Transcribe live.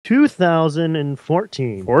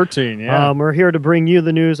2014. 14, yeah. We're here to bring you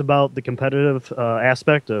the news about the competitive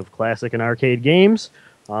aspect of classic and arcade games.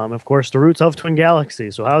 Of course, the roots of Twin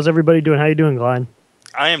Galaxy. So how's everybody doing? How you doing, Glenn?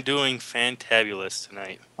 I am doing fantabulous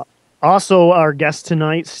tonight. Also, our guest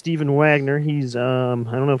tonight, Stephen Wagner. He's, I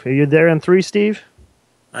don't know if you're there on 3, Steve?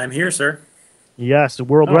 I'm here, sir. Yes, the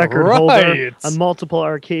world All record holder right. on multiple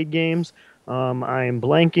arcade games. I am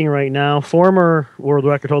blanking right now. Former world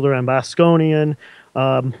record holder on Bosconian.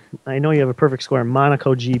 I know you have a perfect score in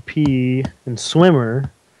Monaco GP and Swimmer.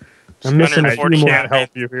 I'm missing a few 140 more. Can't help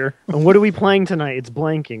you here. And what are we playing tonight? It's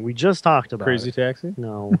blanking. We just talked about Crazy it. Taxi?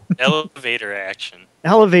 No. Elevator action.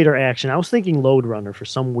 Elevator action. I was thinking Load Runner for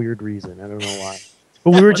some weird reason. I don't know why.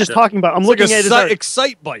 But we were just talking about. I'm It's looking like at a his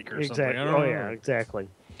Excite Bike or exactly. something. I don't Oh know. yeah, exactly.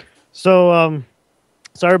 So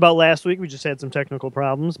sorry about last week. We just had some technical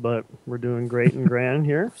problems, but we're doing great and grand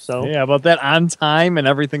here. So Yeah, about that on time and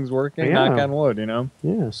everything's working. Yeah. Knock on wood, you know?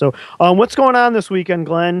 yeah. So what's going on this weekend,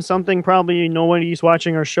 Glenn? Something probably nobody's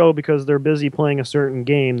watching our show because they're busy playing a certain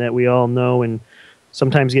game that we all know and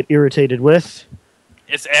sometimes get irritated with.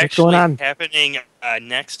 It's going actually on? happening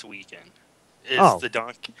next weekend. Oh.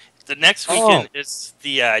 The next weekend is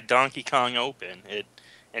the Donkey Kong Open.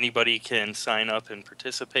 Anybody can sign up and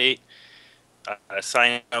participate.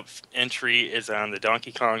 Sign up entry is on the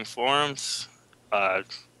Donkey Kong forums.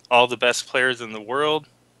 All the best players in the world,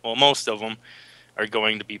 well, most of them, are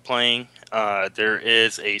going to be playing. There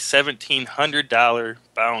is a $1,700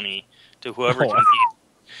 bounty to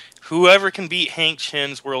whoever can beat Hank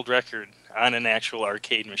Chin's world record on an actual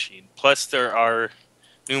arcade machine. Plus, there are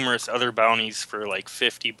numerous other bounties for like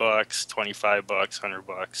 $50, $25,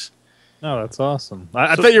 $100. Oh, that's awesome.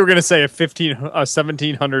 I thought you were going to say a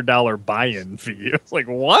 $1,700 buy-in fee. I was like,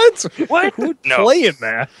 what? What? Who's No. playing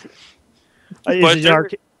that?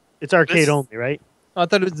 It's arcade only, right? Oh, I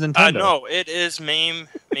thought it was Nintendo. No, it is MAME.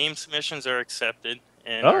 MAME submissions are accepted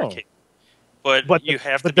in Oh. arcade. But you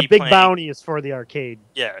have to But the be big playing. bounty is for the arcade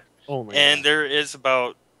Yeah. only. And there's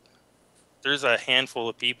a handful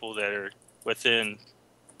of people that are within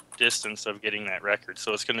distance of getting that record.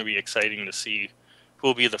 So it's going to be exciting to see who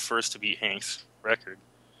will be the first to beat Hank's record,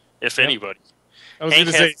 if anybody. I was going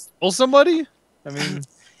to say, will somebody? I mean,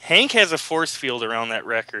 Hank has a force field around that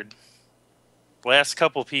record. Last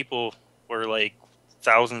couple people were like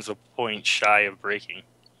thousands of points shy of breaking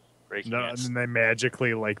no, it. and they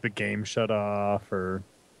magically, like, the game shut off, or,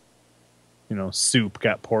 you know, soup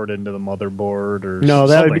got poured into the motherboard, or no,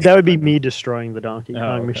 something. that would be me destroying the Donkey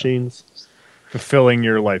Kong okay. machines. Fulfilling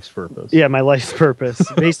your life's purpose. Yeah, my life's purpose.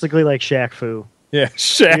 Basically like Shaq Fu. Yeah,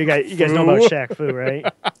 Shaq You guys know about Shaq Fu, right?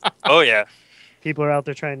 Oh, yeah. People are out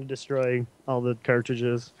there trying to destroy all the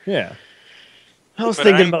cartridges. Yeah. I was But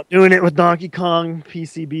thinking I'm- about doing it with Donkey Kong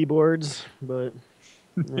PCB boards, but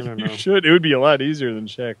I don't know. You should. It would be a lot easier than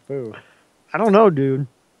Shaq Fu. I don't know, dude.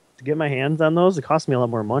 To get my hands on those, it costs me a lot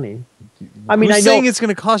more money. I mean, Who's I know saying it's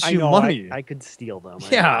going to cost I you know, money. I could steal them.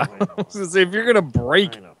 yeah. I know. I was gonna say, if you're going to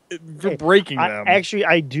break, I know. if you're breaking I them. actually,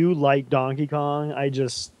 I do like Donkey Kong. I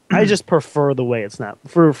just prefer the way it's not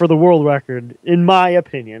for the world record, in my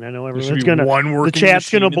opinion. I know There should everyone's be gonna one the working chat's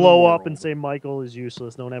machine gonna in the blow up world. and say Michael is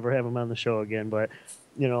useless. Don't ever have him on the show again. But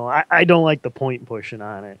you know, I don't like the point pushing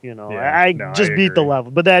on it. You know, Yeah, I just I beat the agree.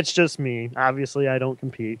 level, but that's just me. Obviously, I don't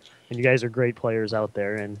compete, and you guys are great players out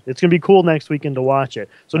there, and it's gonna be cool next weekend to watch it.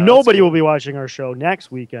 So That's nobody cool. will be watching our show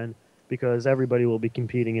next weekend because everybody will be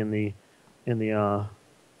competing in the.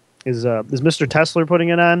 Is Mr. Tesler putting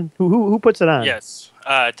it on? Who puts it on? Yes.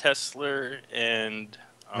 Tesla and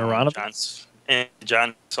Aronovitz?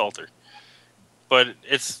 John Salter. But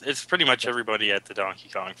it's pretty much everybody at the Donkey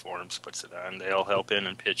Kong forums puts it on. They all help in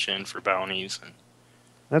and pitch in for bounties. And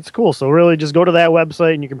That's cool. So really just go to that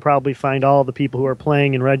website and you can probably find all the people who are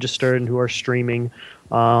playing and registered and who are streaming.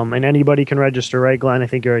 And anybody can register, right, Glenn? I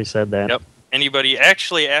think you already said that. Yep. Anybody,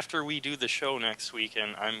 actually, after we do the show next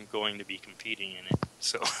weekend, I'm going to be competing in it.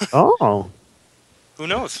 So Oh. who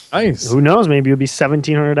knows? Nice. Who knows? Maybe you'll be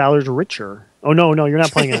 $1,700 richer. Oh, no, you're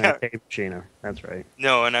not playing an arcade machine. That's right.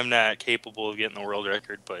 No, and I'm not capable of getting the world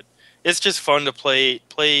record, but it's just fun to play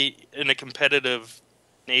in a competitive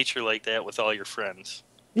nature like that with all your friends.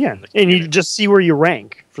 Yeah, in the and you community. just see where you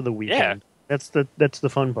rank for the weekend. That's the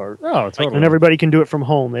fun part. Oh, totally. And everybody can do it from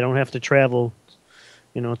home. They don't have to travel,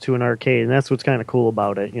 to an arcade, and that's what's kind of cool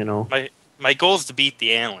about it. My goal is to beat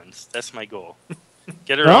the Allens. That's my goal.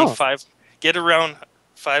 Get around Oh. Get around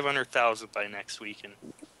 500,000 by next weekend.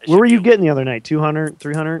 Where were you getting the other night? 200,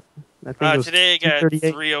 300? I think it was Today I got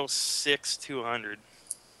 238. 306, 200.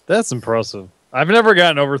 That's impressive. I've never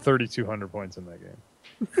gotten over 3,200 points in that game.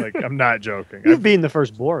 Like, I'm not joking. You've beaten the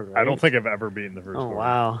first board, right? I don't think I've ever beaten the first Oh, board.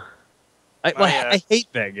 wow. I hate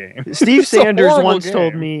that game. Steve It's a Sanders horrible once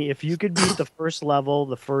told game. me if you could beat the first level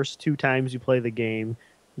the first 2 times you play the game,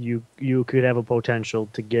 you could have a potential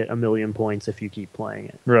to get 1,000,000 points if you keep playing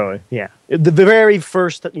it. Really? Yeah, the very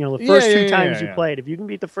first, the first Yeah, 2 yeah, times yeah. you played, if you can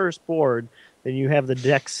beat the first board, then you have the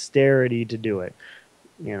dexterity to do it.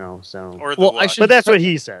 So. Or the Well, I luck. should- But that's what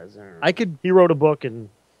he says. I could. He wrote a book and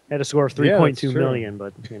had a score of Yeah, that's 3.2 true. million,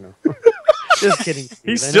 but just kidding. Steve.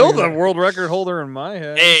 He's I know still you're the not- world record holder in my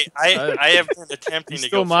head. Hey, I have been attempting He's to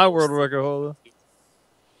still go my for world this. record holder.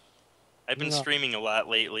 I've been Yeah. streaming a lot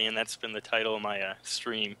lately, and that's been the title of my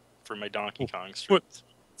stream for my Donkey Kong What? streams.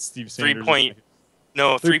 Steve 3 Sanders. point-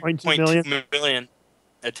 No, 3.2 3.2 million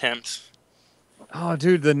attempts. Oh,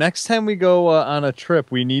 dude! The next time we go on a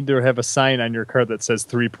trip, we need to have a sign on your card that says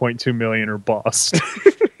 3.2 million or bust.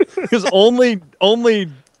 Because only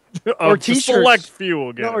Or a t-shirts. select few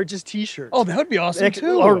will get. No, or it. just T-shirts. Oh, that would be awesome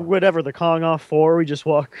too. Or whatever, the Kong off 4, we just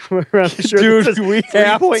walk around the shirt Dude, that says we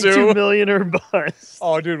have 3.2 to. million or bust.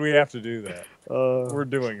 Oh, dude, we have to do that. We're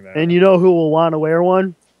doing that. And you know who will want to wear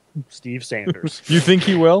one? Steve Sanders. You think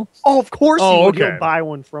he will? Oh, of course Oh, he would. okay. He'll buy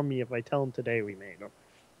one from me if I tell him today we made them.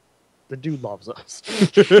 The dude loves us.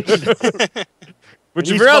 But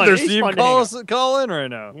He's you're out fun. there, He's Steve. fun to hang Call in right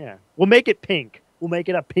now. Yeah. We'll make it pink. We'll make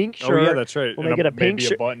it a pink shirt. Oh yeah, that's right. We'll And make it a pink maybe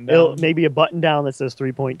shirt. a button It'll- down. maybe a button down that says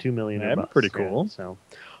 3.2 million. or That'd be bust. pretty cool. So,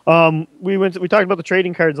 we talked about the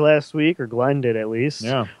trading cards last week, or Glenn did at least.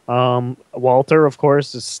 Yeah. Walter, of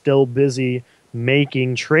course, is still busy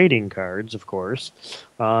making trading cards, of course.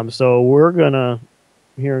 So we're gonna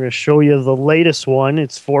show you the latest one.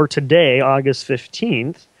 It's for today, August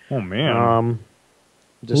 15th. Oh man.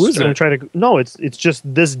 Just Who is gonna it? try to it's just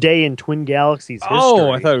this day in Twin Galaxies history.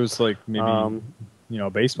 Oh, I thought it was like maybe Um, a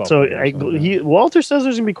baseball. So player or something. Walter says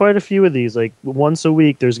there's gonna be quite a few of these. Like once a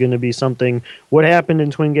week, there's gonna be something. What happened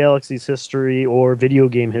in Twin Galaxies history or video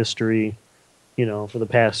game history, for the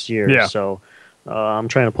past year. Yeah. So I'm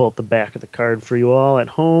trying to pull up the back of the card for you all at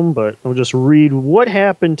home, but I'll just read what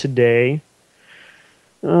happened today.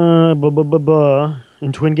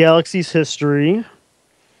 In Twin Galaxies history.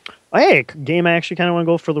 Hey, game I actually kind of want to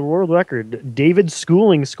go for the world record. David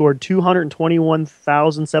Schooling scored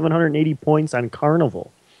 221,780 points on Carnival.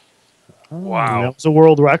 Wow. That was a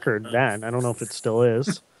world record then. I don't know if it still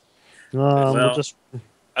is. We'll just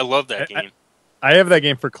I love that game. I have that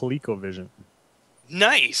game for ColecoVision.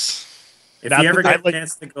 Nice. If Not you ever that I get a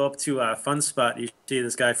chance to go up to Fun Spot, you see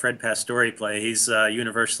this guy Fred Pastore play. He's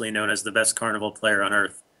universally known as the best carnival player on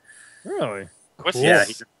earth. Really? What's Cool. Yeah,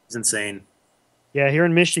 this? he's insane. yeah, here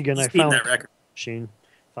in Michigan, He's I beating found that record. machine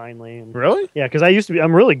finally. And, Really? yeah, because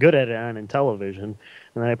I'm really good at it on television, and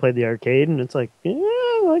then I played the arcade, and it's like,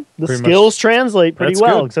 like the Pretty skills translate pretty That's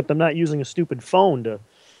well. good. Except I'm not using a stupid phone to,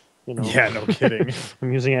 Yeah, no kidding.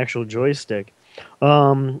 I'm using actual joystick.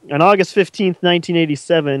 On August 15th,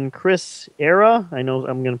 1987, Chris Era, I know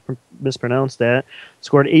I'm going to mispronounce that,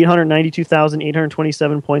 scored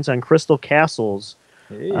 892,827 points on Crystal Castles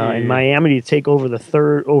in Miami to take over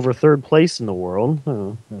third place in the world.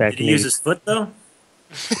 Back Did in he use his foot, though?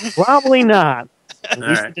 Probably not. At All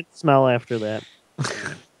least right. it didn't smell after that.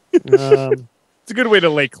 It's a good way to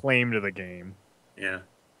lay claim to the game. Yeah.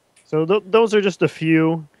 So those are just a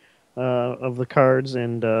few of the cards,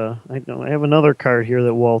 and I have another card here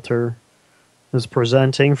that Walter is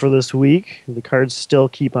presenting for this week. The cards still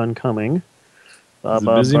keep on coming. He's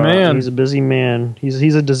a busy man. He's a busy man.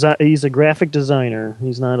 He's a graphic designer.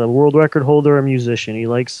 He's not a world record holder or a musician. He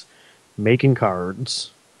likes making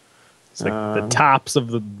cards. It's like the tops of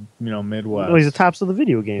the Midwest. Oh, he's the tops of the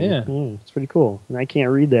video game. Yeah. It's pretty cool. And I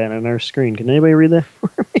can't read that on our screen. Can anybody read that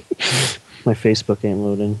for me? My Facebook ain't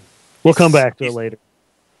loading. We'll come back to it later.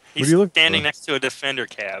 He's do you look standing for? next to a Defender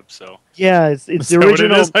cab, so Yeah, it's Is the that what it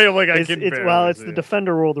original. is? I am like, I It's can it's barely see the it.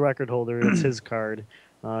 Defender world record holder. It's his card.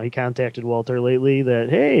 He contacted Walter lately that,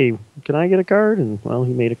 hey, can I get a card? And well,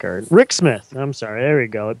 he made a card. Rick Smith. I'm sorry. There we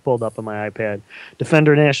go. It pulled up on my iPad.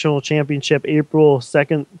 Defender National Championship, April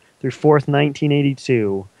 2nd through 4th,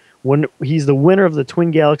 1982. He's the winner of the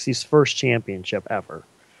Twin Galaxies' first championship ever.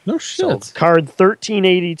 No So shit. card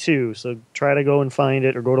 1382. So try to go and find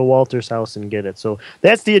it or go to Walter's house and get it. So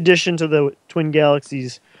that's the addition to the Twin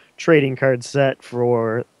Galaxies trading card set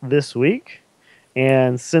for this week.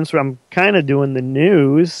 And since I'm kind of doing the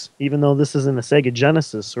news, even though this isn't a Sega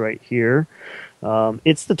Genesis right here,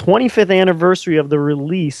 it's the 25th anniversary of the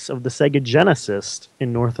release of the Sega Genesis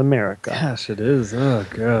in North America. Gosh, it is. Oh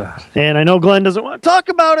god. And I know Glenn doesn't want to talk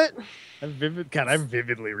about it. I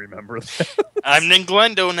vividly remember that. I'm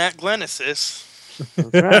Ninglendo, not Glenesis.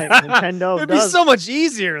 That's right. Nintendo It'd be does. so much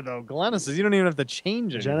easier though. Genesis, you don't even have to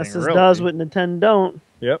change it. Genesis does what Nintendo don't.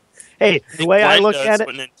 Yep. Hey, the way I look Glenn at does it,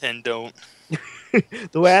 what Nintendo don't.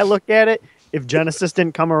 The way I look at it, if Genesis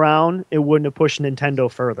didn't come around, it wouldn't have pushed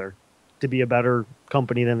Nintendo further to be a better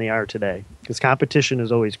company than they are today. Because competition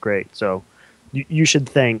is always great. So you should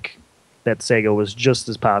think that Sega was just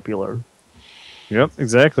as popular. Yep,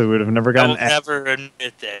 exactly. We would have never I gotten. will never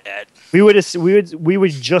admit that. We would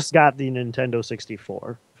just got the Nintendo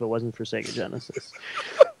 64 if it wasn't for Sega Genesis.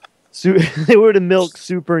 So they would have milked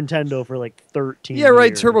Super Nintendo for like 13 Yeah,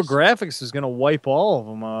 right. years. TurboGrafx is going to wipe all of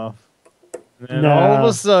them off. And Nah. all of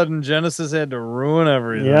a sudden, Genesis had to ruin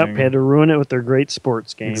everything. Yep, had to ruin it with their great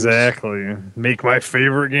sports games. Exactly. Make my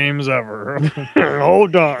favorite games ever.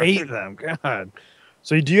 Hold on. Hate them. God.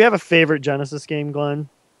 So do you have a favorite Genesis game, Glenn?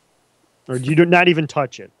 Or do you not even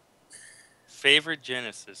touch it? Favorite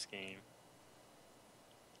Genesis game?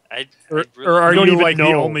 Or really are You don't you even like the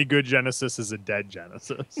know. only good Genesis is a dead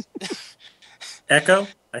Genesis? Echo?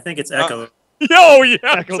 I think it's Echo. Oh, yeah.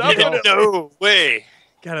 Echo the definitely. No way.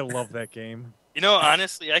 God, I love that game. You know,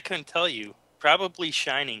 honestly, I couldn't tell you. Probably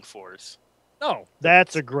Shining Force. No.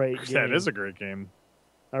 That's a great game. That is a great game.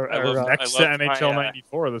 Or, I or, love- Next I to love NHL my,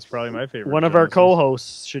 94, that's probably my favorite. one of our Genesis.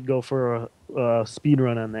 co-hosts should go for a speed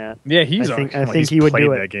run on that. Yeah, he's I think he's he would played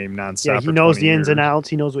do it. that game nonstop. Yeah, he for knows 20 the ins and years. outs.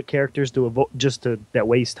 He knows what characters to that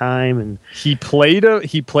waste time and He played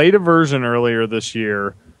a version earlier this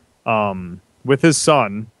year, with his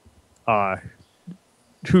son,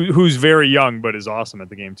 who's very young but is awesome at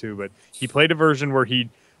the game too. But he played a version where he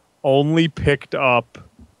only picked up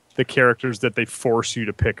the characters that they force you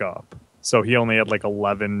to pick up. So he only had like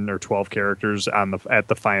 11 or 12 characters at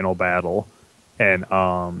the final battle, and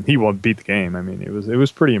he won't beat the game. I mean, it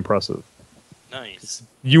was pretty impressive. Nice.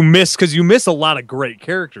 You miss a lot of great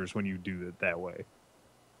characters when you do it that way.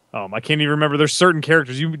 I can't even remember. There's certain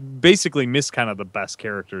characters you basically miss kind of the best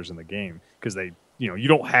characters in the game because they, you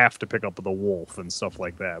don't have to pick up the wolf and stuff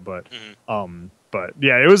like that. But, but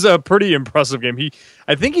yeah, it was a pretty impressive game.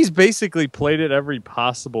 I think he's basically played it every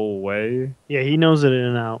possible way. yeah, he knows it in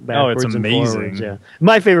and out, backwards it's and amazing. forwards. Yeah,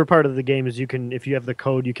 my favorite part of the game is if you have the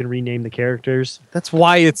code, you can rename the characters. That's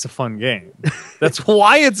why it's a fun game. That's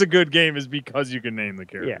why it's a good game, is because you can name the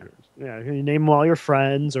characters. Yeah, you name all your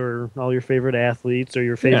friends or all your favorite athletes or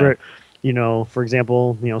your favorite. For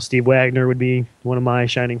example, Steve Wagner would be one of my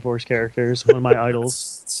Shining Force characters, one of my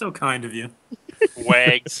idols. So kind of you.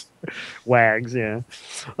 Wags. Wags, yeah.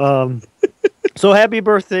 So happy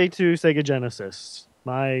birthday to Sega Genesis,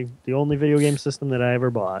 the only video game system that I ever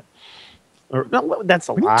bought. Or no, that's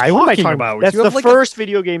a What are you lie. What am I talking talking about? about? That's You the have like first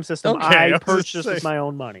video game system Okay, I I was just purchased with saying. my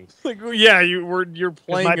own money. Like, yeah, you're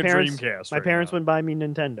playing my a parents- Dreamcast. My right parents now. wouldn't buy me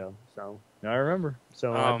Nintendo, so I remember. I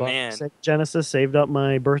Oh, bought man. Sega Genesis, saved up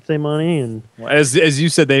my birthday money, and Well, as you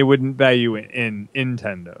said, they wouldn't buy you in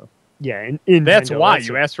Nintendo. yeah, in That's Nintendo, why that's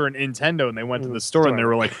you it. asked for an Nintendo, and they went to Mm, the store and they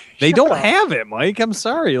were like, "They Shut don't up. have it, Mike. I'm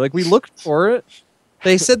sorry. Like we looked for it.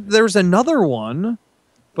 They said there's another one,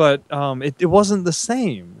 but it wasn't the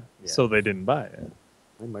same, Yeah. so they didn't buy it."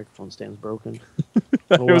 My microphone stand's broken.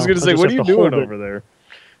 I was going to say, what are you doing over there?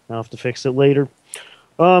 I'll have to fix it later.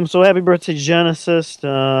 So happy birthday, Genesis.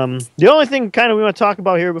 The only thing kind of we want to talk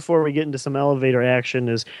about here before we get into some elevator action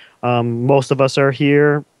is most of us are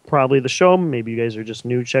here, probably the show. Maybe you guys are just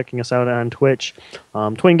new checking us out on Twitch.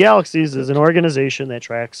 Twin Galaxies is an organization that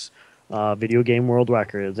tracks video game world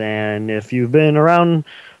records. And if you've been around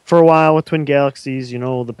for a while with Twin Galaxies, you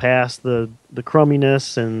know the past, the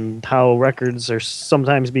crumminess, and how records are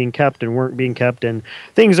sometimes being kept and weren't being kept. And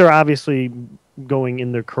things are obviously going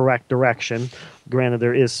in the correct direction. Granted,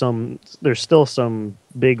 there's still some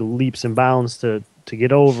big leaps and bounds to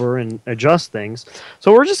get over and adjust things.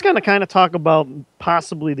 So we're just going to kind of talk about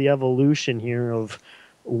possibly the evolution here of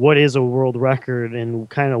what is a world record and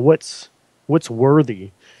kind of what's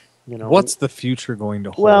worthy. What's the future going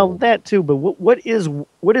to hold? Well, that too, but what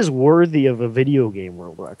is worthy of a video game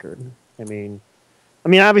world record? I mean,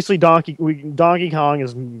 obviously Donkey Kong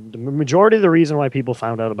is the majority of the reason why people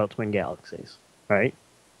found out about Twin Galaxies, right?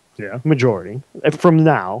 yeah. Majority from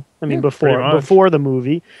now. Yeah, pretty Before much. before the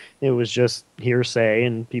movie, it was just hearsay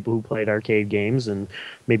and people who played arcade games and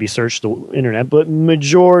maybe searched the internet. But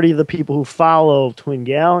majority of the people who follow Twin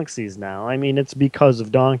Galaxies now, it's because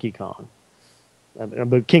of Donkey Kong,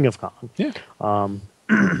 the King of Kong. Yeah.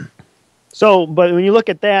 So, but when you look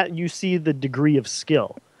at that, you see the degree of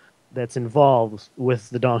skill that's involved with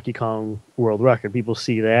the Donkey Kong world record. People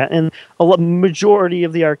see that, and majority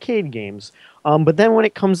of the arcade games. But then when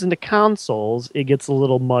it comes into consoles, it gets a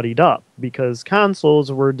little muddied up because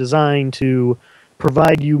consoles were designed to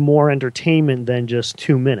provide you more entertainment than just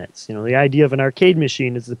 2 minutes. The idea of an arcade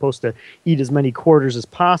machine is supposed to eat as many quarters as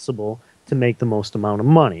possible to make the most amount of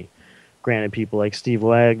money. Granted, people like Steve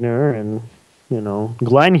Wagner and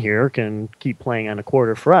Glenn here can keep playing on a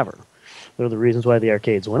quarter forever. They're the reasons why the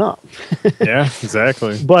arcades went up. Yeah,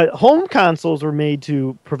 exactly. But home consoles were made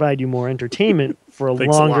to provide you more entertainment for a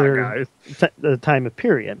longer time of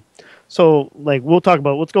period. So, like,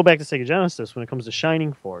 let's go back to Sega Genesis when it comes to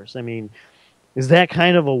Shining Force. I mean, is that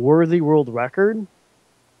kind of a worthy world record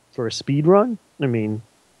for a speed run? I mean,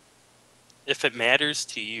 if it matters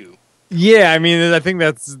to you. Yeah, I mean, I think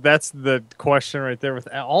that's the question right there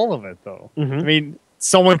with all of it, though. Mm-hmm. I mean,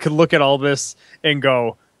 someone could look at all this and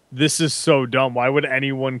go, this is so dumb. Why would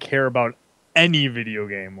anyone care about any video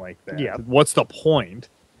game like that? Yeah. What's the point?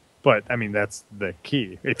 But, I mean, that's the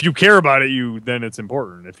key. If you care about it, then it's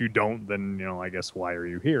important. If you don't, then, I guess why are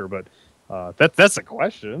you here? But that's a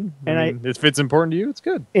question. I mean, if it's important to you, it's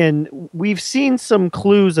good. And we've seen some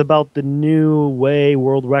clues about the new way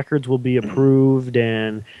world records will be approved,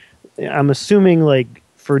 and I'm assuming, like,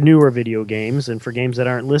 for newer video games and for games that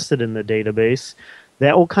aren't listed in the database,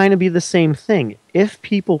 that will kind of be the same thing. If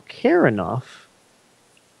people care enough,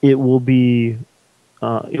 it will be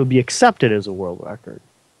accepted as a world record.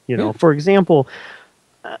 For example,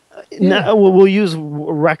 we'll use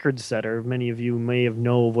Record Setter. Many of you may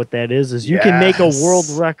know what that is. You can make a world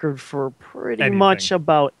record for pretty much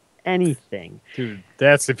about anything. Dude,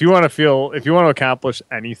 if you want to accomplish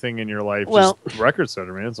anything in your life, just Record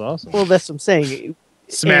Setter, man. It's awesome. Well, that's what I'm saying.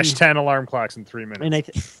 Smash 10 alarm clocks in 3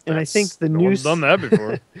 minutes. And I think the new done that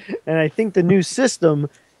before. And I think the new system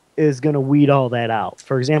is going to weed all that out.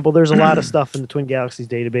 For example, there's a lot of stuff in the Twin Galaxies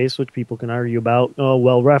database which people can argue about. Oh,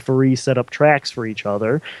 well, referees set up tracks for each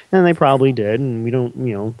other, and they probably did. And we don't,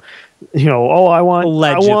 I want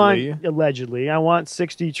allegedly, I want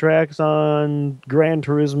 60 tracks on Gran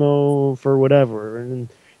Turismo for whatever. And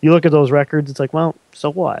you look at those records, it's like, well,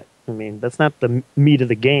 so what? I mean, that's not the meat of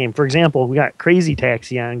the game. For example, we got Crazy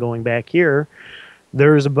Taxi on going back here.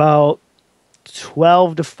 There's about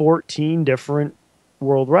 12 to 14 different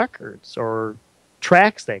world records, or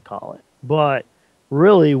tracks they call it. But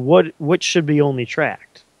really, what should be only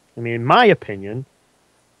tracked? I mean, in my opinion,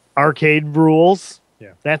 arcade rules.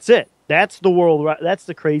 Yeah, that's it. That's the that's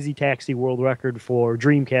the Crazy Taxi world record for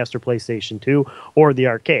Dreamcast or PlayStation 2 or the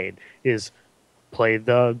arcade. Is play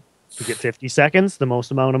to get 50 seconds, the most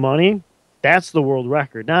amount of money. That's the world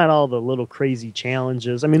record, not all the little crazy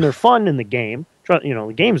challenges. I mean, they're fun in the game.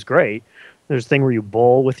 The game's great. There's a thing where you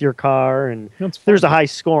bowl with your car, and there's a high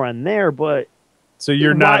score on there, but so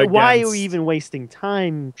you're not why are we even wasting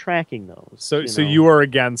time tracking those? So you are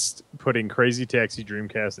against putting Crazy Taxi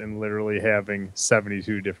Dreamcast and literally having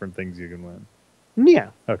 72 different things you can win. Yeah.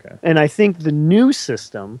 Okay. And I think the new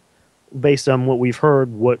system, based on what we've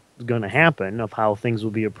heard, what's going to happen of how things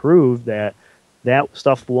will be approved, that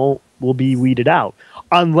stuff will be weeded out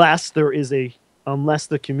unless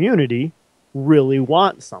the community really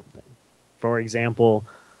wants something. For example,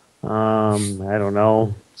 I don't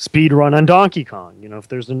know, speed run on Donkey Kong. If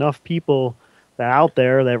there's enough people out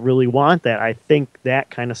there that really want that, I think that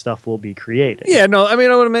kind of stuff will be created. Yeah, no, I mean,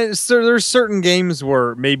 I would imagine there's certain games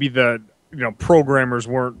where maybe the programmers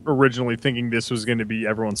weren't originally thinking this was going to be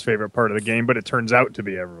everyone's favorite part of the game, but it turns out to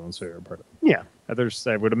be everyone's favorite part of it. Yeah.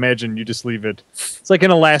 I would imagine you just leave it. It's like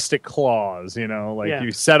an elastic clause,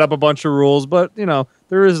 you set up a bunch of rules, but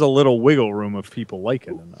there is a little wiggle room if people like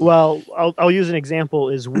it. Well, I'll use an example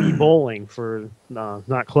is Wii Bowling for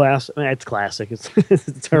not class. I mean, it's classic. It's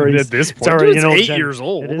already at this point. It's already 8 years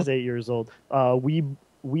old. It is 8 years old.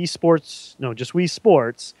 Wii Sports, just Wii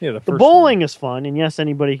Sports. Yeah, the bowling is fun, and yes,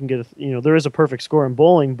 anybody can get. There is a perfect score in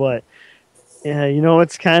bowling, but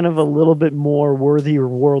it's kind of a little bit more worthy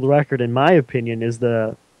world record, in my opinion, is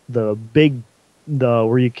the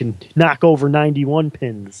where you can knock over 91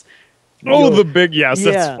 pins. The big that's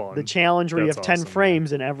fun. The challenge where you have 10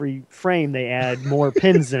 frames, and every frame they add more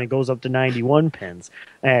pins, and it goes up to 91 pins.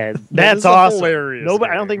 And that's awesome. Hilarious.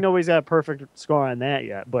 I don't think nobody's got a perfect score on that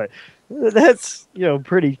yet, but that's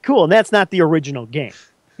pretty cool. And that's not the original game,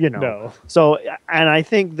 No. So, and I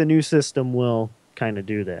think the new system will kind of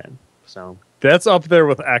do that. So that's up there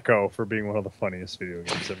with Echo for being one of the funniest video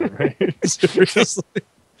games ever made. Seriously,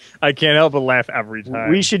 I can't help but laugh every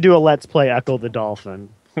time. We should do a Let's Play Echo the Dolphin.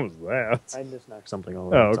 What was that? I just knocked something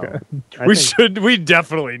over. Oh, okay. We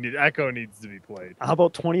definitely need Echo needs to be played. How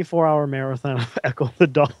about 24-hour marathon of Echo the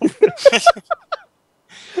Dolphin?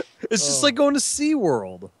 It's just like going to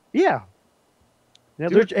SeaWorld. Yeah.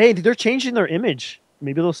 They're changing their image.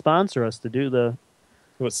 Maybe they'll sponsor us to do the.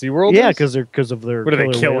 What, SeaWorld? Yeah, because of their. What, are they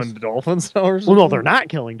killing dolphins now or something? Well, no, they're not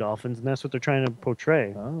killing dolphins, and that's what they're trying to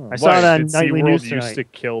portray. Oh. I saw it on Nightly SeaWorld News tonight. used to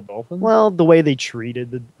kill dolphins? Well, the way they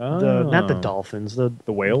treated the not the dolphins, the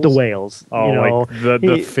whales. The whales. Oh, like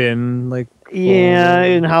the fin, like. Yeah,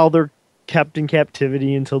 and how they're kept in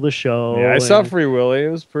captivity until the show. Yeah, I saw and- Free Willy. It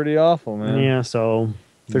was pretty awful, man. Yeah, so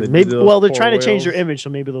They maybe did those well they're four trying to change their wheels. image, so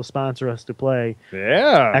maybe they'll sponsor us to play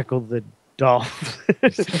Yeah. Echo the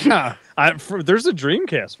Dolphin. Yeah. There's a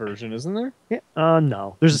Dreamcast version, isn't there? Yeah.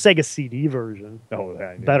 No, there's a Sega CD version, Oh, yeah,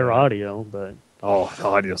 I knew better that. audio, but Oh, the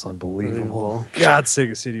audio's unbelievable. Unbelievable. God,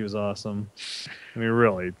 Sega CD was awesome. I mean,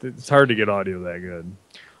 really, it's hard to get audio that good.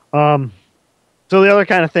 So the other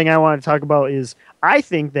kind of thing I want to talk about is I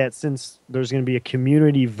think that since there's going to be a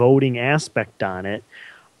community voting aspect on it,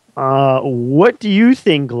 what do you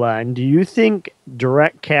think, Glenn? Do you think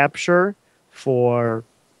direct capture for,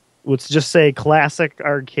 let's just say, classic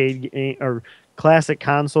arcade or classic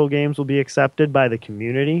console games will be accepted by the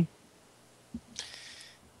community?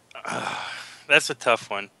 That's a tough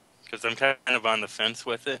one because I'm kind of on the fence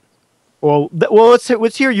with it. Well,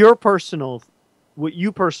 let's hear your personal, what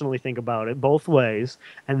you personally think about it, both ways,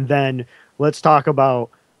 and then let's talk about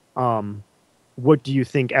what do you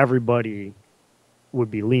think everybody would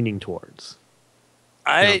be leaning towards.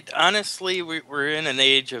 Honestly, we're in an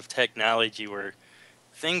age of technology where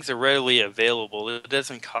things are readily available. It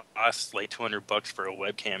doesn't cost like $200 for a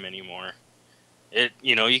webcam anymore.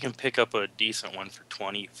 You can pick up a decent one for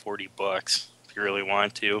 $20-$40 if you really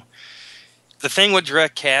want to. The thing with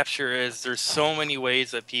direct capture is there's so many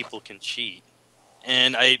ways that people can cheat.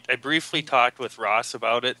 And I briefly talked with Ross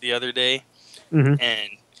about it the other day,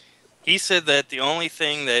 and he said that the only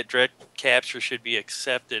thing that direct capture should be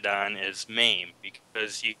accepted on is MAME,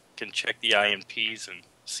 because you can check the IMPs and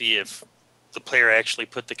see if the player actually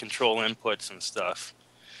put the control inputs and stuff.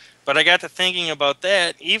 But I got to thinking about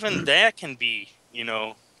that. Even that can be,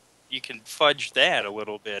 you can fudge that a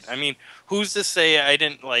little bit. I mean, who's to say I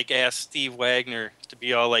didn't ask Steve Wagner to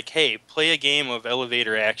be all like, hey, play a game of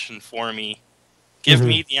elevator action for me, give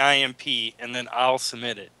me the IMP, and then I'll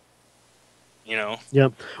submit it.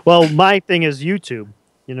 Yep. Well, my thing is YouTube.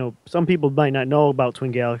 Some people might not know about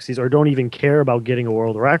Twin Galaxies or don't even care about getting a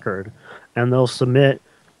world record, and they'll submit,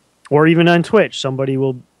 or even on Twitch, somebody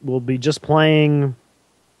will be just playing,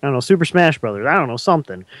 I don't know, Super Smash Brothers, I don't know,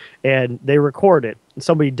 something, and they record it. And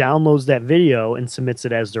somebody downloads that video and submits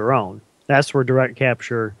it as their own. That's where direct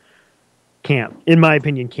capture in my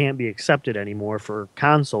opinion, can't be accepted anymore for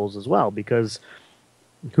consoles as well, because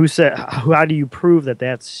how do you prove that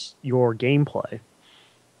that's your gameplay?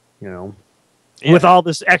 With all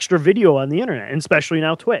this extra video on the internet, and especially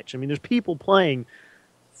now Twitch. I mean, there's people playing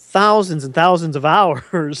thousands and thousands of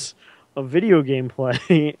hours of video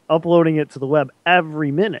gameplay, uploading it to the web every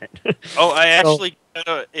minute. Oh, I actually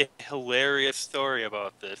got a hilarious story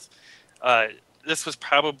about this. This was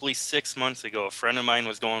probably 6 months ago. A friend of mine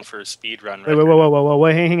was going for a speed run.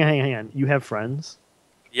 Wait, hang on. You have friends?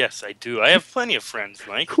 Yes, I do. I have plenty of friends,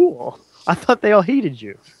 Mike. Cool. I thought they all hated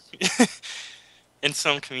you. In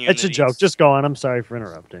some communities. It's a joke. Just go on. I'm sorry for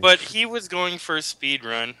interrupting. But he was going for a speed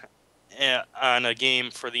run on a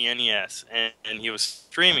game for the NES, and he was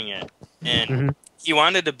streaming it. And he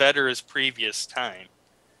wanted to better his previous time.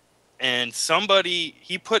 And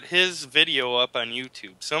he put his video up on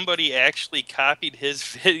YouTube. Somebody actually copied his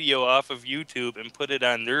video off of YouTube and put it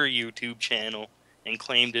on their YouTube channel and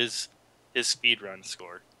claimed his speedrun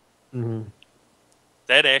score.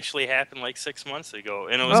 That actually happened 6 months ago,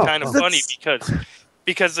 and it was kind of funny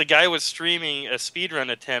because the guy was streaming a speedrun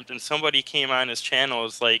attempt, and somebody came on his channel and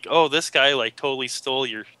was like, "Oh, this guy totally stole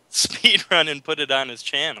your speedrun and put it on his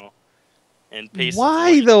channel." And pasted.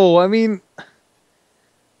 Why though? I mean,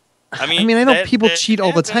 I know people cheat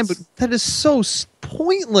all the time, but that is so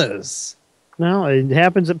pointless. No, it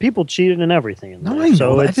happens that people cheated in everything. No, I know.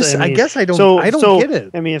 So I guess I don't get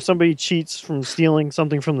it. I mean, if somebody cheats from stealing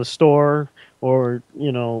something from the store or,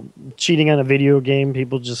 cheating on a video game,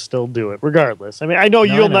 people just still do it regardless. I mean, I know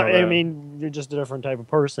you'll not. I mean, you're just a different type of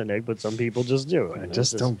person, Nick, but some people just do it. I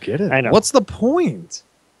just don't get it. I know. What's the point?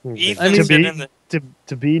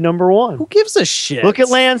 To be number one. Who gives a shit? Look at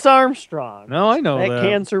Lance Armstrong. No, I know that.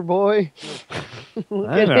 Cancer boy. Look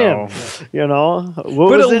I at know. him.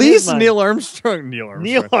 But at least Neil Armstrong.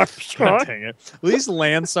 Neil Armstrong. Dang it. At least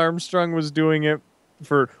Lance Armstrong was doing it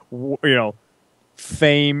for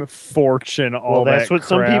fame, fortune, all that. That's what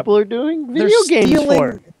crap. some people are doing video They're games stealing.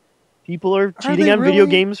 for. People are cheating they on video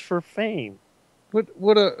really? games for fame.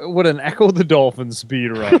 Would an Echo the Dolphin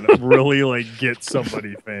speed run really get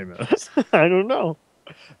somebody famous? I don't know.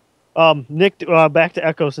 Nick, back to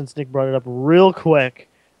Echo since Nick brought it up real quick.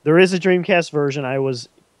 There is a Dreamcast version. I was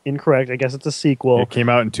incorrect. I guess it's a sequel. It came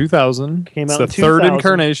out in 2000. It's the third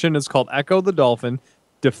incarnation. It's called Echo the Dolphin,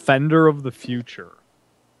 Defender of the Future.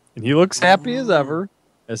 And he looks happy as ever,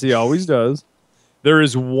 as he always does. There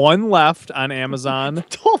is one left on Amazon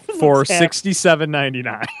for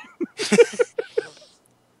 $67.99.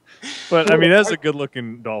 But I mean, that's a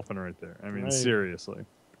good-looking dolphin right there. I mean, Right. seriously.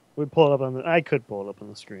 We pull it up on the. I could pull it up on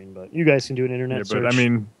the screen, but you guys can do an internet Yeah, search. but I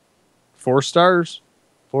mean, 4 stars.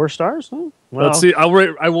 4 stars. Huh? Well, Let's see. I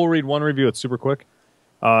will read one review. It's super quick.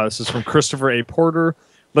 This is from Christopher A. Porter.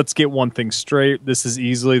 Let's get one thing straight. This is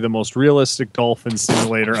easily the most realistic dolphin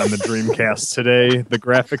simulator on the Dreamcast today. The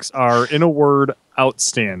graphics are, in a word,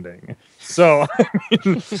 outstanding. So, I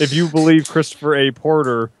mean, if you believe Christopher A.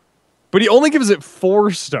 Porter, but he only gives it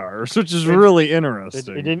 4 stars, which is really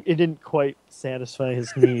interesting. It didn't quite satisfy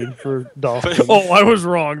his need for dolphins. Oh, I was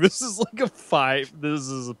wrong. This is like a 5. This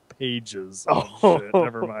is pages. Oh. Shit.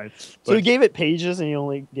 Never mind. So he But gave it pages and he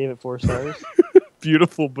only gave it 4 stars.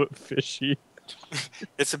 beautiful but fishy.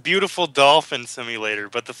 It's a beautiful dolphin simulator,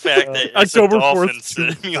 but the fact that it's October a dolphin 4th,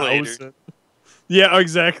 simulator. 2000. Yeah,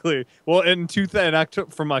 exactly. Well,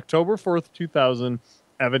 from October 4th, 2000,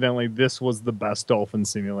 evidently this was the best dolphin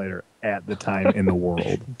simulator at the time in the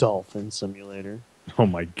world. Dolphin simulator. Oh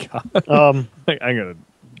my god. Um, I'm gonna.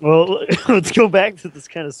 well, let's go back to this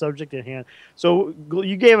kind of subject at hand. So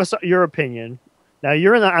you gave us your opinion. Now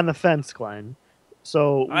you're on the fence, Glenn.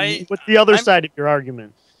 So what's the other side of your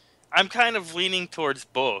argument? I'm kind of leaning towards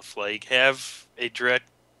both. Like, have a direct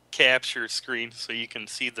capture screen so you can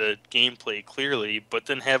see the gameplay clearly, but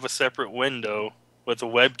then have a separate window with a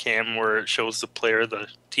webcam where it shows the player the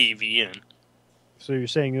TV in. So you're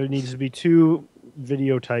saying there needs to be 2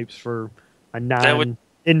 video types for a would-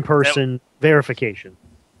 in-person verification.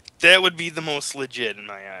 That would be the most legit in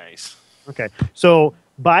my eyes. Okay. So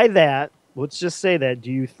by that, let's just say that,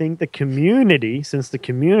 do you think the community, since the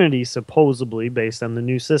community supposedly, based on the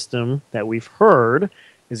new system that we've heard,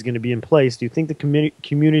 is going to be in place, do you think the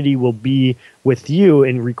community will be with you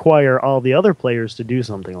and require all the other players to do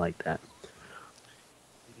something like that?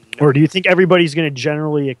 Or do you think everybody's going to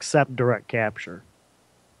generally accept direct capture?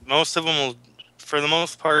 Most of them will, for the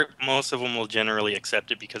most part, most of them will generally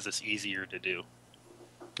accept it because it's easier to do.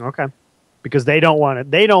 Okay. Because they don't want it.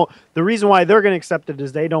 The reason why they're going to accept it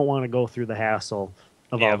is they don't want to go through the hassle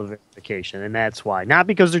of all the verification. And that's why. Not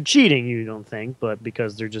because they're cheating, you don't think, but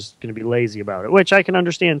because they're just going to be lazy about it, which I can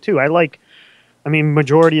understand too.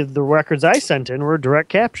 Majority of the records I sent in were direct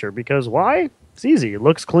capture because why? It's easy. It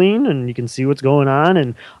looks clean and you can see what's going on,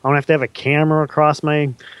 and I don't have to have a camera across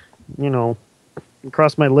my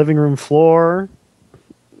living room floor.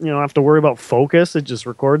 I don't have to worry about focus. It just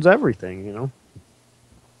records everything,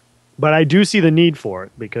 But I do see the need for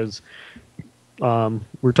it because we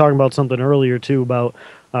were talking about something earlier too about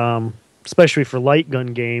especially for light gun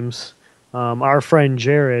games. Our friend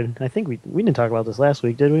Jared, I think we didn't talk about this last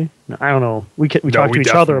week, did we? No, I don't know. We talked to each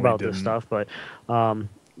other about this stuff, but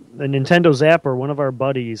the Nintendo Zapper, one of our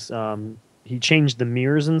buddies, he changed the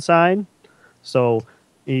mirrors inside. So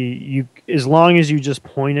you as long as you just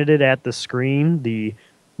pointed it at the screen,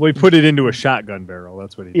 Well, he put it into a shotgun barrel.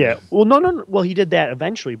 That's what he did. yeah. Well, no. Well, he did that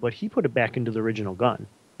eventually, but he put it back into the original gun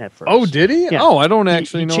at first. Oh, did he? Yeah. Oh, I don't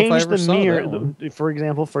actually He know if I changed ever the saw mirror. that one. For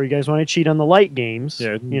example, for you guys want to cheat on the light games,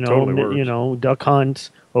 Yeah, it totally works. Duck Hunt,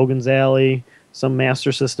 Hogan's Alley, some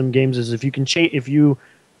Master System games is if you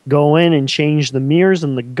go in and change the mirrors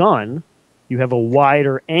in the gun, you have a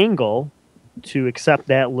wider angle to accept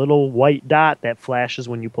that little white dot that flashes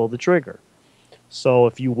when you pull the trigger. So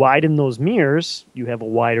if you widen those mirrors, you have a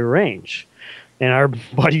wider range. And our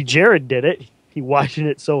buddy Jared did it. He widened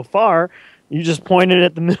it so far, you just pointed it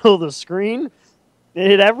at the middle of the screen. It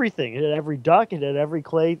hit everything. It hit every duck. It hit every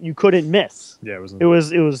clay. You couldn't miss. Yeah, It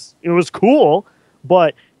was cool,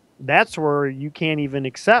 but that's where you can't even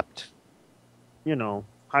accept.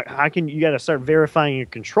 How can you got to start verifying your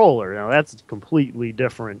controller? Now that's completely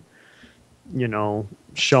different.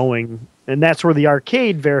 Showing, and that's where the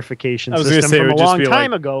arcade verification system from a long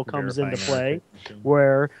time ago comes into play,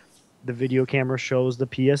 where the video camera shows the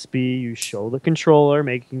PSB, you show the controller,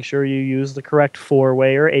 making sure you use the correct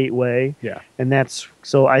 4-way or 8-way. Yeah. And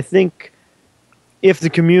so I think if the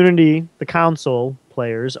community, the console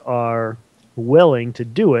players are willing to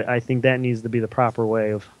do it, I think that needs to be the proper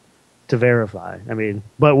way to verify.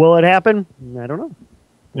 But will it happen? I don't know.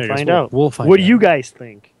 We'll find out. We'll find What out. do you guys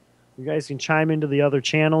think? You guys can chime into the other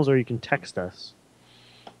channels, or you can text us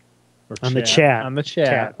on the chat. On the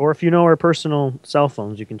chat. Or if you know our personal cell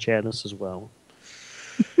phones, you can chat us as well.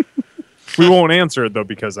 We won't answer it though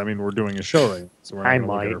because we're doing a show right now, so we're not I gonna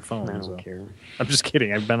look might. at our phones. I don't so. care. I'm just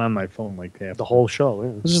kidding. I've been on my phone like half The whole show. Yeah.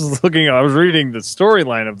 I was just looking. I was reading the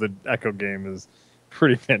storyline of the Echo game is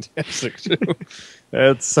pretty fantastic too.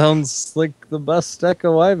 It sounds like the best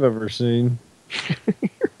Echo I've ever seen.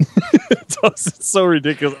 It's so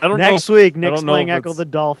ridiculous. Next week, I Nick's don't know playing if Echo it's- the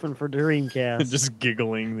Dolphin for Dreamcast. just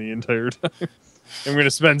giggling the entire time. I'm going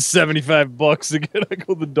to spend $75 to get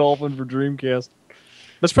Echo the Dolphin for Dreamcast.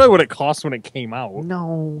 That's probably what it cost when it came out.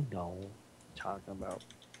 No. Talking about.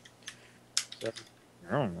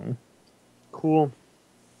 I don't know. Cool.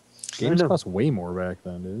 Games know. cost way more back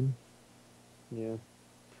then, dude. Yeah.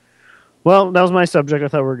 Well, that was my subject. I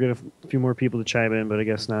thought we were going to a few more people to chime in, but I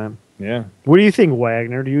guess not. Yeah. What do you think,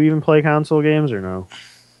 Wagner? Do you even play console games or no?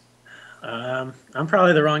 I'm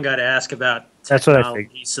probably the wrong guy to ask about That's what I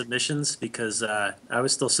technology submissions because I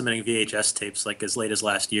was still submitting VHS tapes like as late as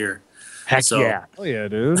last year. Heck So- yeah. Oh yeah,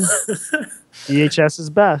 dude. VHS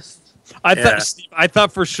is best. Yeah. I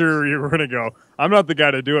thought for sure you were gonna go. I'm not the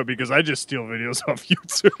guy to do it because I just steal videos off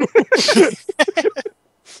YouTube.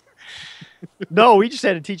 No, we just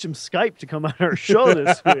had to teach him Skype to come on our show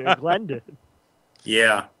this week. Glenn did.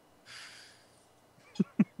 Yeah.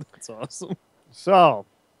 That's awesome. So,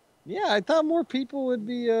 Yeah, I thought more people would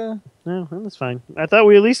be. no, that's fine. I thought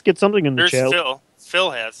we at least get something in the There's chat. Phil.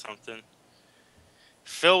 Phil has something.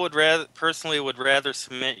 Phil would rather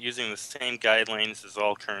submit using the same guidelines as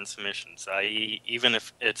all current submissions, i.e., even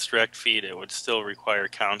if it's direct feed, it would still require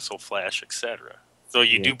console flash, etc. So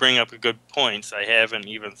you do bring up a good points I haven't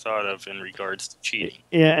even thought of in regards to cheating.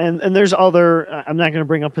 Yeah, and there's other. I'm not going to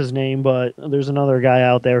bring up his name, but there's another guy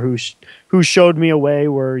out there who showed me a way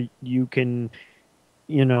where you can,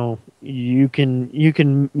 you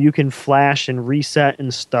can flash and reset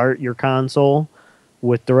and start your console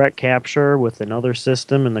with direct capture with another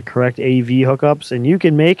system and the correct AV hookups, and you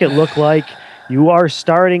can make it look like you are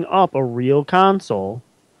starting up a real console.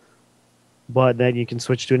 But then you can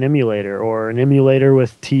switch to an emulator or an emulator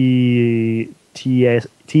with TAS,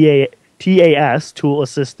 Tool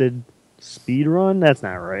Assisted Speed Run. That's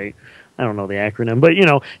not right. I don't know the acronym. But,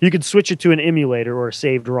 you could switch it to an emulator or a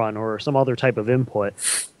saved run or some other type of input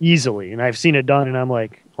easily. And I've seen it done, and I'm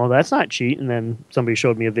like, well, that's not cheat. And then somebody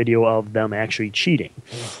showed me a video of them actually cheating.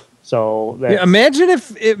 So Yeah, imagine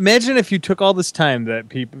if you took all this time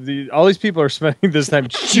that all these people are spending this time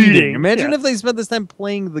cheating. Imagine if they spent this time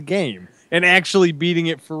playing the game and actually beating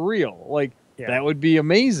it for real. Like that would be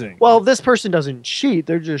amazing. Well, this person doesn't cheat.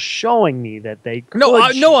 They're just showing me that they could no,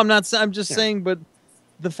 cheat. I'm not. I'm just saying. But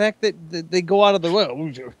the fact that they go out of the way.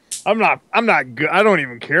 I'm not good. I don't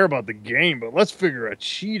even care about the game. But let's figure a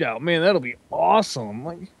cheat out, man. That'll be awesome.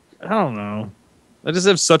 Like I don't know. I just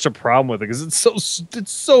have such a problem with it because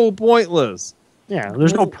it's so pointless. Yeah,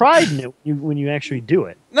 there's no pride in it when you actually do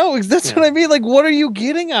it. No, that's what I mean. Like, what are you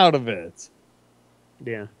getting out of it?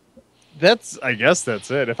 Yeah. I guess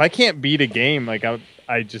that's it. If I can't beat a game, like I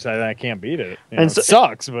can't beat it. And so, it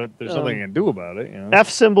sucks, but there's nothing I can do about it. F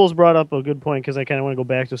Symbols brought up a good point because I kind of want to go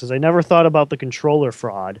back to this. I never thought about the controller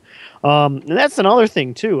fraud, and that's another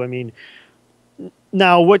thing too. I mean,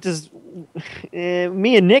 now what does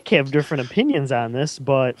me and Nick have different opinions on this,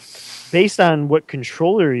 but based on what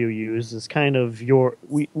controller you use is kind of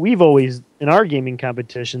we've always in our gaming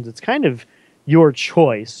competitions it's kind of your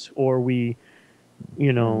choice, or we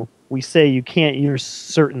say you can't use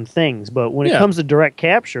certain things, but when it comes to direct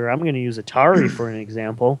capture, I'm going to use Atari for an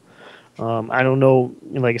example. I don't know,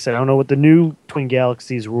 like I said, I don't know what the new Twin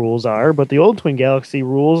Galaxies rules are, but the old Twin Galaxy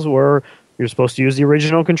rules were you're supposed to use the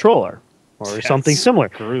original controller or something similar.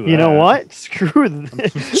 You know what? Screw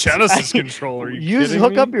this. Genesis controller.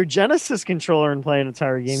 Hook up your Genesis controller and play an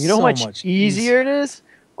Atari game. You know how much easier it is?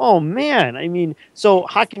 Oh, man. I mean, so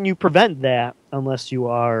how can you prevent that unless you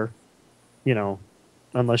are,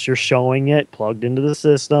 unless you're showing it plugged into the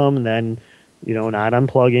system and then, not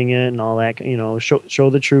unplugging it and all that, show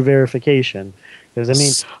the true verification. Because, I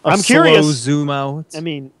mean, I'm curious. Zoom out. I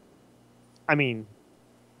mean,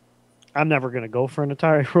 I'm never going to go for an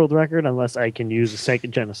Atari World Record unless I can use a Sega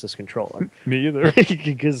Genesis controller. Me either.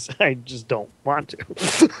 Because I just don't want to.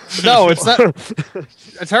 No, it's not.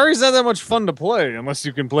 Atari's not that much fun to play unless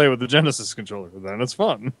you can play with the Genesis controller. Then it's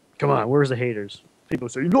fun. Come on, where's the haters? People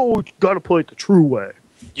say, you got to play it the true way.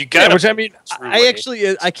 You got which I mean,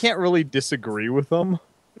 I can't really disagree with them.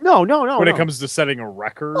 No. When it comes to setting a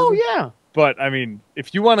record. Oh, yeah. But, I mean,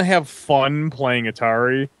 if you want to have fun playing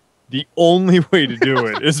Atari, the only way to do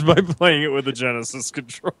it is by playing it with a Genesis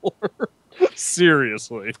controller.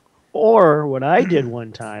 Seriously. Or what I did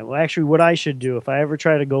one time, well, actually what I should do, if I ever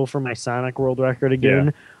try to go for my Sonic World Record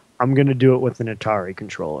again, I'm going to do it with an Atari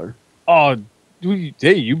controller. Oh,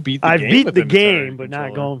 hey, you beat the game. I beat with the an game, Atari but controller.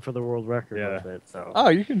 not going for the world record with it. So. Oh,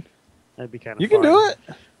 you can. That'd be kind of You fun. can do it.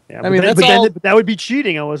 Yeah, I mean, but that would be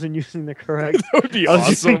cheating. I wasn't using the correct. That would be I was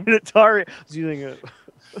using awesome. an Atari. I was using a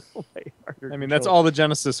way harder I mean, that's controller. all the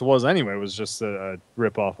Genesis was anyway. Was just a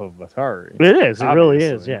rip off of Atari. It is. It really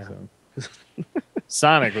is. Obviously, Yeah. so.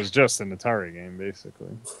 Sonic was just an Atari game, basically.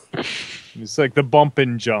 It's like the bump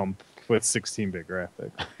and jump, with 16-bit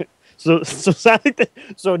graphics.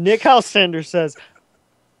 So Nick Houselander says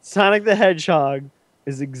Sonic the Hedgehog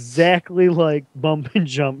is exactly like Bump and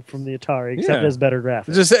Jump from the Atari, except Yeah. it has better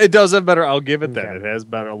graphics. It does have better. I'll give it that. Okay. It has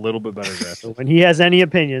a little bit better graphics. So when he has any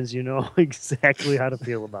opinions, you know exactly how to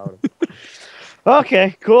feel about him.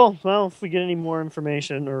 Okay, cool. Well, if we get any more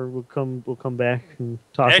information, or we'll come back and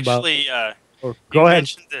talk Actually, about. Or you go ahead.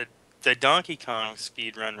 mentioned the Donkey Kong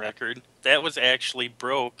speedrun record. That was actually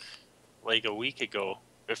broke like a week ago,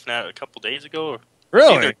 if not a couple days ago.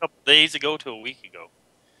 Really? Either a couple days ago to a week ago.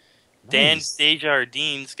 Dan Nice.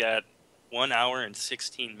 Desjardins got 1 hour and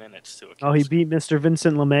 16 minutes to a Oh, he beat Mr.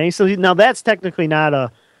 Vincent LeMay. So now that's technically not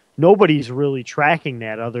a. Nobody's really tracking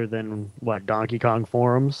that other than what Donkey Kong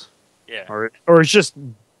forums, Yeah. or it's just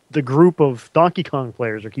the group of Donkey Kong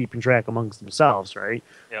players are keeping track amongst themselves, right?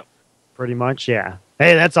 Yep. Pretty much, yeah.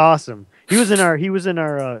 Hey, that's awesome. He was in our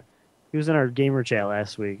gamer chat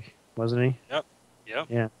last week, wasn't he? Yep.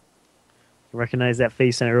 Yeah. Recognize that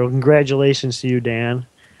face in it. Well, congratulations to you, Dan.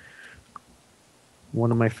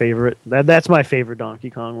 One of my favorite. That's my favorite Donkey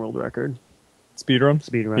Kong world record. Speedrun?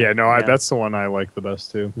 Speedrun. Yeah, no, that's the one I like the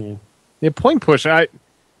best too. Yeah. Yeah, point push. I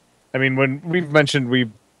mean, when we've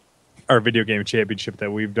mentioned our video game championship that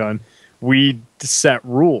we've done, we set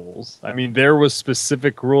rules. I mean, there was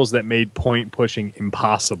specific rules that made point pushing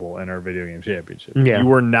impossible in our video game championship. Yeah. You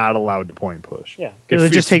were not allowed to point push. Yeah, because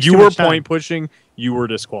it just takes you too were much time. point pushing, you were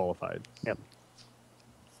disqualified. Yep.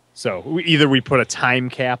 So we put a time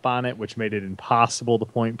cap on it, which made it impossible to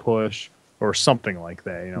point push, or something like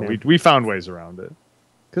that. You know, Yeah. we found ways around it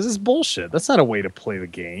because it's bullshit. That's not a way to play the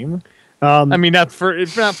game. I I mean, not for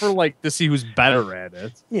like to see who's better at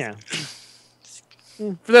it. yeah,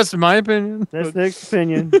 But that's my opinion. that's Nick's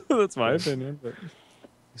opinion. That's my opinion. But.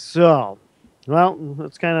 So, well,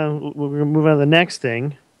 let's we're gonna move on to the next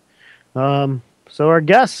thing. So our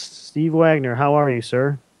guest, Steve Wagner, how are you,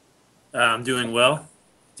 sir? I'm doing well.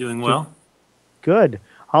 Doing well. Good.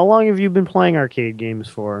 How long have you been playing arcade games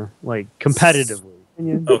for, like competitively?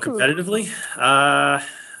 Oh, competitively?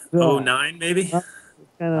 09 maybe? Kind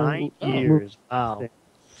of 9 years. Wow.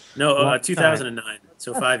 No, Long 2009.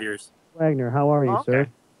 So 5 years. Wagner, how are you, Okay. sir?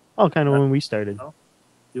 Oh, kind of when we started.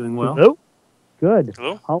 Doing well. Oh, good.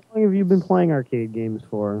 Hello? How long have you been playing arcade games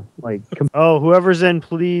for? Like, whoever's in,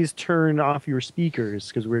 please turn off your speakers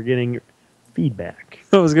because we're getting feedback.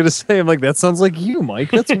 I was gonna say, I'm like, that sounds like you,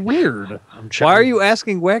 Mike. That's weird. Why are you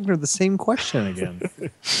asking Wagner the same question again?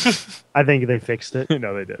 I think they fixed it.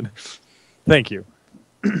 No, they did. Thank you.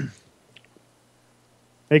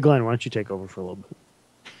 Hey, Glenn, why don't you take over for a little bit?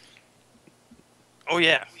 Oh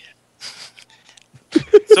yeah.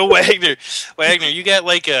 So Wagner, you got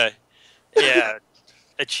like a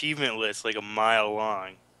achievement list like a mile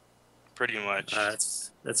long, pretty much.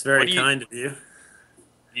 That's What very do you- kind of you.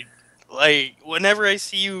 Like whenever I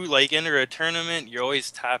see you like enter a tournament, you're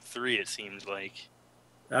always top 3. It seems like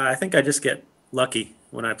I think I just get lucky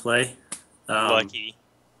when I play. lucky.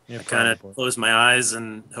 Yeah, I kind of probably. close my eyes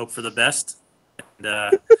and hope for the best.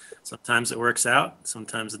 And sometimes it works out,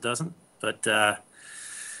 sometimes it doesn't. But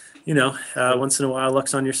once in a while,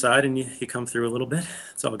 luck's on your side, and you come through a little bit.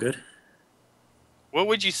 It's all good. What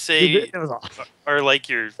would you say That was awesome. are like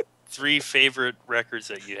your 3 favorite records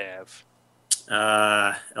that you have?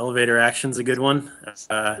 Elevator Action's a good one.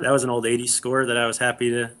 That was an old 80s score that I was happy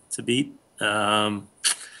to beat.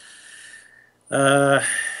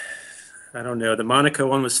 I don't know. The Monaco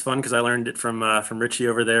one was fun because I learned it from Richie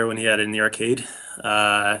over there when he had it in the arcade.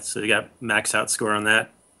 So he got max out score on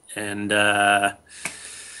that. And I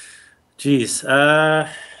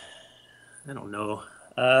don't know.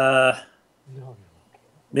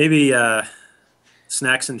 Maybe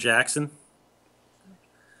Snacks and Jackson.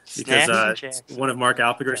 Because Snacks and Jackson. one of Mark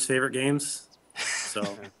Alpiger's favorite games.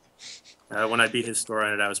 So when I beat his score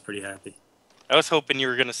on it, I was pretty happy. I was hoping you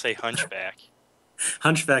were gonna say Hunchback.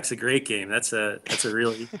 Hunchback's a great game. That's a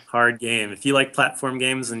really hard game. If you like platform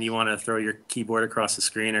games and you want to throw your keyboard across the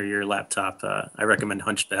screen or your laptop, I recommend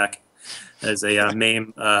Hunchback as a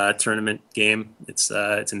MAME tournament game. It's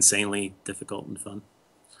insanely difficult and fun.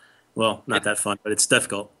 Well, not that fun, but it's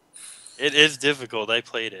difficult. It is difficult. I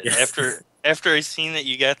played it. Yeah. After I seen that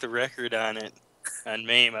you got the record on it on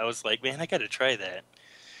MAME, I was like, man, I got to try that.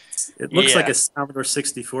 It looks like Yeah. a Commodore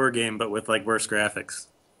 64 game, but with like worse graphics.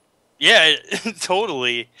 Yeah,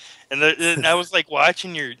 totally. And I was like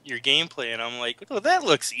watching your gameplay, and I'm like, oh, that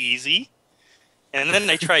looks easy. And then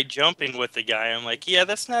I tried jumping with the guy. I'm like, yeah,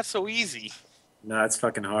 that's not so easy. No, it's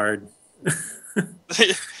fucking hard.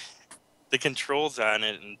 The controls on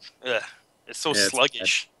it, and it's so Yeah, it's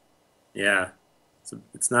sluggish. Yeah,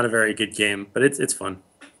 it's not a very good game, but it's fun.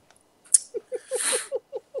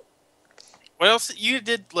 What else? You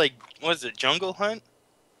did, like, what was it, Jungle Hunt?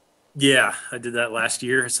 Yeah, I did that last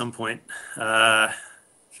year at some point.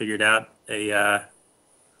 Figured out a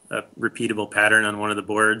repeatable pattern on one of the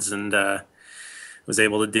boards and was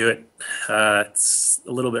able to do it. It's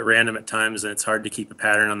a little bit random at times, and it's hard to keep a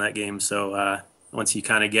pattern on that game. So once you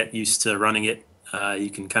kind of get used to running it,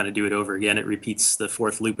 you can kind of do it over again. It repeats the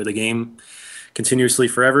fourth loop of the game continuously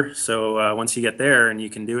forever. So once you get there and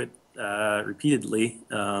you can do it repeatedly,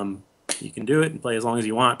 you can do it and play as long as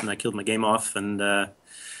you want. And I killed my game off and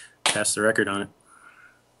passed the record on it.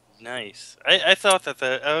 Nice. I thought that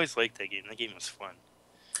I always liked that game. That game was fun.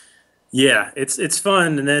 Yeah, it's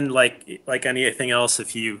fun, and then like anything else,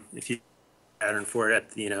 if you pattern for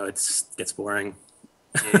it, it gets boring.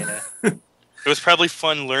 Yeah. It was probably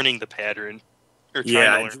fun learning the pattern. Or trying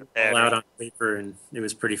to learn the pattern. All out on paper, and it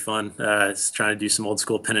was pretty fun. It's trying to do some old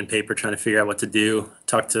school pen and paper, trying to figure out what to do.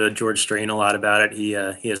 Talked to George Strain a lot about it. He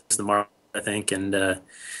has the mark, I think, and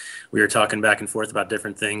we were talking back and forth about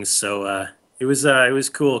different things. So it was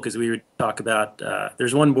cool because we would talk about.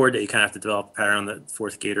 There's one board that you kind of have to develop a pattern on, the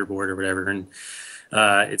fourth Gator board or whatever, and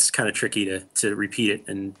it's kind of tricky to repeat it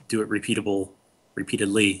and do it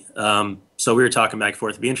repeatedly. So we were talking back and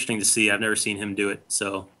forth. It'd be interesting to see. I've never seen him do it,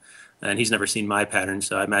 so. And he's never seen my pattern,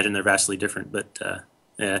 so I imagine they're vastly different. But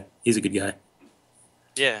yeah, he's a good guy.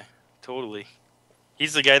 Yeah, totally.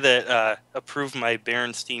 He's the guy that approved my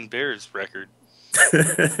Berenstein Bears record.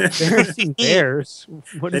 Berenstein Bears?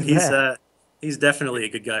 What is that? He's definitely a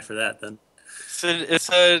good guy for that, then. It's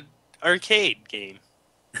a arcade game.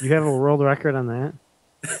 You have a world record on that?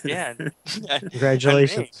 Yeah.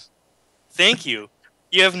 Congratulations. Thank you.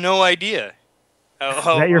 You have no idea.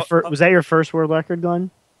 Was that your first world record, Glenn?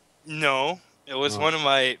 No, it was one of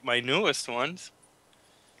my newest ones.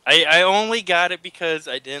 I only got it because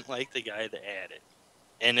I didn't like the guy that had it,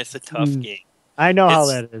 and it's a tough game. I know how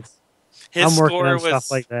that is. I'm working on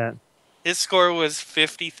stuff like that. His score was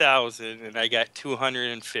 50,000, and I got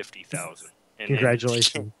 250,000.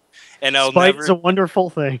 Congratulations! And Spite's a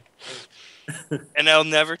wonderful thing. And I'll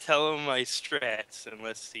never tell him my strats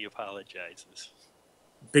unless he apologizes.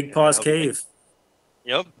 Big Paws Cave.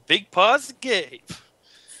 Yep, Big Paws Cave.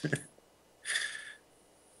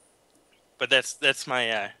 But that's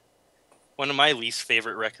my one of my least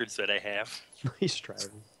favorite records that I have. Nice try.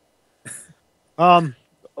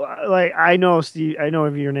 Like I know Steve, I know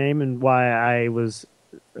of your name and why I was,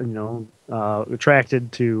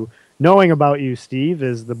 attracted to knowing about you, Steve,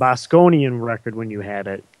 is the Bosconian record when you had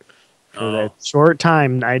it. For that short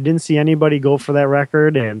time, I didn't see anybody go for that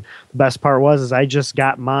record, and the best part was I just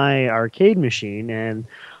got my arcade machine and.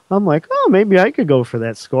 I'm like, oh, maybe I could go for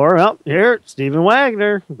that score. Oh, here, Stephen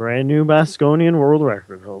Wagner, brand new Bosconian world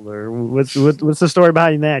record holder. What's the story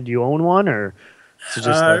behind that? Do you own one, or is it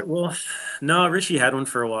just well, no, Richie had one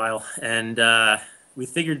for a while, and we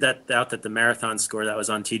figured out that the marathon score that was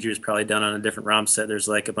on TG was probably done on a different ROM set. There's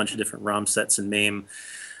like a bunch of different ROM sets in MAME.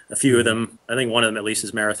 A few of them, I think one of them at least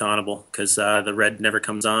is marathonable because the red never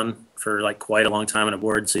comes on for like quite a long time on a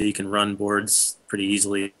board, so you can run boards pretty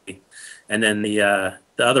easily. And then the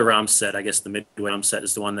other ROM set, I guess the Midway ROM set,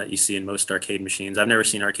 is the one that you see in most arcade machines. I've never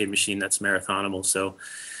seen an arcade machine that's marathonable. So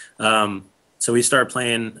so we started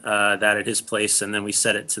playing that at his place, and then we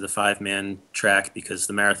set it to the 5-man track because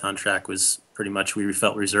the marathon track was pretty much, we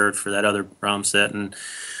felt reserved for that other ROM set. And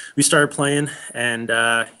we started playing, and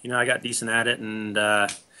I got decent at it. And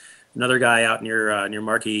another guy out near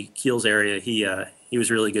Marky Keel's area, he was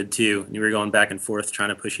really good too. And we were going back and forth trying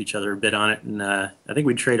to push each other a bit on it. And I think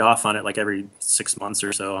we'd trade off on it like every 6 months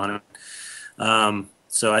or so on it.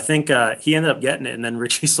 So I think he ended up getting it, and then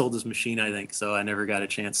Richie sold his machine, I think. So I never got a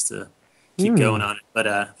chance to keep going on it. But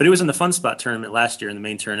it was in the Fun Spot tournament last year, in the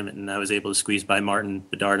main tournament, and I was able to squeeze by Martin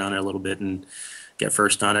Bedard on it a little bit and get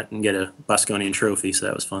first on it and get a Bosconian trophy. So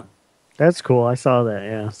that was fun. That's cool. I saw that,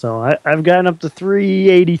 yeah. So I've gotten up to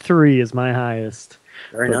 383 is my highest.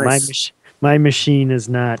 Very nice. My machine is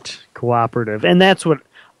not cooperative. And that's what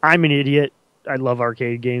I'm an idiot. I love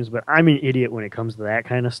arcade games, but I'm an idiot when it comes to that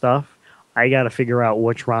kind of stuff. I got to figure out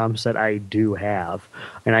which ROM set I do have.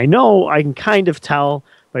 And I know I can kind of tell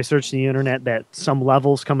by searching the internet that some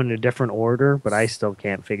levels come in a different order, but I still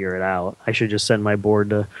can't figure it out. I should just send my board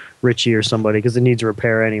to Richie or somebody because it needs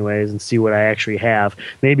repair anyways and see what I actually have.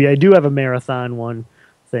 Maybe I do have a marathon one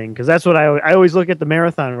thing because that's what I always look at the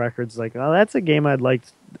marathon records like, oh, that's a game I'd like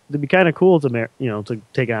to be kind of cool to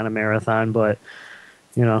take on a marathon, but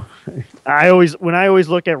when I always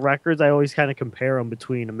look at records, I always kind of compare them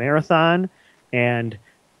between a marathon and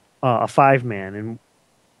a 5-man. And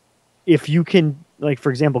if you can, like, for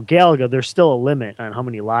example, Galaga, there's still a limit on how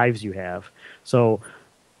many lives you have. So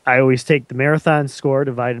I always take the marathon score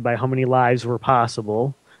divided by how many lives were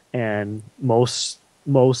possible, and most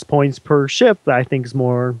points per ship I think is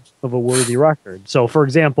more of a worthy record. So, for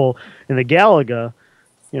example, in the Galaga,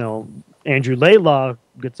 Andrew Laidlaw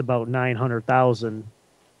gets about 900,000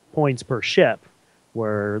 points per ship,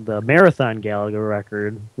 where the marathon Galaga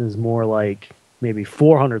record is more like maybe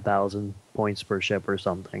 400,000 points per ship or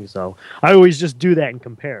something. So I always just do that and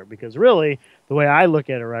compare, because really the way I look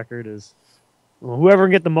at a record is, well, whoever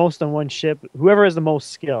can get the most on one ship, whoever has the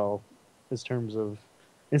most skill, in terms of,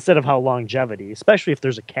 instead of how longevity, especially if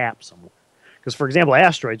there's a cap somewhere. Because, for example,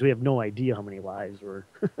 asteroids, we have no idea how many lives were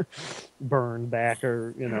burned back,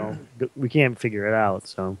 or we can't figure it out.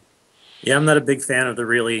 So, Yeah, I'm not a big fan of the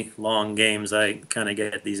really long games. I kind of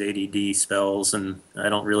get these ADD spells, and I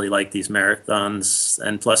don't really like these marathons.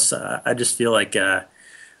 And plus, I just feel like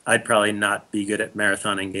I'd probably not be good at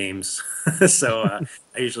marathoning games. So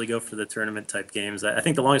I usually go for the tournament type games. I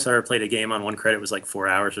think the longest I ever played a game on one credit was like 4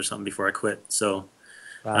 hours or something before I quit. So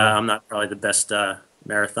I'm not probably the best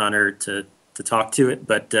marathoner to talk to it,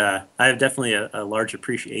 but I have definitely a large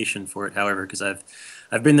appreciation for it. However, because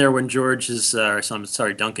I've been there when George is,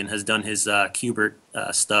 Duncan has done his Qbert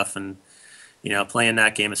stuff, and playing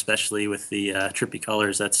that game, especially with the trippy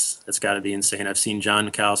colors, that's got to be insane. I've seen John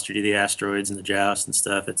McAllister do the asteroids and the joust and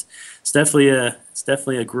stuff. It's definitely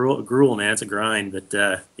a gruel, man. It's a grind, but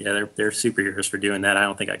yeah, they're superheroes for doing that. I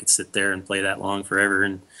don't think I could sit there and play that long forever,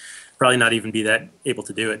 and probably not even be that able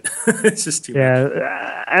to do it. It's just too much.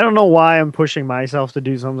 Yeah, I don't know why I'm pushing myself to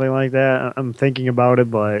do something like that. I'm thinking about it,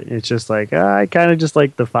 but it's just like I kind of just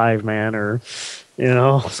like the 5-man, or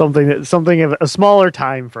something of a smaller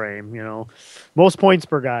time frame. Most points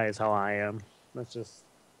per guy is how I am. That's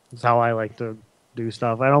how I like to do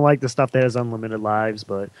stuff. I don't like the stuff that has unlimited lives,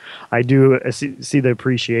 but I do see the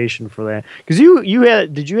appreciation for that. Because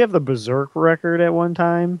did you have the Berserk record at one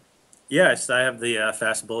time? Yes, I have the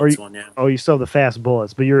fast bullets one. Yeah. Oh, you still have the fast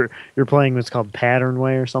bullets, but you're playing what's called Pattern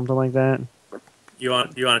Way or something like that. You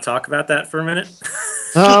want to talk about that for a minute?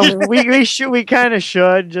 We kind of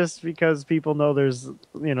should, just because people know there's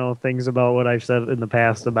things about what I've said in the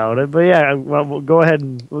past about it. But yeah, well, we'll go ahead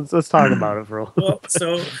and let's talk about it for a little bit.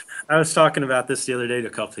 So I was talking about this the other day to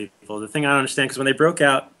a couple people. The thing I don't understand, because when they broke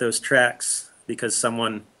out those tracks, because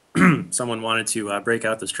someone wanted to break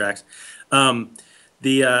out those tracks.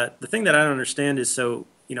 The thing that I don't understand is, so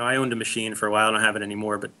I owned a machine for a while. I don't have it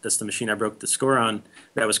anymore, but that's the machine I broke the score on.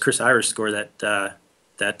 That was Chris Irish score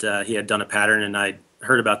that he had done a pattern, and I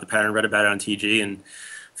heard about the pattern, read about it on TG, and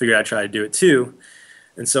figured I'd try to do it too.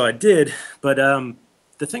 And so I did. But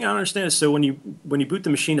the thing I don't understand is, so when you boot the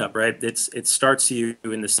machine up, right, it starts you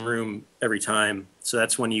in the same room every time. So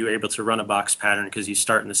that's when you're able to run a box pattern, because you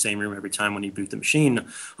start in the same room every time when you boot the machine.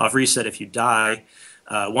 Off reset, if you die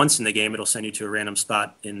once in the game, it'll send you to a random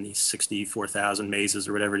spot in the 64,000 mazes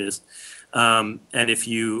or whatever it is. And if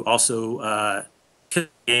you also kill the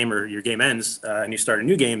game, or your game ends and you start a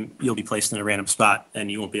new game, you'll be placed in a random spot,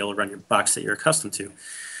 and you won't be able to run your box that you're accustomed to.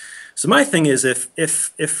 So my thing is, if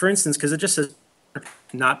for instance, because it just says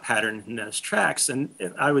not pattern in those tracks, and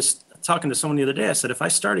I was talking to someone the other day, I said, if I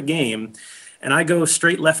start a game and I go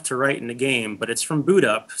straight left to right in the game, but it's from boot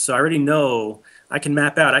up, so I already know I can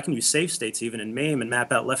map out, I can use save states even in MAME and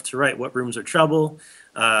map out left to right what rooms are trouble,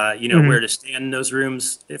 where to stand in those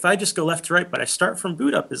rooms. If I just go left to right, but I start from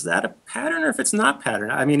boot up, is that a pattern, or if it's not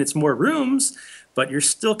pattern? I mean, it's more rooms, but you're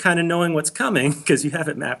still kind of knowing what's coming because you have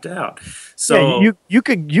it mapped out. So yeah,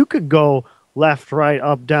 you could go left, right,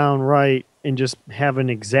 up, down, right, and just have an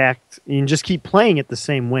exact, and just keep playing it the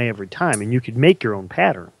same way every time, and you could make your own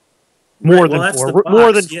pattern. More than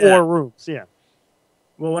four rooms. Yeah.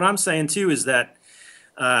 Well, what I'm saying too is that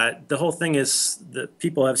the whole thing is that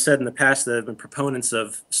people have said in the past that have been proponents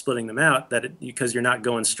of splitting them out, that because you're not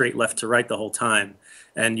going straight left to right the whole time,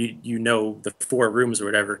 and you know the 4 rooms or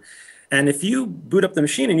whatever. And if you boot up the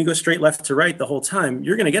machine and you go straight left to right the whole time,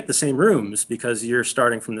 you're going to get the same rooms because you're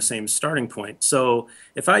starting from the same starting point. So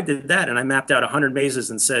if I did that and I mapped out 100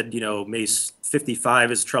 mazes and said, maze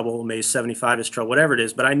 55 is trouble, maze 75 is trouble, whatever it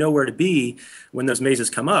is, but I know where to be when those mazes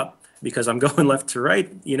come up because I'm going left to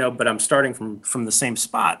right, but I'm starting from the same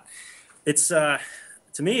spot. It's to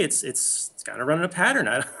me, it's kind of running a pattern.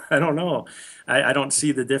 I don't know. I don't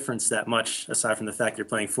see the difference that much, aside from the fact you're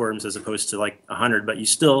playing 4 rooms as opposed to like 100, but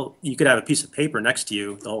you could have a piece of paper next to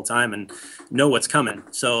you the whole time and know what's coming.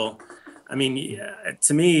 So, I mean,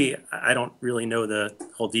 to me, I don't really know the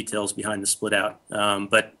whole details behind the split out.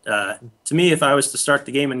 But to me, if I was to start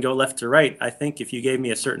the game and go left to right, I think if you gave me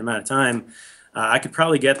a certain amount of time, I could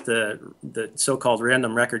probably get the so-called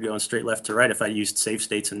random record going straight left to right if I used save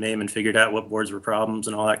states and MAME and figured out what boards were problems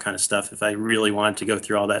and all that kind of stuff. If I really wanted to go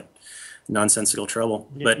through all that nonsensical trouble,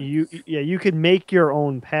 but you could make your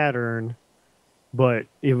own pattern, but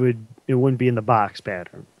it wouldn't be in the box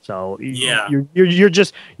pattern. So Yeah. you're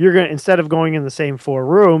gonna, instead of going in the same 4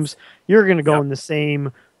 rooms, you're gonna go Yep. in the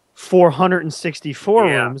same 464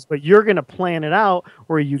 Yeah. rooms, but you're gonna plan it out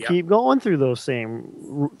where you Yep. keep going through those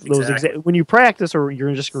same Exactly. when you practice, or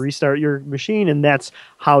you're just gonna restart your machine, and that's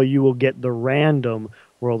how you will get the random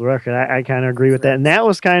world record. I kind of agree with that, and that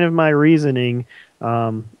was kind of my reasoning.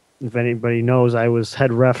 If anybody knows, I was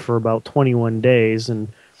head ref for about 21 days and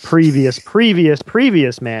previous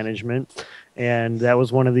management, and that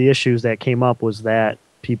was one of the issues that came up, was that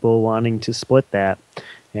people wanting to split that.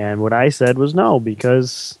 And what I said was no,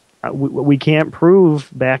 because we can't prove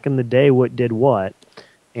back in the day what did what,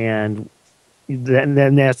 and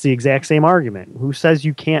then that's the exact same argument. Who says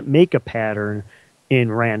you can't make a pattern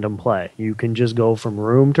in random play? You can just go from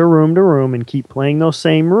room to room to room and keep playing those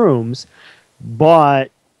same rooms,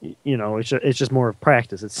 but it's just more of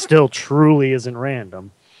practice. It still truly isn't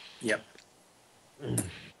random. Yep.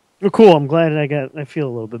 Well, cool. I'm glad I feel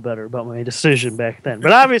a little bit better about my decision back then.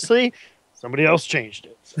 But obviously, somebody else changed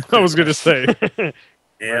it. So. I was going to say.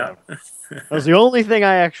 Yeah. That was the only thing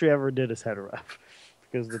I actually ever did as head ref,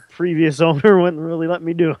 because the previous owner wouldn't really let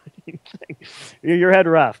me do anything. You're head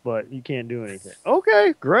ref, but you can't do anything.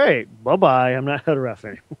 Okay, great. Bye-bye. I'm not head ref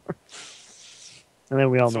anymore. And then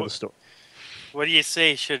we all know the story. What do you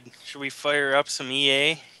say? Should we fire up some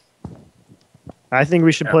EA? I think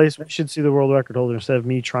we should we should see the world record holder instead of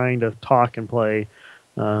me trying to talk and play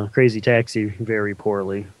Crazy Taxi very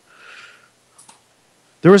poorly.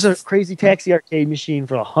 There was a Crazy Taxi arcade machine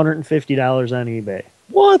for $150 on eBay.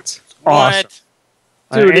 What? Awesome.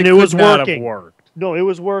 Dude, and it was working. Worked. No, it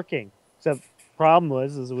was working. Except problem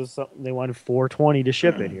was it was something they wanted $420 to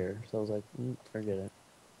ship it here. So I was like, forget it.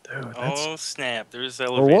 Dude, Oh snap! There's was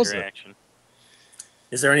elevator it? action.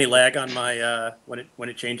 Is there any lag on my when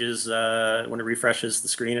it changes when it refreshes the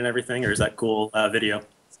screen and everything, or is that cool video?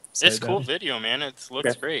 It's cool video, man. It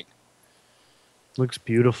looks great. Looks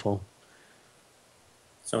beautiful.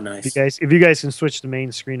 So nice. If you guys can switch the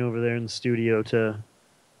main screen over there in the studio to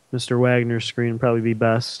Mr. Wagner's screen, probably be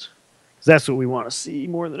best. Because that's what we want to see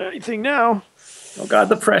more than anything now. Oh God,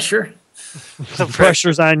 the pressure! The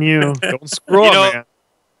pressure's on you. Don't screw up, man.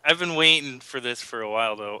 I've been waiting for this for a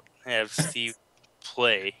while though. Have Steve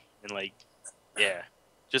play and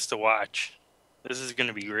just to watch. This is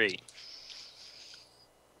gonna be great.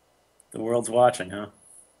 The world's watching, huh?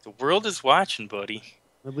 The world is watching, buddy.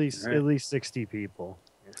 At least 60 people.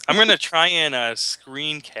 I'm gonna try and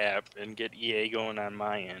screen cap and get EA going on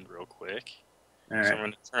my end real quick. All right. So I'm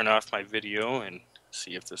gonna turn off my video and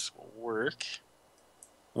see if this will work.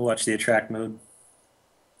 We'll watch the attract mode.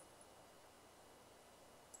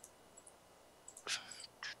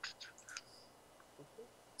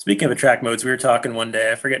 Speaking of attract modes, we were talking one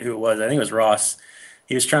day. I forget who it was. I think it was Ross.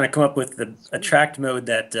 He was trying to come up with the attract mode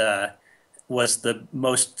that was the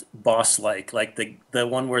most boss-like, like the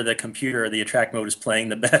one where the computer or the attract mode is playing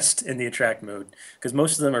the best in the attract mode, because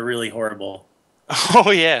most of them are really horrible. Oh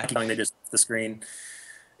yeah. They just the screen.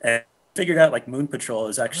 And figured out like Moon Patrol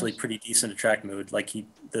is actually pretty decent attract mode. Like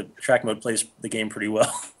the attract mode plays the game pretty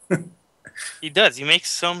well. He does. He makes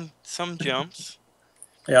some jumps.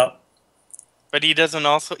 Yeah. But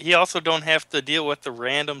he also don't have to deal with the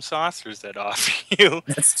random saucers that offer you.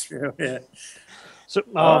 That's true. Yeah. So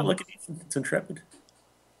look at Ethan. It's Intrepid.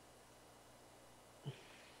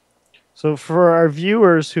 So for our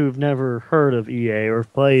viewers who've never heard of EA or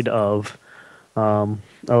played of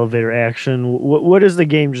Elevator Action, what is the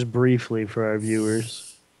game, just briefly, for our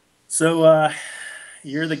viewers? So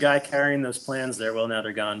you're the guy carrying those plans there. Well, now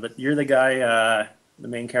they're gone. But you're the guy, the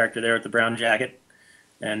main character there with the brown jacket.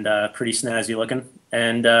 And pretty snazzy looking.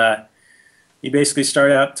 And you basically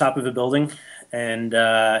start out top of a building, and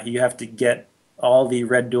you have to get all the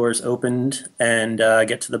red doors opened and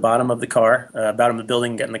get to the bottom of the car, bottom of the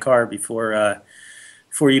building, get in the car before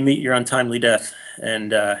you meet your untimely death.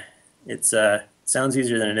 And it sounds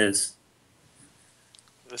easier than it is.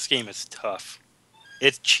 This game is tough.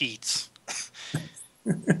 It cheats.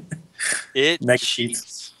 It Mega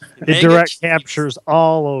cheats. It direct captures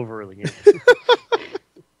all over the game.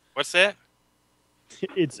 What's that?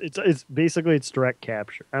 It's basically direct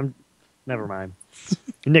capture. Never mind.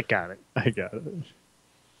 Nick got it. I got it.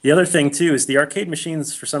 The other thing too is the arcade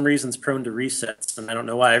machines for some reason is prone to resets, and I don't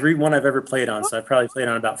know why. Every one I've ever played on, so I've probably played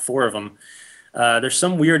on about 4 of them. There's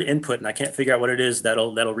some weird input, and I can't figure out what it is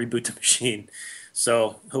that'll reboot the machine.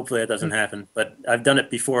 So hopefully that doesn't happen. But I've done it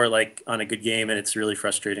before, like on a good game, and it's really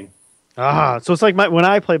frustrating. So it's like when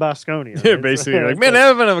I play Bosconia. Yeah, basically, like, man,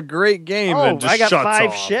 I'm having a great game. oh, and it just I got shuts 5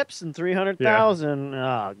 off. ships and 300,000.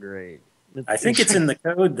 Oh, great. I think it's in the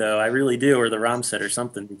code, though. I really do, or the ROM set or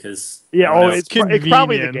something, because Yeah, I don't know. it's probably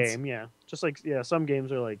the convenient. game. Yeah, just like some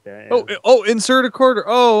games are like that. Yeah. Oh, insert a quarter.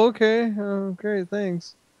 Oh, okay. Oh, great.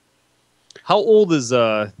 Thanks. How old is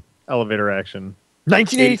Elevator Action?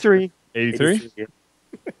 1983. 83. Yeah.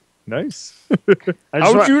 Nice. I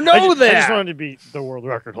How'd just you know I just that? wanted to be the world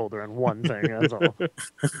record holder on one thing. That's all.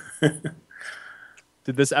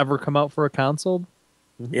 Did this ever come out for a console?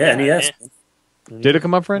 Yeah, NES. Did it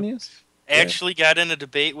come out for NES? Actually got in a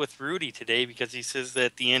debate with Rudy today because he says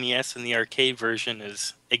that the NES and the arcade version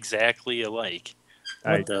is exactly alike.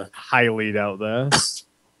 I What the- highly doubt that.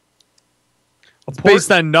 It's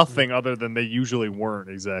based on nothing other than they usually weren't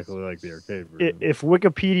exactly like the arcade version. If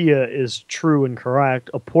Wikipedia is true and correct,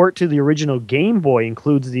 a port to the original Game Boy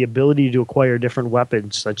includes the ability to acquire different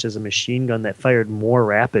weapons, such as a machine gun that fired more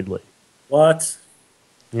rapidly. What?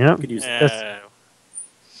 Yeah, Could use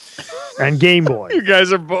and Game Boy. You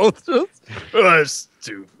guys are both just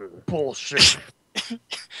stupid. Bullshit.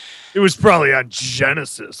 It was probably on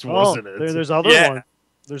Genesis, wasn't it? There's other Yeah. ones.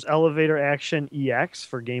 There's Elevator Action EX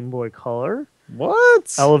for Game Boy Color.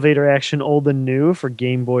 What? Elevator Action Old and New for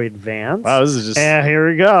Game Boy Advance. Wow, this is just And here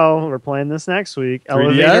we go. We're playing this next week. 3DS?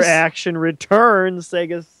 Elevator Action Returns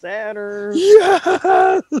Sega Saturn.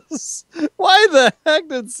 yes. Why the heck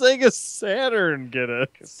did Sega Saturn get it?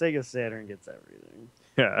 Sega Saturn gets everything.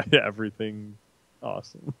 Yeah, everything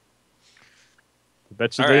awesome. I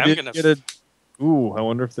bet you All they right, I'm didn't gonna get a. Ooh, I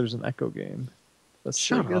wonder if there's an Echo game. The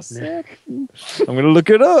Shut Sega up, Nick. Saturn. I'm gonna look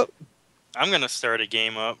it up. I'm going to start a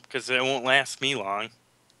game up because it won't last me long.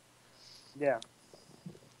 Yeah.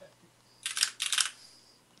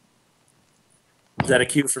 Is that a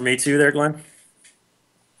cue for me too, there, Glenn?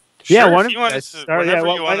 Yeah, Sure, why if don't you want you to guys start? whenever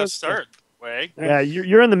Yeah, you why want to don't- start, Wag. Yeah,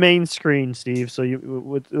 you're in the main screen, Steve. So you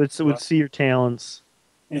would see your talents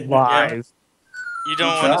live. You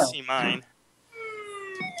don't want to see mine.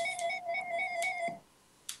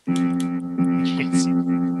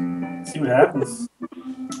 See what happens.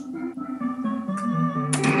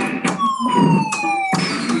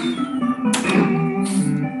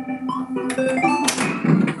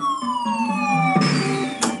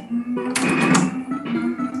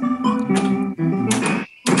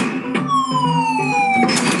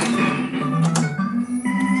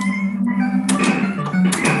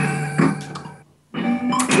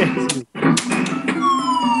 Yes.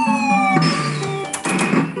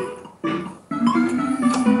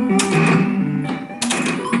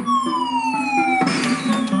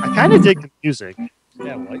 I kind of dig the music.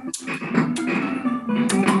 Yeah, like.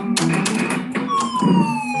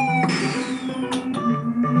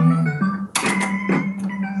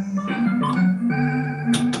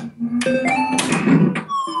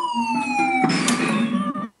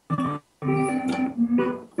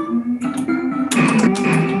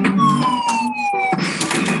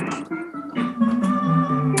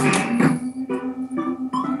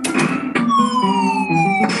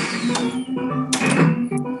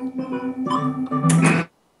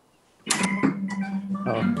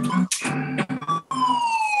 Oh.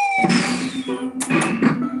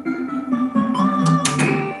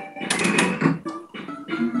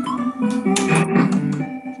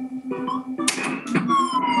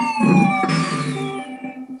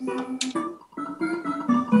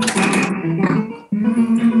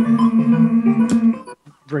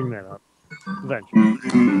 Bring that up eventually.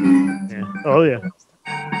 Yeah. Oh yeah.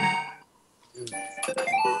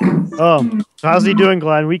 Oh, how's he doing,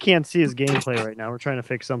 Glenn? We can't see his gameplay right now. We're trying to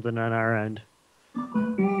fix something on our end.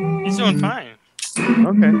 He's doing fine.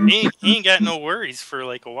 Okay. He ain't got no worries for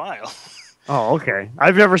like a while. Oh, okay.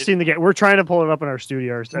 I've never seen the game. We're trying to pull it up in our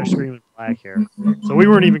studio. Our screen was black here, so we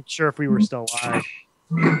weren't even sure if we were still live.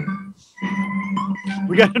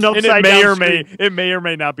 We got an And upside down screen. it may or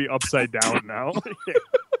may not be upside down now.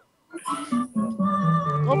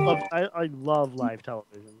 I love live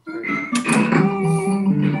television. It's great.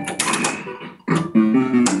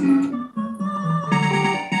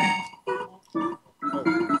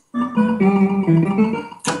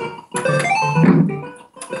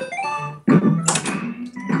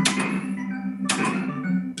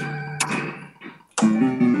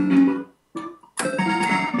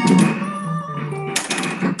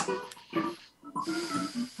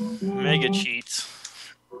 Mega cheats.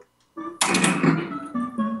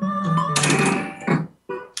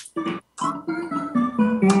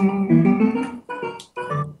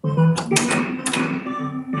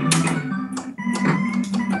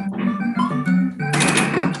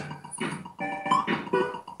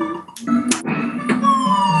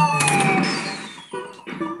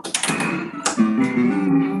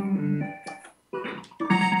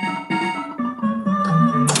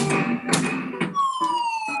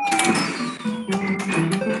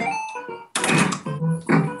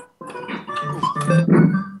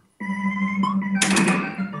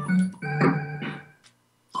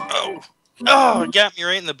 Oh, it got me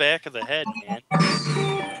right in the back of the head, man.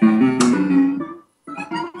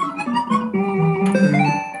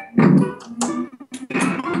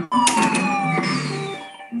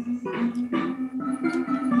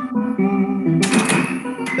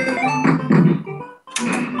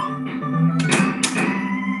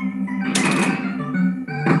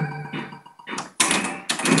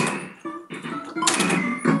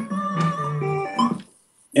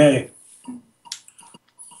 Yay.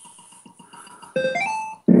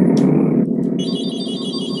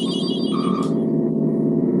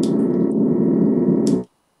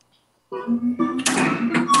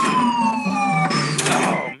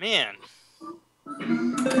 Oh, man.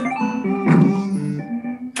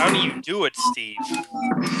 How do you do it, Steve?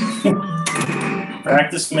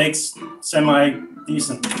 Practice makes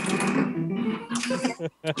semi-decent.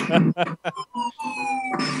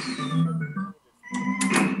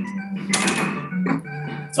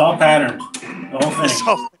 It's all patterned. The whole thing.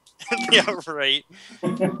 So, yeah, right.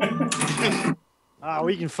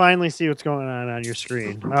 We can finally see what's going on your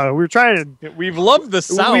screen. We're trying to. We've loved the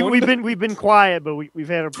sound. We've been quiet, but we've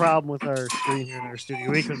had a problem with our screen here in our studio.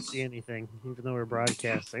 We couldn't see anything, even though we're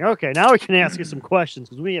broadcasting. Okay, now we can ask you some questions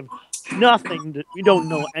because we have nothing. We don't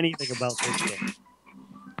know anything about this game.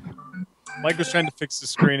 Mike was trying to fix the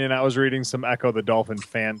screen, and I was reading some Echo the Dolphin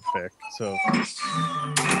fanfic. So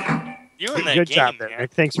You in that Good game, job there, man.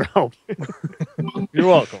 Nick. Thanks for helping. you're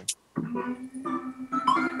welcome.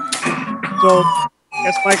 So, I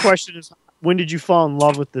guess my question is, when did you fall in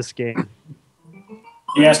love with this game?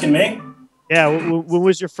 You asking me? Yeah, when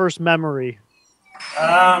was your first memory?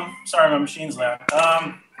 Sorry, my machine's loud.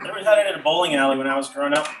 We had it at a bowling alley when I was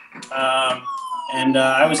growing up. And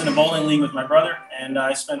I was in a bowling league with my brother, and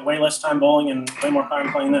I spent way less time bowling and way more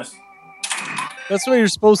time playing this. That's what you're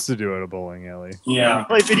supposed to do at a bowling alley. Yeah.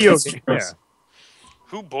 Play video That's games. true. Yeah.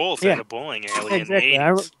 Who bowls Yeah. at a bowling alley Exactly. in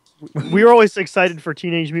the 80s? We were always excited for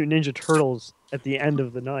Teenage Mutant Ninja Turtles at the end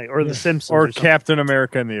of the night, or The Simpsons, Or something. Captain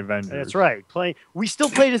America and the Avengers. That's right. We still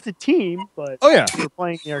played as a team, but Oh, yeah. we were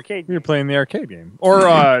playing the arcade. You're playing the arcade game. Or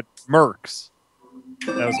Mercs.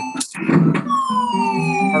 That was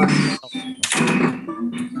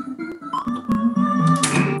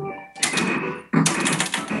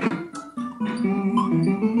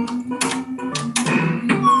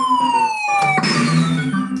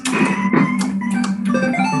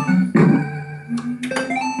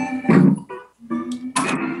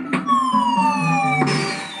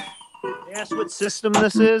Ask what system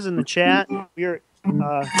this is in the chat. We are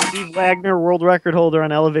Steve Wagner, world record holder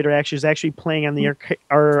on Elevator Action, is actually playing on the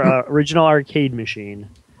our original arcade machine.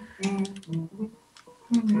 So,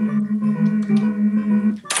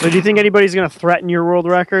 do you think anybody's going to threaten your world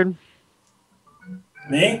record?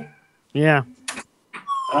 Me? Yeah.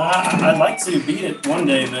 I'd like to beat it one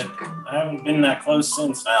day, but I haven't been that close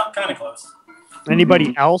since. Well, kind of close.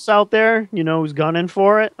 Anybody else out there, who's gunning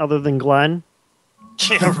for it other than Glenn?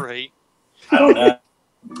 Yeah, right. I don't know.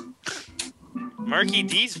 Marky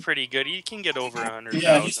D's pretty good. He can get over 100,000.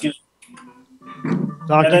 Yeah, he's good.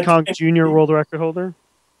 Donkey Kong Jr. world record holder?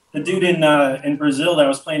 The dude in Brazil that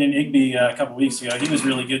was playing in Igby a couple weeks ago, he was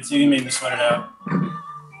really good too. He made me sweat it out.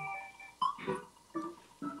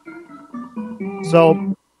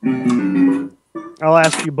 So, I'll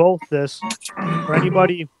ask you both this. For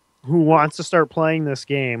anybody who wants to start playing this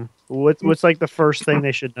game, what's like the first thing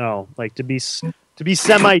they should know? Like to be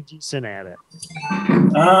semi-decent at it.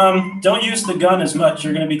 Don't use the gun as much.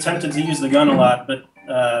 You're going to be tempted to use the gun a lot, but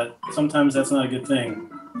sometimes that's not a good thing.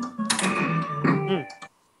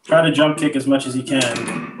 Try to jump kick as much as you can.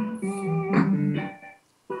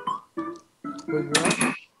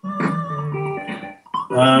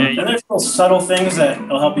 And there's little subtle things that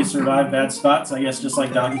will help you survive bad spots, I guess, just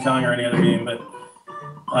like Donkey Kong or any other game, but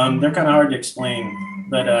they're kind of hard to explain.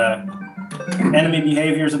 But enemy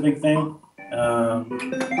behavior is a big thing. Kind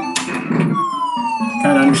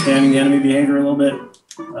of understanding the enemy behavior a little bit.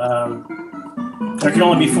 There can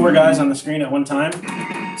only be 4 guys on the screen at one time,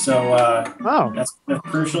 so that's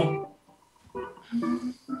crucial.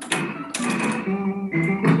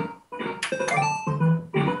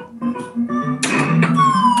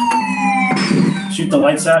 Shoot the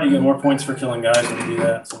lights out, you get more points for killing guys when you do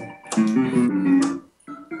that. So.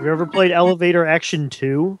 Have you ever played Elevator Action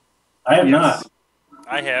 2? I have not.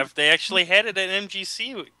 I have. They actually had it at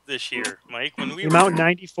MGC this year, Mike. When we Came out in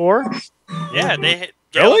 '94? Yeah, they had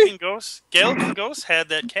Really? Galloping Ghost had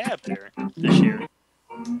that cab there this year.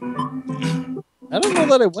 I don't know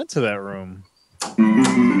that I went to that room.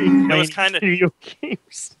 It was kind of video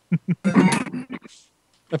games.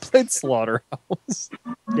 I played Slaughterhouse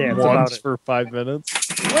Yeah, it's about once it. for 5 minutes.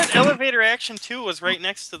 What Elevator Action 2 was right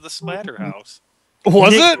next to the Splatterhouse.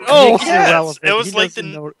 Was Nick- it? Oh, Nick's Yes, irrelevant. it was He like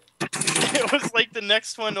doesn't know- It was like the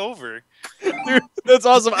next one over. dude, that's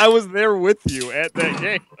awesome. I was there with you at that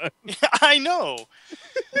game. I know,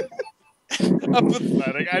 I'm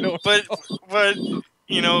pathetic. I don't. but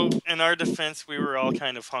you know, in our defense, we were all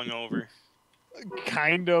kind of hungover.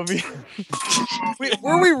 Kind of.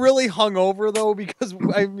 Were we really hungover though? Because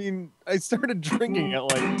I mean, I started drinking at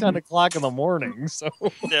like 10 o'clock in the morning, so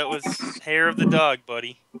That was hair of the dog,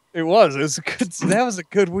 buddy. it was. It was a good. That was a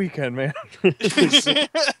good weekend, man.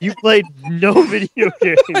 You played no video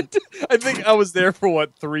games. I think I was there for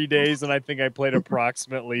 3 days, and I think I played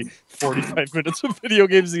approximately 45 minutes of video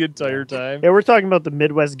games the entire time. Yeah, we're talking about the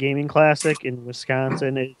Midwest Gaming Classic in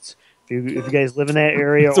Wisconsin. It's if you guys live in that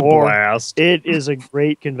area, It's a or blast. it is a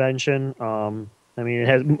great convention. I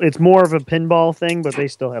mean, it's more of a pinball thing, but they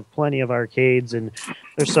still have plenty of arcades and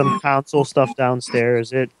there's some console stuff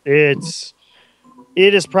downstairs. It is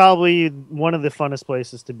probably one of the funnest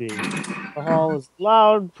places to be. The hall is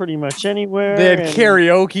loud pretty much anywhere. They had and-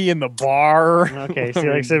 karaoke in the bar. Okay, see,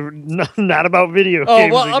 like I said, not about video Oh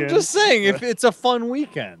games. well, I'm again. just saying if it's a fun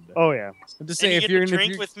weekend. Oh yeah, I'm just And saying you if get you're to if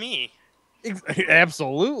drink you- with me.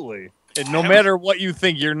 Absolutely. And no That was- matter what you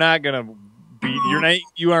think, you're not gonna beat.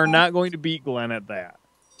 You are not going to beat Glenn at that.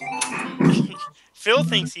 Phil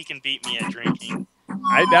thinks he can beat me at drinking.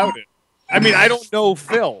 I doubt it. I mean, I don't know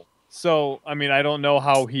Phil, so I mean, I don't know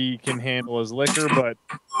how he can handle his liquor, but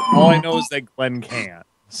all I know is that Glenn can't.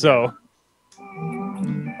 So we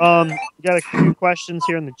got a few questions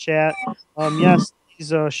here in the chat. Yes,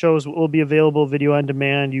 these shows will be available video on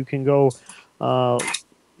demand. You can go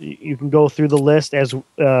through the list as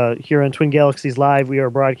here on Twin Galaxies Live. We are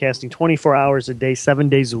broadcasting 24 hours a day, 7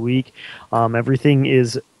 days a week. Everything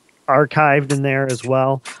is archived in there as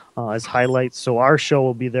well as highlights. So our show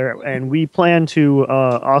will be there, and we plan to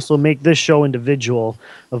also make this show individual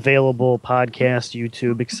available, podcast,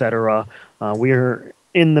 YouTube, etc. We are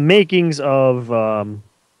in the makings of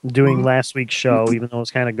doing last week's show, even though it's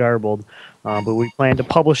kind of garbled. But we plan to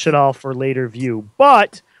publish it all for later view.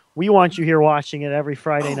 But we want you here watching it every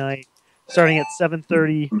Friday night, starting at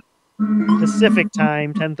 7:30 Pacific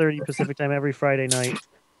time, 10:30 Pacific time every Friday night.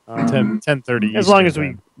 10:30. As long as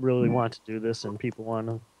we really want to do this and people want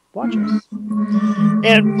to watch us.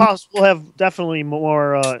 And we'll have definitely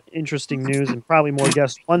more interesting news and probably more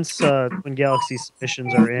guests once when Galaxy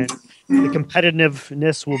submissions are in. The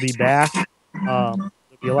competitiveness will be back. There'll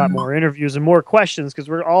be a lot more interviews and more questions because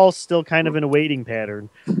we're all still kind of in a waiting pattern.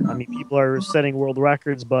 I mean, people are setting world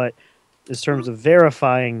records, but in terms of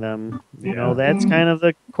verifying them, you know, that's kind of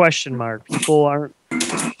the question mark. People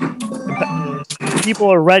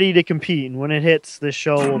are ready to compete, and when it hits, this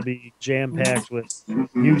show will be jam-packed with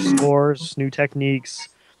new scores, new techniques,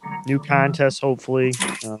 new contests, hopefully.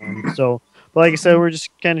 But like I said, we're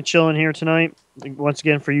just kind of chilling here tonight. Once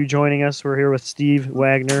again, for you joining us, we're here with Steve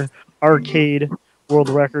Wagner, arcade world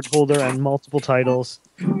record holder and multiple titles.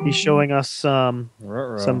 He's showing us some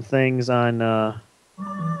things on.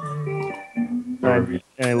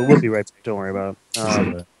 We'll be right back. Don't worry about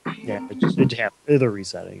it. Yeah, they're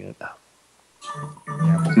resetting it.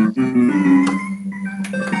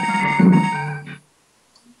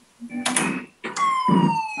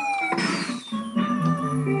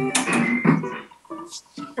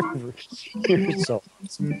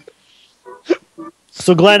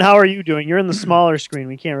 So Glenn, how are you doing? You're in the smaller screen.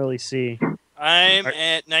 We can't really see. I'm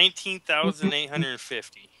at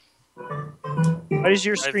 19,850. Why does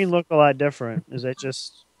your screen look a lot different? Is that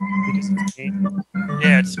just because it's MAME?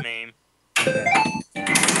 Yeah, it's MAME.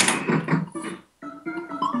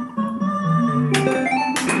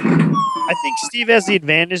 I think Steve has the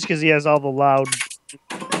advantage because he has all the loud.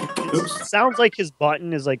 It sounds like his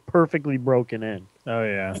button is like perfectly broken in. Oh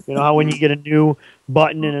yeah. You know how when you get a new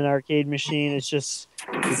button in an arcade machine, it's too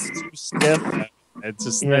stiff. It's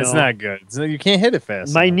just You it's know. not good. You can't hit it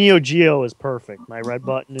fast. My enough. Neo Geo is perfect. My red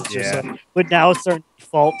button is just Yeah. like, but now it's starting to be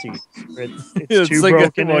faulty. It's It's too like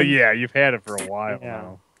broken. well, in. yeah, you've had it for a while Yeah.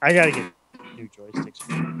 now. I gotta get new joysticks.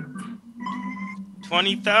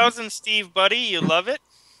 20,000, Steve, buddy. You love it?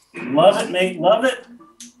 Love it, mate. Love it.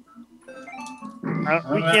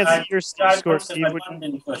 We can't see your Steve God score, posted Steve. my button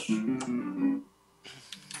didn't push. I'm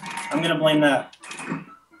gonna blame that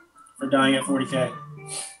for dying at 40K.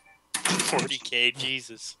 40K,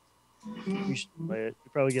 Jesus. You should play it.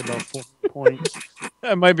 You probably get about 4 points.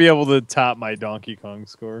 I might be able to top my Donkey Kong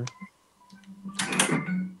score.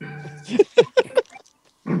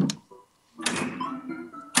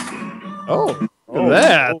 Oh, look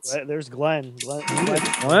at that. There's Glenn.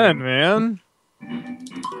 Glenn, man.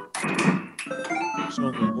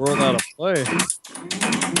 Showing the world how to play.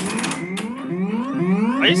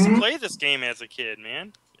 I used to play this game as a kid,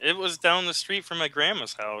 man. It was down the street from my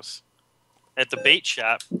grandma's house at the bait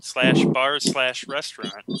shop /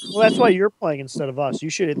 bar/restaurant. Well, that's why you're playing instead of us. You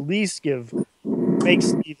should at least make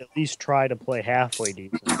Steve at least try to play halfway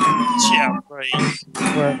decent. Yeah, right.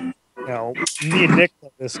 Where, you know, me and Nick play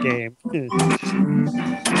this game.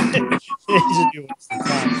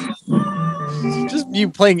 Just you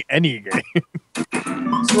playing any game.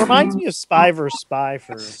 So it reminds me of Spy vs. Spy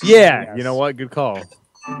for. Yeah, NES. you know what? Good call.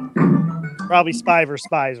 Probably Spy vs.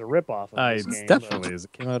 Spy is a ripoff of this It's game. definitely as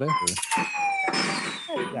it came out after.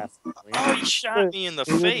 Definitely. Oh, he shot me in the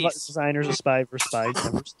They were the face. designers of Spy vs. Spy.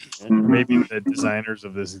 Never seen it. Or maybe the designers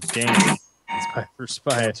of this game. Spy for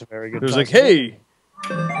Spy. That's a very good. It was like, possibility. hey,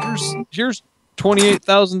 here's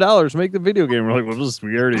 $28,000. Make the video game. We're like, well,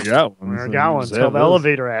 we already got one. We So already got one. just It's have called this.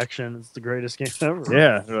 Elevator Action. It's the greatest game ever.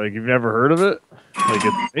 Yeah, they're like, you've never heard of it? Like,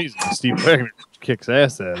 it's amazing. Steve Wagner kicks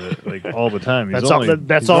ass at it like all the time. He's That's only, all.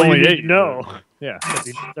 That's he's all you only need 8, to know. Yeah. Because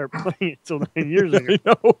he didn't start playing it until 9 years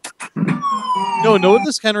ago. I know. Know what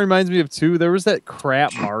this kind of reminds me of too? There was that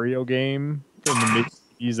crap Mario game in the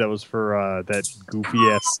mid-80s that was for that goofy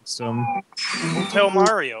ass system. Hotel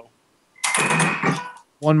Mario.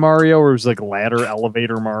 One Mario where it was like ladder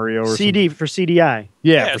elevator Mario or CD for CDI. Yeah,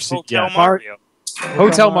 Yeah, for it's C- Hotel yeah. Mario.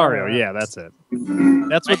 Hotel Mario. Yeah, that's it.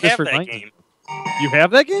 That's I what this have that reminds me. game. You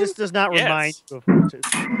have that game? This does not Yes. remind you of Hotel.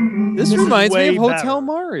 This is reminds me way of Hotel better.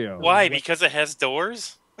 Mario. Why? Because it has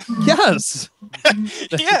doors? Yes.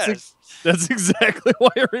 Yes. That's exactly why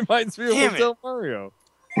it reminds me of Damn it. Hotel Mario.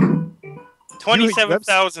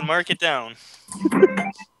 27,000. Mark it down.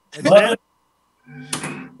 What?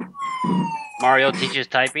 Mario teaches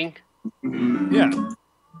typing. Yeah.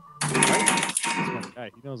 That's my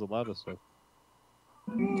guy. He knows a lot of stuff.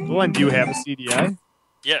 Glenn, do you have a CDI?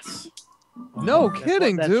 Yes. No That's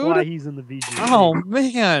kidding, that's dude. why he's in the VG. Oh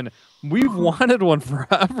man, we've wanted one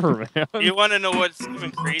forever, man. You want to know what's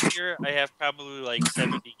even crazier? I have probably like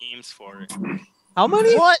 70 games for it. How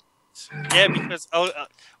many? What? Yeah, because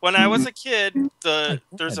when I was a kid,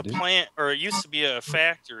 there's a dude. plant, or it used to be a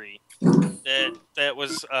factory that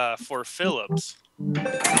was for Philips.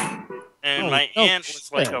 And Oh, my no aunt was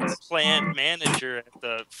like a shit. plant manager at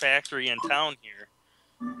the factory in town here.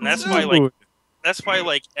 And that's why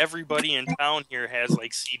like everybody in town here has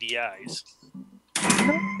like CDIs.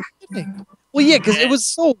 Well, yeah, because it was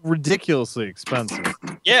so ridiculously expensive.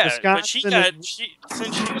 Yeah, but Wisconsin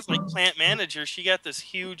since she was like plant manager, she got this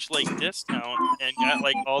huge like discount and got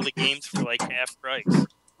like all the games for like half price.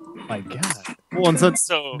 My God. Well, and since,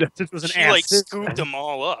 So This was an she like ass. scooped them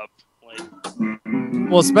all up. Like,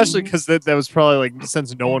 well, especially because that was probably like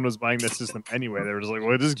since no one was buying this system anyway, they were just like,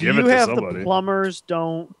 well, just Do give you it to have somebody. the plumbers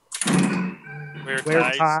don't wear wear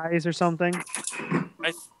ties. ties or something?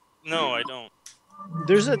 No, I don't.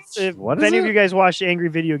 There's if What is any of it? you guys watch Angry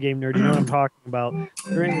Video Game Nerd, you know what I'm talking about.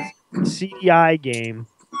 During this CDI game,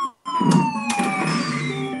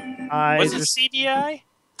 Was it CDI?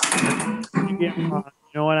 you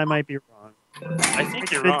know what? I might be wrong. I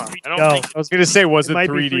think you're It's wrong. I don't 3DO. think. I was gonna say, was it might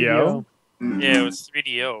be 3DO? Yeah, it was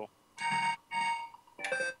 3DO. All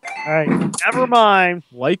right, never mind.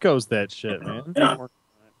 Lyco's that shit, man. But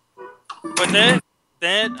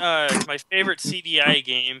that my favorite CDI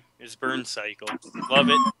game is Burn Cycle. Love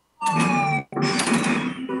it.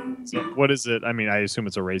 So what is it? I mean, I assume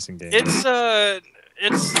it's a racing game. It's a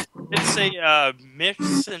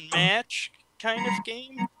mix and match kind of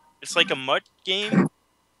game. It's like a MUT game.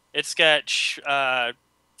 It's got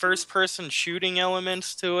first-person shooting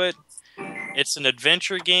elements to it. It's an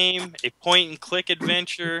adventure game, a point-and-click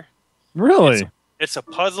adventure. Really? It's a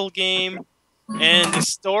puzzle game, and the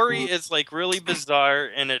story is like really bizarre,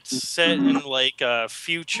 and it's set in like a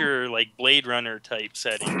future like Blade Runner type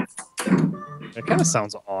setting. That kind of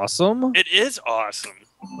sounds awesome. It is awesome.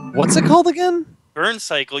 What's it called again? Burn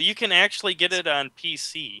Cycle. You can actually get it on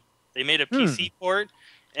PC. They made a PC port,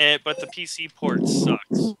 but the PC port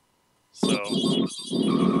sucks. So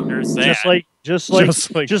there's that. Just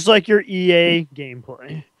like your EA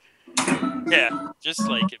gameplay. Yeah, just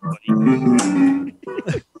like it, buddy.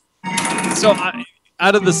 So,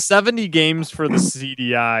 out of the 70 games for the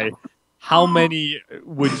CDI, how many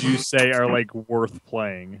would you say are like worth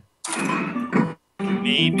playing?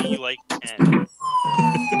 Maybe like 10.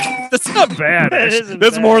 That's not bad. That actually. isn't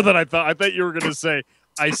That's bad. more than I thought. I thought you were gonna say.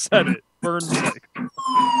 I said it. Burn Cycle.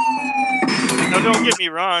 Now, don't get me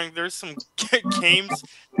wrong. There's some games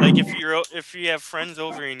like if you have friends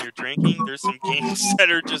over and you're drinking, there's some games that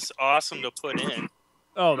are just awesome to put in.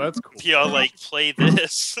 Oh, that's cool. If y'all like play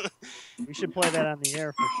this. We should play that on the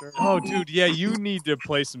air for sure. Oh, dude, yeah, you need to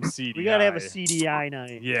play some CDI. We gotta have a CDI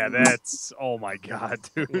night. Yeah, that's oh my god,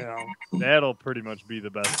 dude. Yeah. That'll pretty much be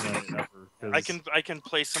the best night ever. 'cause- I can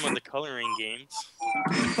play some of the coloring games.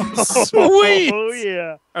 Sweet. Oh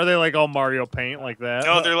yeah. Are they like all Mario Paint like that?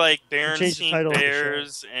 No, they're like Change the Berenstein title of the show.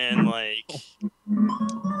 Bears and like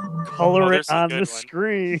Color there's it some on good the ones.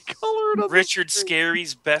 screen. Color it on the Richard screen.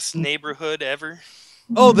 Scarry's best neighborhood ever.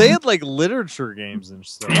 Oh, they had like literature games and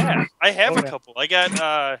stuff. Yeah, I have Oh, a yeah. couple. I got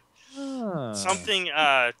Ah, something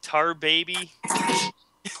Tar Baby.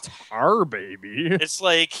 Tar Baby. It's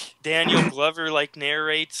like Daniel Glover like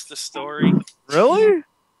narrates the story. Really?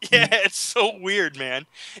 Yeah, it's so weird, man.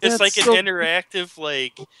 It's That's like an so- interactive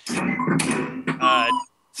like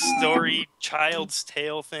story child's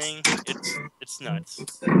tale thing. It's nuts.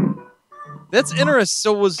 That's interesting.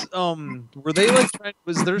 So were they like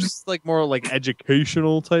was there's like more like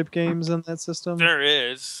educational type games in that system? There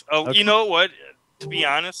is. Oh, Okay. you know what? To be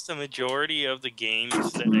honest, the majority of the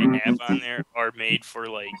games that I have on there are made for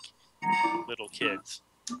like little kids.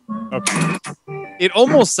 Okay. It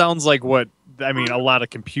almost sounds like what I mean. A lot of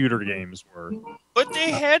computer games were. But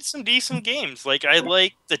they had some decent games. Like I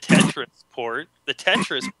like the Tetris port. The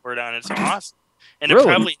Tetris port on it's awesome, and Really? it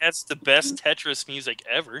probably has the best Tetris music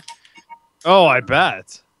ever. Oh, I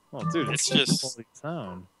bet. Oh, dude, It's just- holy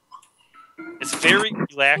sound. It's very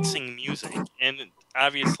relaxing music, and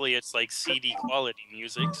obviously it's like CD quality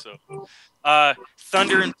music. So,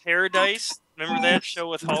 Thunder in Paradise. Remember that show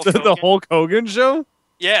with Hulk Hogan? The Hulk Hogan show?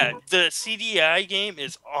 Yeah, the CDI game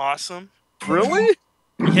is awesome. Really?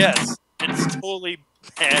 Yes, it's totally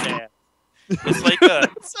badass. It's like That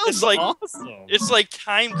sounds it's like- awesome. it's like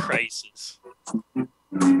Time Crisis.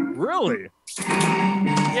 Really?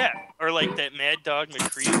 Yeah, or like that Mad Dog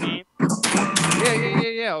McCree game.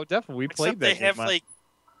 Yeah. Oh, definitely. We played Except that they game have on- like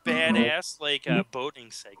badass like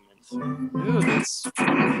boating segments. Dude, that's...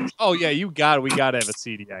 Oh, yeah, we gotta have a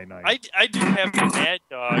CDI night. I do have the Mad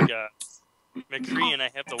Dog McCree, and I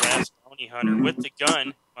have the Last Bounty Hunter with the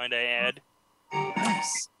gun. Might I add?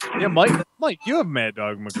 Yeah, Mike, you have Mad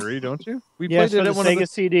Dog McCree, don't you? We Yeah, played for it the at one of Sega the...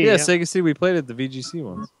 CD. Yeah, Sega CD. We played it at the VGC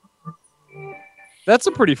ones. That's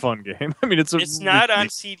a pretty fun game. I mean, It's not on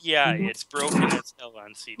CDI. It's broken as hell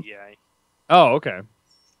on CDI. Oh, okay.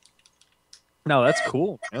 No, that's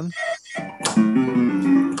cool, man.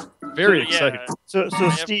 Very So, exciting. yeah, So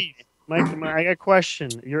have- Steve, Mike, I got a question.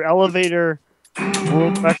 Your elevator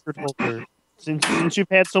world record holder. Since you've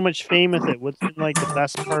had so much fame with it, what's been like the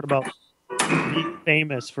best part about being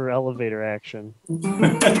famous for elevator action?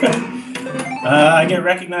 I get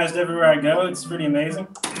recognized everywhere I go. It's pretty amazing.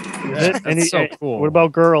 Is it? That's so cool. What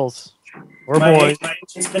about girls or My boys?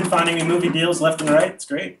 agent's been finding me movie deals left and right. It's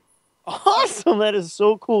great. Awesome! That is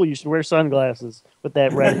so cool. You should wear sunglasses with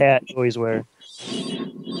that red hat you always wear.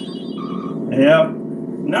 Yeah.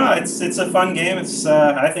 No, it's a fun game. It's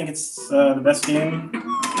I think it's the best game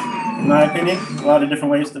in my opinion. A lot of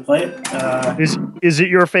different ways to play it. Is it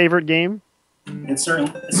your favorite game? It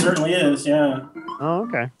certainly is. Yeah. Oh,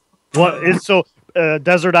 okay. What is so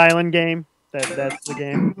Desert Island game? That's the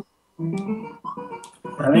game.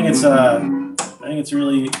 I think it's a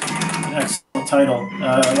really excellent title.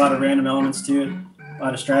 A lot of random elements to it, a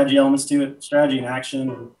lot of strategy elements to it, strategy and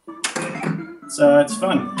action. It's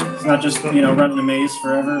fun. It's not just running a maze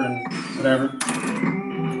forever and whatever.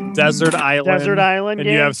 Desert Island. Desert Island And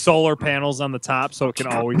game. you have solar panels on the top, so it can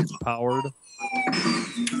always be powered.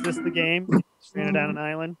 Is this the game? Stranded on an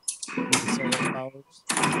island. with the solar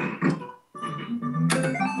powers.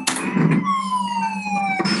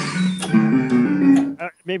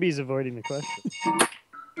 Maybe he's avoiding the question.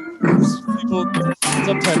 People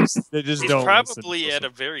sometimes they just He's don't. probably listen at to a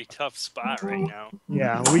very tough spot right now.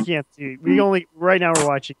 Yeah, we can't see. We only right now we're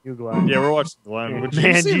watching you, Glenn. Yeah, we're watching Glenn, which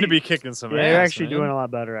Man, you seem you- to be kicking some Yeah, ass. you're actually man. doing a lot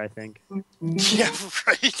better, I think. Yeah,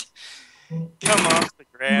 right. Come off the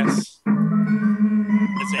grass.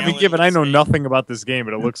 I mean, given I know nothing about this game,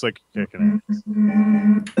 but it looks like you're kicking ass.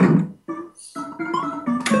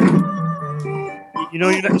 You know,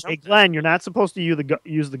 hey Glenn, you're not supposed to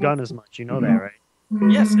use the gun as much. You know that, right?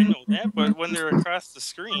 Yes, I know that, but when they're across the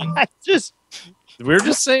screen, I just We're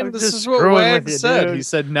just saying I'm this just is what screwing Wag with you, said. dude. He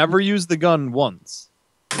said never use the gun once.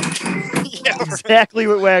 yeah, right. exactly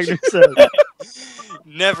what Wagner said.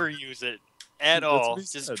 Never use it at That's all. what he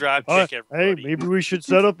Just said. drop Oh, kick hey, everybody. maybe we should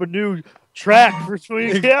set up a new track for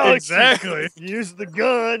Swing Galaxy. Exactly. Use the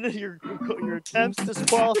gun. Your attempts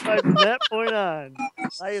disqualified from that point on.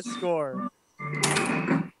 Highest score.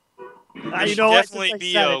 You know what? definitely Since I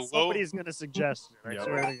be said a it, low. somebody's going to suggest it. I Yep.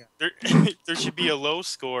 swear to God. There should be a low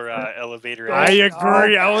score elevator. I action.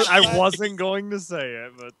 agree. I wasn't going to say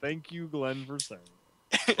it, but thank you, Glenn, for saying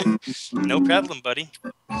it. No problem, buddy.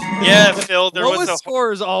 Yeah, Phil. There was Lowest a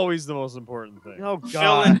score is always the most important thing. Oh,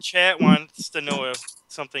 Phil in God. chat wants to know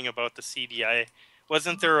something about the CDI.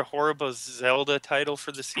 Wasn't there a horrible Zelda title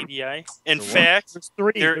for the CDI? In The what? fact, There's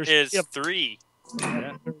three. there There's is three of three.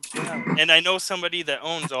 them. Yeah. And I know somebody that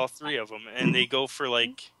owns all three of them, and they go for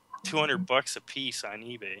like $200 a piece on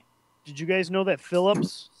eBay. Did you guys know that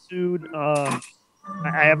Philips sued? I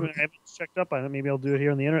haven't checked up on it. Maybe I'll do it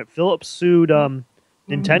here on the internet. Philips sued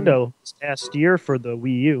Nintendo this past year for the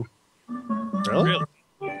Wii U Really?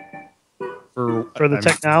 for the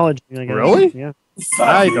technology. I guess. Really? Yeah.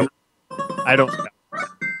 I don't know.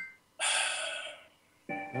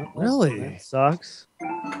 Well, Really? That sucks.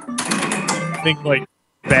 I think like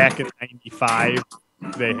back in '95,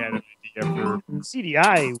 they had an idea for.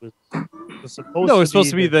 CDI was supposed. No, to it's supposed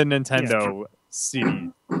to be the the Nintendo CD,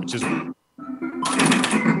 which is.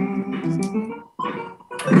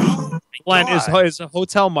 Glenn, is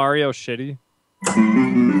Hotel Mario shitty?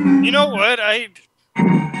 You know what? I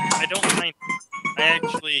don't mind. I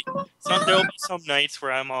actually, there'll be some nights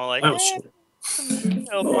where I'm all like, Oh, shit.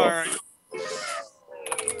 Mario.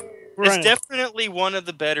 We're It's on it. definitely one of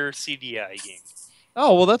the better CDI games.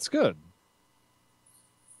 Oh well, that's good.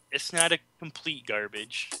 It's not a complete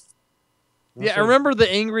garbage. Yeah, I remember the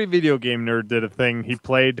Angry Video Game Nerd did a thing. He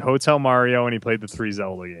played Hotel Mario and he played the 3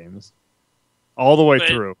 Zelda games all the way But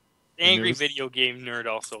through. The Angry News. Video Game Nerd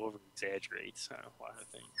also over exaggerates a lot of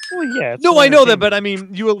things. Well, yeah. it's No, all I know that, entertainment. but I mean,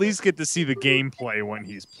 you at least get to see the gameplay when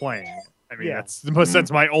he's playing. I mean, Yeah.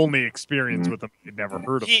 that's my only experience with him. I'd never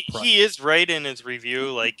heard of him. He is right in his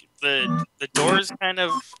review. Like the doors kind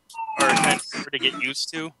of are kind of hard to get used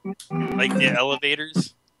to, like the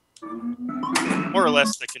elevators, more or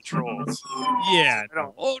less the controls. Yeah,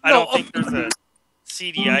 I don't think there's a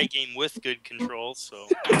CDI game with good controls. So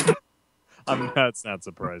that's not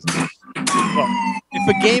surprising. Well,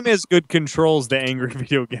 if a game has good controls, the Angry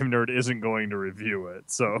Video Game Nerd isn't going to review it.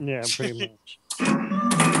 So Yeah, pretty much.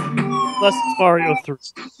 Unless it's Mario 3.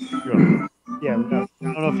 Yeah, no, I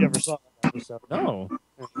don't know if you ever saw that episode. no,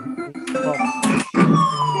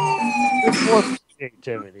 It's more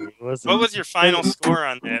creativity. It wasn't- what was your final score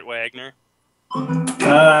on that, Wagner?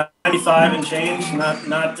 95 and change. Not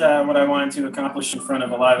what I wanted to accomplish in front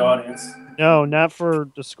of a live audience. No, not for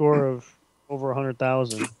the score of over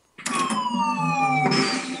 100,000.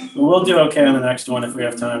 We'll do okay on the next one if we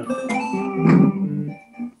have time. I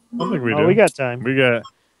don't think we do. Oh, we got time. We got.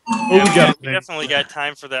 Yeah, we definitely got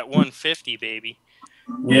time for that 150, baby.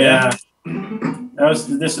 Yeah. That was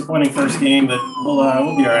the disappointing first game, but we'll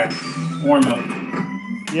be all right. Warm up.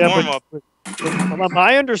 Yeah, Warm but up. from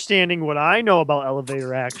my understanding, what I know about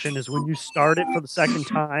elevator action is when you start it for the second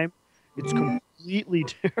time, it's completely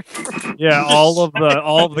different. Yeah, all of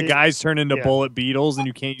the guys turn into Yeah. bullet beetles, and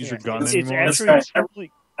you can't use your gun It's anymore. actually That's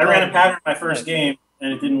totally. I ran a pattern my first game,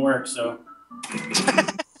 and it didn't work, so.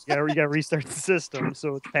 You gotta restart the system,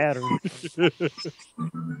 so it's patterned.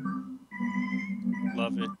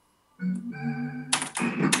 Love it.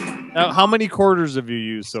 Now, how many quarters have you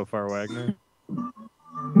used so far, Wagner?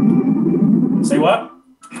 Say what?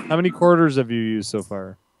 How many quarters have you used so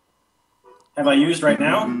far? Have I used right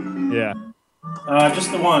now? Yeah,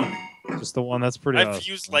 Just the one. just the one. That's pretty. I've awesome.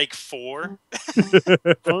 used like 4.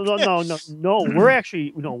 No. We're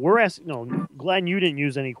asking. No, Glenn, you didn't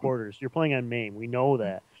use any quarters. You're playing on MAME. We know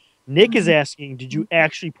that. Nick is asking, did you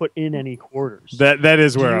actually put in any quarters? That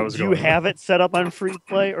is where I was Do going. you have it set up on free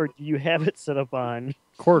play, or do you have it set up on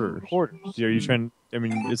quarters? quarters? Are you trying? I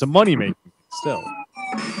mean, it's a money making still.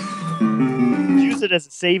 Use it as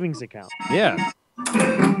a savings account. Yeah,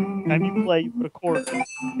 Time you play, you put a quarter.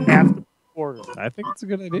 Half the quarter. I think it's a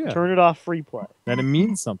good idea. Turn it off free play. That it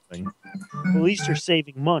means something. At least you're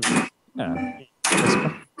saving money. Yeah.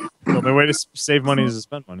 The only way to save money is to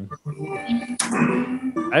spend money.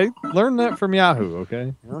 I learned that from Yahoo.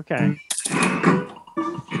 Okay. Okay.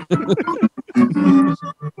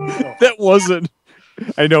 That wasn't.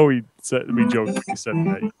 I know we joked. We said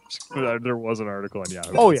that there was an article on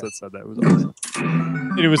Yahoo. Oh, yeah. that said that was awesome.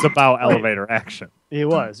 And it was about elevator action. It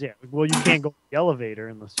was, yeah. Well, you can't go to the elevator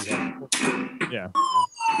unless you have. Yeah,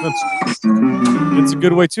 it's a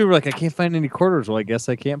good way too. We're like, I can't find any quarters. Well, I guess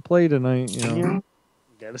I can't play tonight. You know, You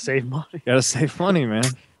gotta save money. gotta save money, man.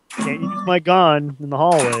 Can't use my gun in the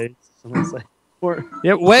hallway. Unless I, or,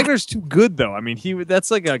 Yeah, Wagner's too good though. I mean, that's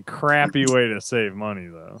like a crappy way to save money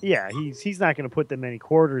though. yeah, he's not gonna put that many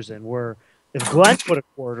quarters in. Where if Glenn put a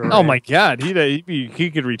quarter, Oh in, my God, he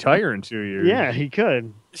could retire in 2 years. yeah, he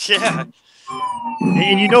could. Yeah.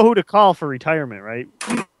 And you know who to call for retirement, right?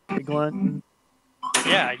 Hey, Glenn?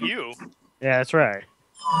 Yeah, you. Yeah, that's right.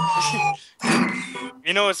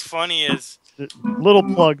 You know what's funny is Little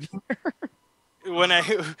plug. when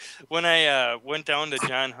I went down to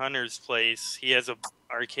John Hunter's place, he has a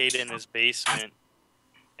arcade in his basement,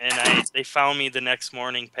 and they found me the next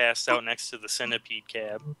morning passed out next to the Centipede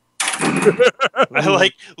cab. I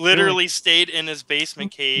like literally stayed in his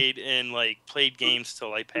basement cave and like played games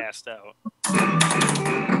till I passed out,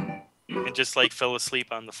 and just like fell asleep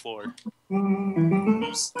on the floor.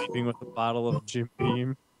 Sleeping with a bottle of Jim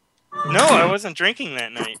Beam. No, I wasn't drinking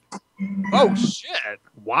that night. Oh shit!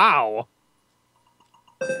 Wow.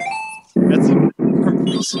 That's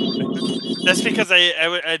That's because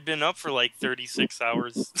I'd been up for like 36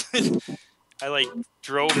 hours. I like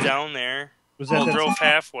drove down there. Drove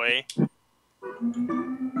halfway.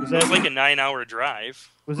 Was It was like a 9-hour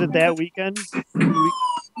drive. Was it that weekend?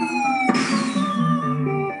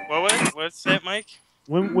 What's that, Mike?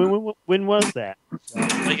 When was that?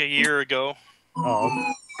 Like a year ago.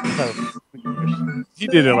 Oh, he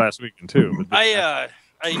did it last weekend too. But I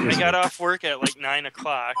got off work at like 9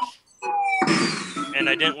 o'clock, and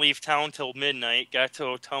I didn't leave town till midnight. Got to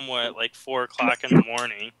Ottumwa at like 4 o'clock in the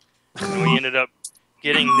morning, and we ended up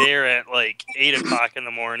getting there at like 8 o'clock in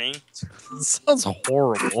the morning. Sounds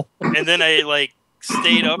horrible. And then I like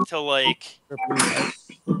stayed up till like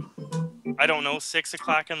I don't know 6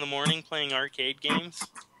 o'clock in the morning playing arcade games.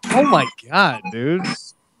 Oh my god, dude!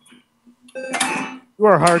 You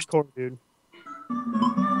are hardcore, dude.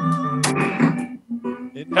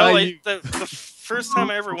 Hell, the first time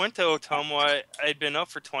I ever went to Ottumwa, I'd been up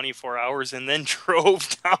for 24 hours and then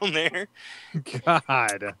drove down there.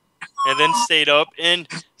 God. And then stayed up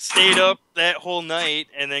that whole night,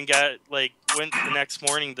 and then went the next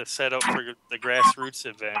morning to set up for the grassroots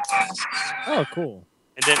event. Oh, cool.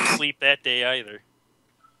 And didn't sleep that day either.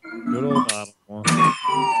 Good old Ottawa.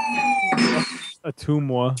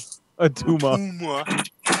 Ottumwa.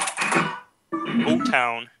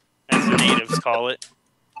 O-Town, as the natives call it.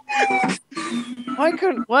 Why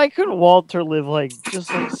couldn't Walter live just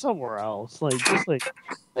like somewhere else, like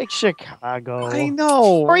Chicago? I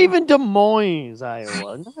know, or even Des Moines,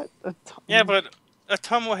 Iowa. Yeah, but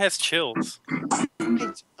Ottumwa has chills.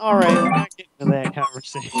 All right, we're not getting to that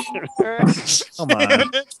conversation. Come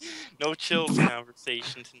on. No chills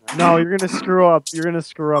conversation tonight. No, you're gonna screw up. You're gonna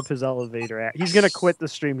screw up his elevator act. He's gonna quit the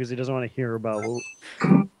stream because he doesn't want to hear about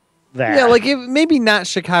that. Yeah, like maybe not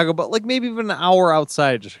Chicago, but like maybe even an hour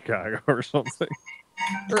outside of Chicago or something,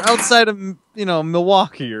 or outside of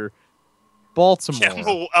Milwaukee or Baltimore.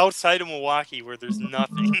 Yeah, outside of Milwaukee where there's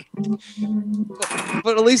nothing.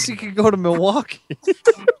 But at least you could go to Milwaukee.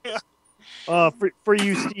 For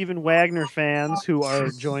you Steven Wagner fans who are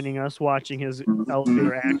joining us watching his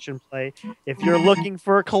elevator action play, if you're looking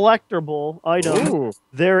for a collectible item,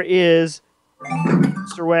 there is.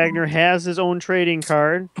 Mr. Wagner has his own trading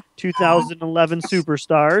card, 2011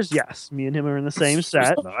 Superstars. Yes, me and him are in the same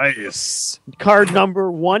set. Nice. Card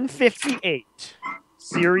number 158,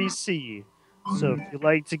 Series C. So if you'd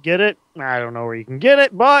like to get it, I don't know where you can get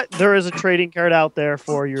it, but there is a trading card out there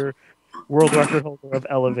for your world record holder of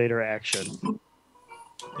elevator action.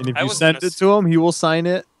 And if you send it to him, he will sign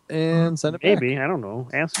it and send it back. Maybe, I don't know.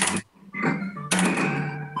 Ask him.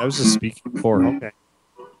 I was just speaking for him. Okay.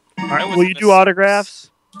 All right, will you do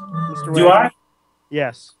autographs, Mr. Wagner? Do I?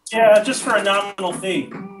 Yes. Yeah, just for a nominal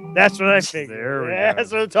fee. That's what I figured.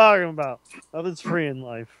 That's what I'm talking about. Nothing's free in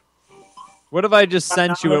life. What if I just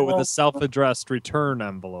sent you it with a self-addressed return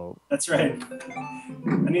envelope? That's right.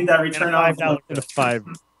 I need that return envelope. And a $5.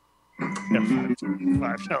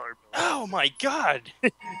 $5. Oh my God!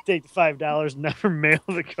 Take the $5, never mail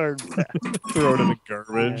the card back. Throw it in the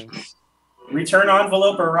garbage. Return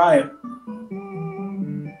envelope or riot?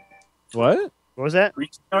 What? What was that?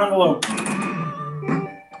 Return envelope.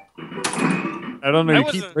 I don't know. You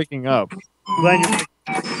keep breaking up. Glenn,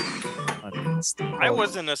 I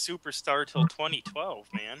wasn't a superstar till 2012,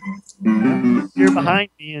 man. You're behind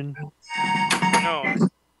me and No.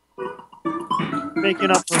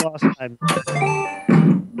 making up for lost time.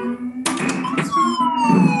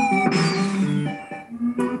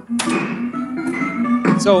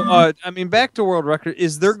 So, back to world record.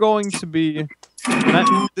 Is there going to be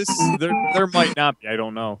there might not be. I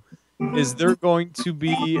don't know. Is there going to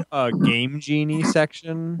be a Game Genie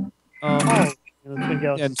section? Twin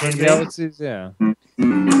Galaxies. Yeah. I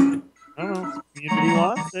don't know. Community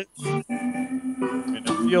wants it. And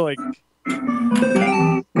I feel like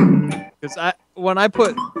because when I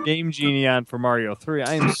put Game Genie on for Mario 3,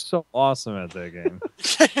 I am so awesome at that game.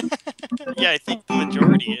 Yeah, I think the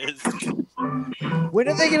majority is. When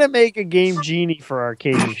are they gonna make a Game Genie for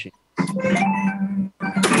arcade machine?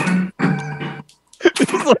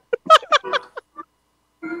 What?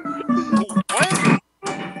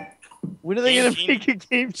 When are they Game gonna Genie? make a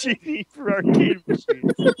Game Genie for arcade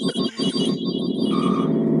machine? I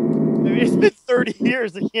mean, it's been 30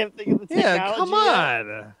 years. I can't think of the technology. Yeah, come yet.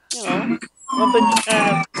 on. You know, something just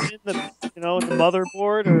kind of in the, in the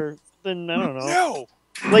motherboard or something. I don't know. No.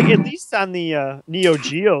 Like at least on the Neo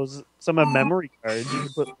Geos, some have memory cards. You can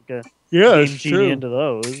put like a Yeah, Game it's Genie true. into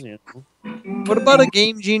those. You know. What about a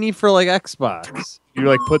Game Genie for like Xbox? You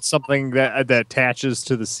like put something that attaches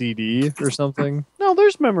to the CD or something? No,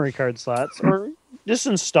 there's memory card slots, or just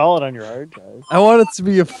install it on your hard drive. I want it to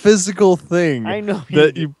be a physical thing I know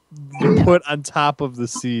that do. you put on top of the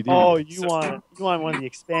CD. Oh, you want one of the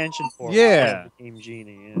expansion ports? Yeah. of the Game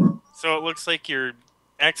Genie. Yeah. So it looks like your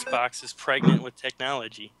Xbox is pregnant with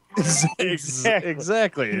technology.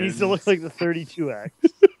 Exactly. It needs to look like the 32X.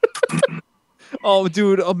 Oh,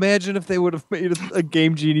 dude, imagine if they would have made a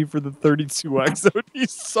Game Genie for the 32X. That would be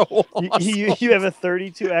so awesome. You have a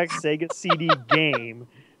 32X Sega CD game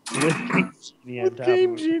with Game Genie on With top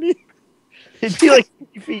Game of it. Genie. It'd be like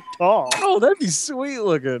 50 feet tall. Oh, that'd be sweet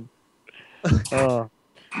looking. Well,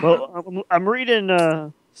 I'm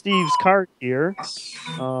reading Steve's card here.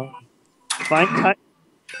 Find time.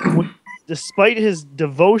 Despite his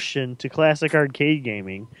devotion to classic arcade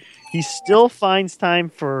gaming, he still finds time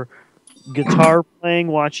for guitar playing,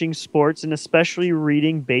 watching sports, and especially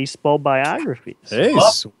reading baseball biographies. Hey, Oh,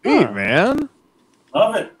 sweet, huh. man.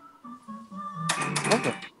 Love it.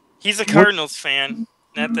 He's a Cardinals fan.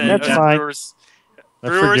 Not that That's fine. Brewers. I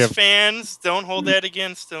Brewers forgive- fans, don't hold that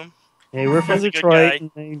against him. Hey, we're from He's a good Detroit, guy.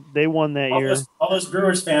 and they won that All year. those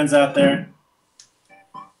Brewers fans out there.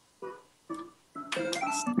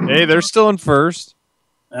 Hey, they're still in first.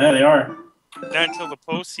 Yeah, they are. Not until the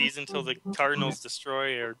postseason, until the Cardinals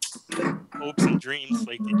destroy our hopes and dreams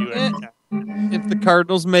like they do every time. If the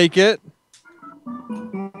Cardinals make it,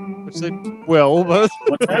 which they will, but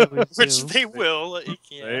What's that? Which they will.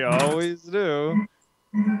 Yeah. they always do.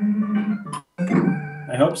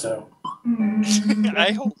 I hope so.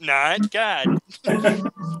 I hope not. God.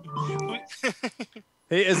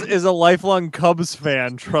 Hey, as a lifelong Cubs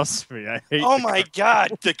fan, trust me, I hate. Oh the my Cubs.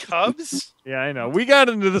 God, the Cubs? Yeah, I know. We got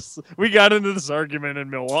into this argument in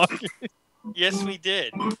Milwaukee. Yes, we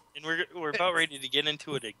did, and we're about ready to get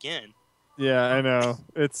into it again. Yeah, I know.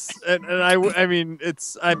 It's and I mean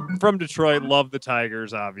I'm from Detroit. Love the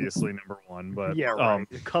Tigers, obviously #1, but Yeah, right.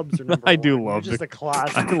 The Cubs are number I do one. You're love just the- a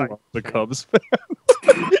closet. I Tiger love the fan. Cubs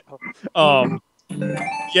fan.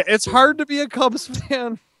 Yeah, it's hard to be a Cubs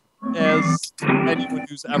fan, as anyone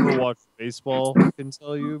who's ever watched baseball can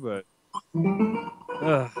tell you. But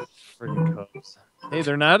freaking Cubs. Hey,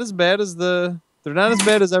 they're not as bad as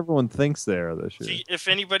everyone thinks they are this year. See, if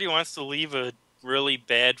anybody wants to leave a really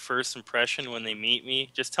bad first impression when they meet me,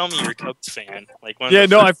 just tell me you're a Cubs fan. Like one of Yeah,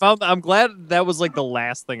 the no, first- I'm glad that was like the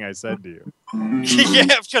last thing I said to you. Yeah,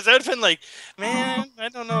 because I'd been like, man, I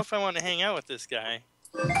don't know if I want to hang out with this guy.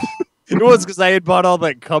 It was because I had bought all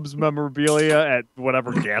that Cubs memorabilia at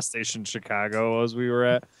whatever gas station Chicago was we were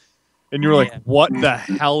at. And you were like, Yeah. what the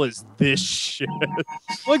hell is this shit?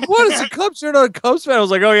 Like, what is a Cubs? You're not a Cubs fan? I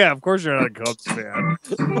was like, oh, yeah, of course you're not a Cubs fan.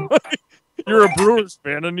 You're a Brewers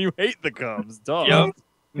fan and you hate the Cubs. Duh.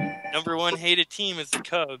 Yep. Number one hated team is the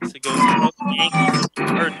Cubs. It goes above the Yankees and the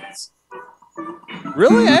Cardinals.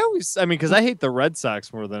 Really? I mean, because I hate the Red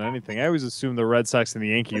Sox more than anything. I always assumed the Red Sox and the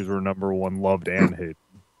Yankees were #1 loved and hated.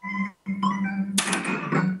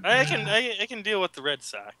 I can deal with the Red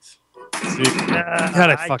Sox. See, God,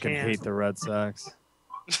 I I fucking can't. hate the Red Sox.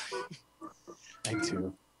 I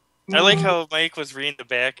do. I like how Mike was reading the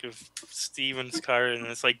back of Steven's card, and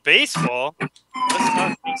it's like baseball. Let's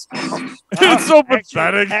talk baseball. It's so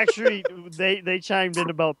pathetic. Actually, they chimed in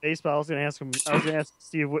about baseball. I was gonna ask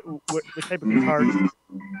Steve what type of guitars.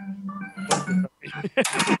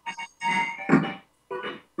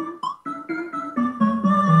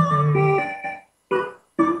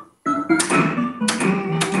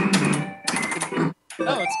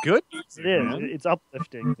 No, it's good. It is. man. It's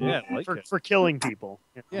uplifting. Yeah, I like for, it. for killing people.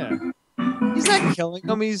 Yeah. He's not killing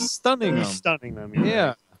them, he's stunning He's them. stunning them.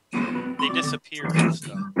 Yeah. They disappear and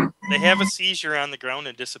stuff. They have a seizure on the ground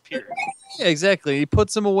and disappear. Yeah, exactly. He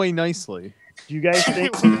puts them away nicely. Do you guys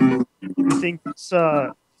think think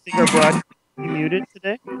our broadcast will be muted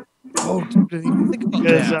today? Oh, dude, I didn't even think about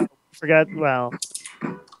Because that. forgot. Well,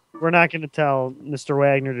 we're not going to tell Mr.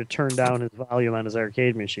 Wagner to turn down his volume on his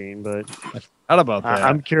arcade machine, but How about that?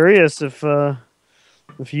 I'm curious if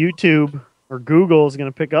YouTube or Google is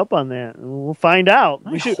going to pick up on that. We'll find out.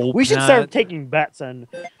 I We hope should not. start taking bets on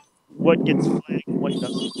what gets flagged and what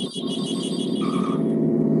doesn't.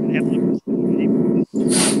 And have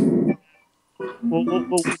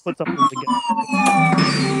we'll put something together.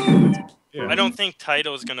 Yeah. I don't think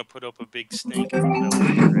Taito's going to put up a big stink about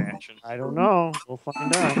elevator action. I don't know. We'll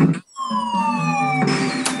find out.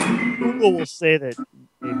 Google will say that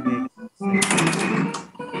they made it.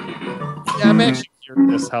 Yeah, I'm actually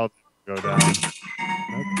curious how that will go down.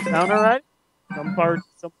 Sound alright? Some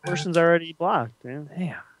portions are already blocked. Yeah.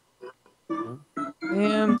 Damn.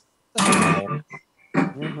 Man. That's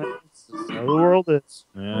just how the world is.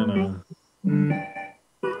 Yeah, I know.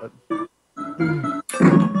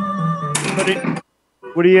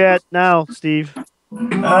 What are you at now, Steve?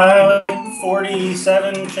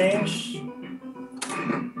 47 change.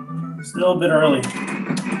 Still a bit early.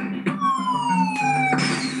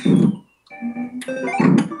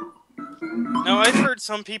 Now, I've heard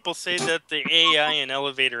some people say that the AI in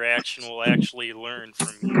elevator action will actually learn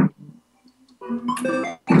from you.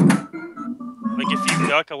 Like, if you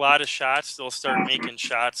duck a lot of shots, they'll start making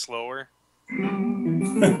shots slower.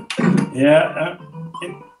 Yeah,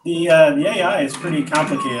 the AI is pretty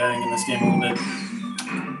complicated, I think, in this game a little bit.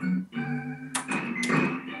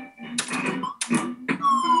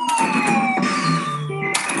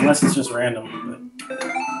 Unless it's just random.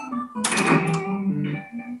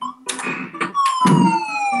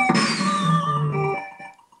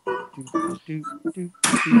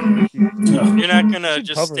 You're not gonna Should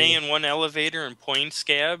just cover stay it. in one elevator and point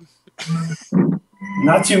scab?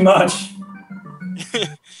 Not too much.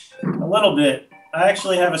 A little bit. I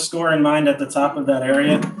actually have a score in mind at the top of that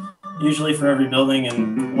area, usually for every building,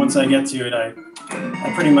 and once I get to it, I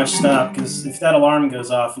pretty much stop, because if that alarm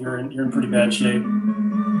goes off, you're in pretty bad shape.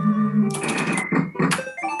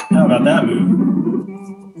 How about that move?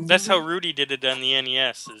 That's how Rudy did it on the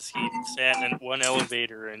NES, is he sat in one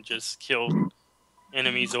elevator and just killed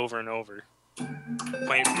enemies over and over.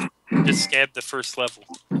 Just scabbed the first level.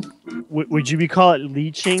 Would you call it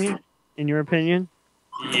leeching, in your opinion?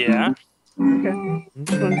 Yeah. Okay.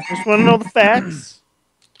 Just want to know the facts.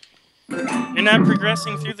 You're not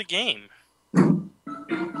progressing through the game.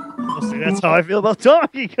 Well, see, that's how I feel about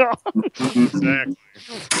Donkey Kong. Exactly.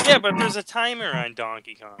 Yeah, but there's a timer on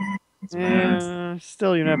Donkey Kong.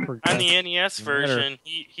 Still, you're not On progressing. the NES version,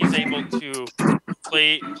 he's able to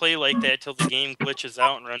play like that till the game glitches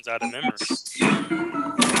out and runs out of memory. Okay,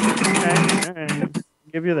 all right.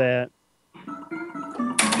 Give you that.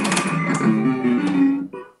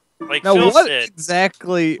 Like Now, Phil what said,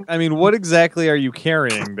 exactly? I mean, what exactly are you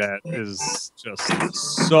carrying that is just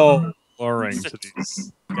so alluring to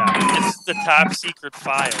these guys? it's the top secret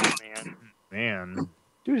file, man. Man,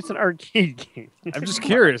 Dude, it's an arcade game. I'm just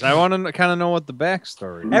curious. I want to kind of know what the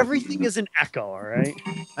backstory is. Everything is an echo, all right?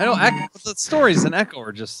 I know the stories in Echo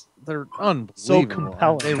are just—they're unbelievable. So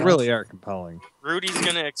compelling, They huh? really are compelling. Rudy's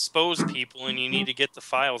gonna expose people, and you need to get the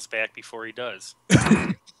files back before he does.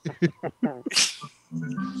 That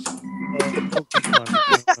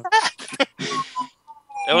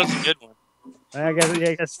was a good one. I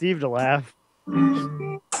got Steve to laugh.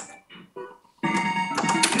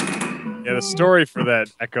 Yeah, the story for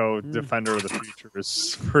that Echo Defender of the Future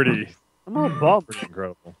is pretty I'm all bummed.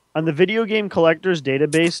 incredible. On the video game collectors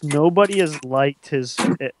database, nobody has liked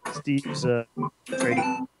Steve's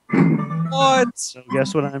rating. What? So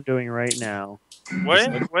guess what I'm doing right now? What?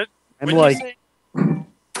 I'm What'd you like say?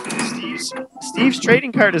 Steve's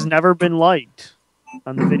trading card has never been liked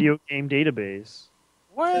on the video game database.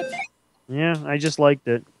 What? Yeah, I just liked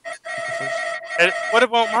it. What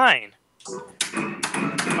about mine?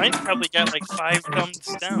 Mine's probably got like 5 thumbs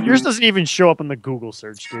down. Yours doesn't even show up in the Google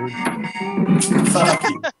search, dude. Fuck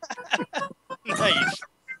you. Nice.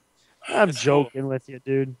 I'm That's joking with you,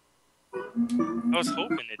 dude. I was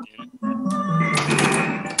hoping it didn't.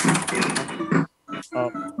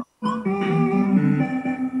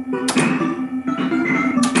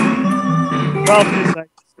 Problem is, I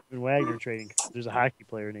Stephen Wagner trading card. There's a hockey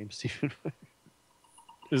player named Stephen Wagner.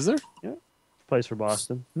 Is there? Plays for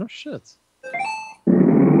Boston. No shit.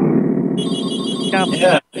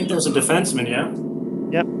 Yeah, I think there's a defenseman, yeah?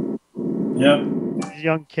 Yep. Yep. He's a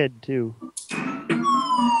young kid, too. Here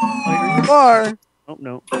you are. Oh,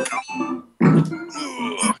 no.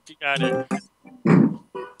 You got it.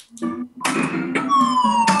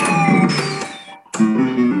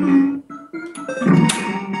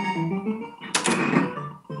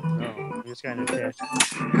 Oh, this guy in attached.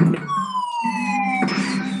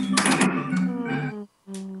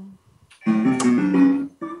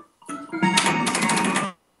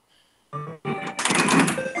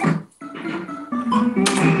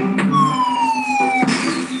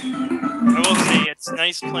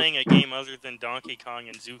 nice playing a game other than Donkey Kong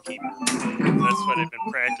and Zookeeper. That's what I've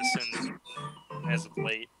been practicing as of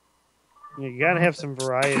late. You gotta have some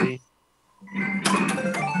variety.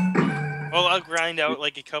 Well, I'll grind out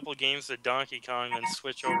like a couple games of Donkey Kong, then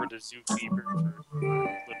switch over to Zookeeper for a little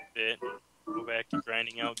bit, and go back to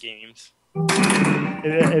grinding out games.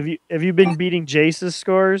 Have you been beating Jace's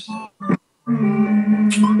scores?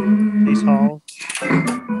 Jace Hall.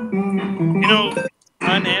 You know,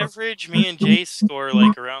 on average, me and Jace score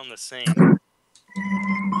like around the same.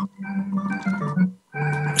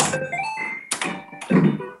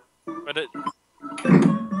 But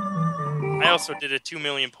I also did a 2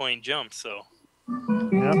 million point jump, so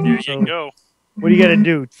Yep. there So you go. what do you got to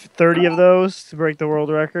do? 30 of those to break the world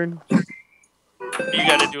record? You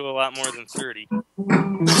got to do a lot more than 30. I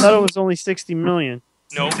thought it was only 60 million.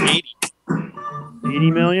 No, 80.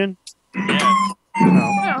 80 million? Yeah.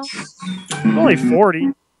 No. Only 40.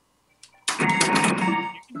 You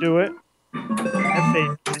can do it. Have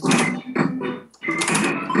faith.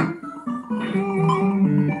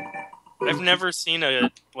 I've never seen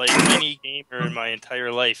any gamer in my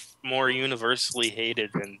entire life more universally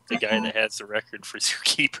hated than the guy that has the record for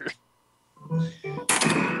Zookeeper.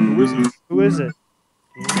 Who is it?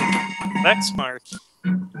 Lexmark.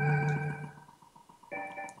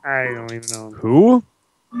 I don't even know. Who?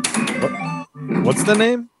 What's the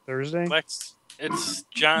name? Thursday? It's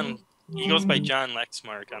John. He goes by John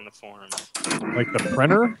Lexmark on the forums. Like the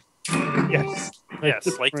printer? Yes.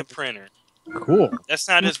 Yes, like the printer. Cool. That's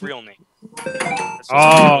not his real name. That's just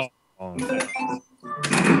Oh.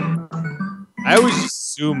 I always just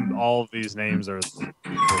assume all of these names are.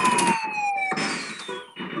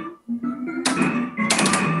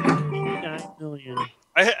 9 million.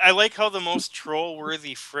 I like how the most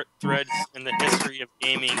troll-worthy threads in the history of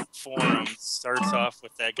gaming forums starts off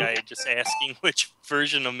with that guy just asking which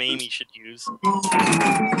version of MAME he should use.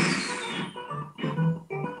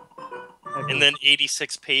 And then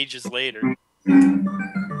 86 pages later.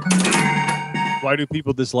 Why do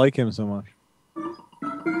people dislike him so much?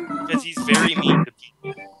 Because he's very mean to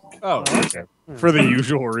people. Oh, okay. For the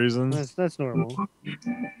usual reasons. That's normal.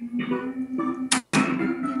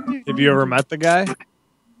 Have you ever met the guy?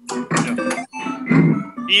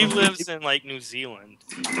 He lives in like New Zealand.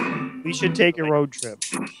 We should take a road trip.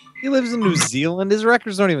 He lives in New Zealand. His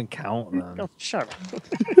records don't even count then. No, shut up.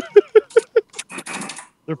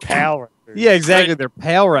 They're PAL records. Yeah, exactly. Their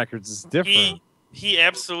PAL records is different. He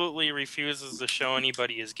absolutely refuses to show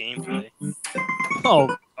anybody his gameplay.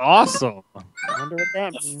 Oh, awesome. I wonder what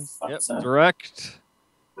that means. Yep. Direct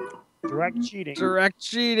cheating. Direct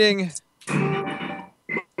cheating.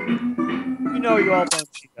 You know you all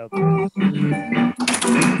don't cheat out there.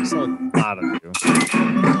 So a lot of you.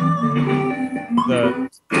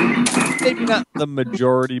 Maybe not the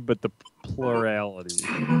majority, but the plurality.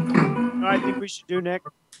 What I think we should do, Nick,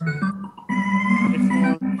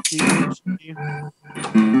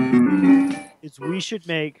 is we should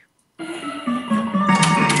make our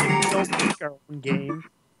own game.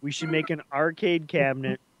 We should make an arcade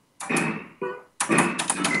cabinet.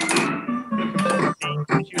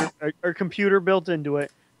 Our computer built into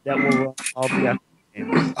it that will run all the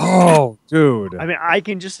games. Oh, dude. I mean, I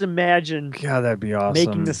can just imagine God, that'd be awesome.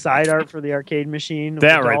 making the side art for the arcade machine. with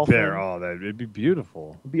that the right dolphin. there. Oh, that'd be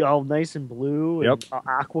beautiful. It'd be all nice and blue and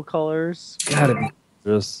aqua colors. God, it'd be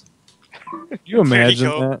just. You imagine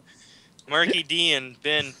go. that? Marky D and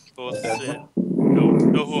Ben both know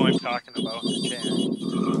who I'm talking about in the chat.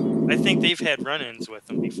 I think they've had run-ins with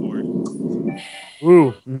them before.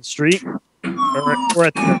 Ooh, in the street? Or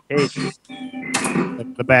at the arcade.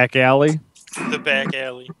 Like the back alley? The back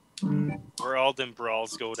alley. Where all them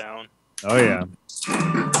brawls go down. Oh, yeah.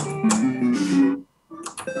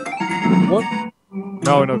 What?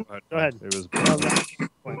 No, go ahead. Go ahead. It was.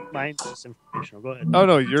 Mine's just informational. Go ahead. Oh,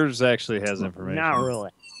 no, yours actually has information. Not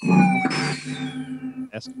really.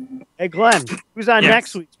 Ask- Hey, Glenn, who's on Yes.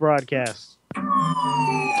 next week's broadcast?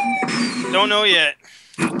 Don't know yet.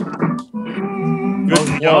 Good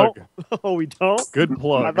we plug. Oh, we don't? Good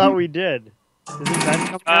plug. I thought we did. Is it Ben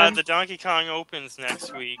coming on? The Donkey Kong opens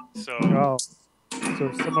next week, so Oh.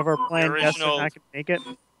 So some of our planned guests are original- not going to make it?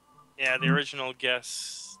 yeah, the original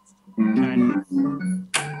guests kind of.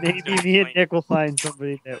 Maybe me and Nick will find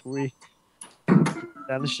somebody that we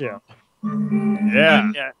on the show.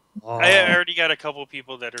 Yeah. Yeah, Oh. I already got a couple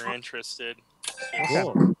people that are interested.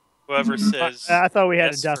 Cool. Whoever says I thought we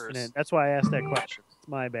had yes a definite. first. That's why I asked that question. It's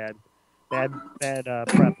my bad. Bad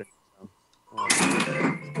prepping.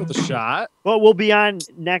 With a shot. But we'll be on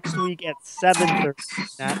next week at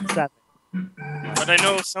 7:30, not 7. But I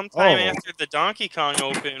know sometime Oh. after the Donkey Kong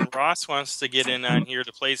Open, Ross wants to get in on here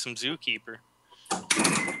to play some Zookeeper.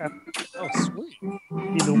 Oh, sweet.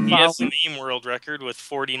 The He has the meme world record with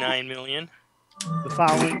 49 million.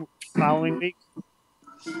 following week.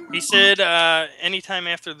 He said anytime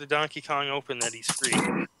after the Donkey Kong Open that he's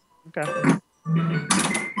free. Okay.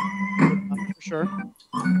 For sure.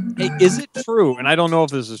 Hey, is it true? And I don't know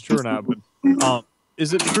if this is true or not, but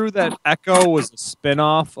is it true that Echo was a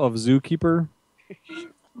spinoff of Zookeeper?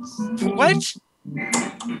 What?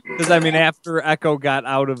 Because I mean, after Echo got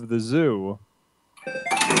out of the zoo,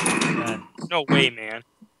 No way, man.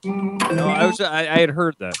 no, I had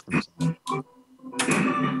heard that from someone.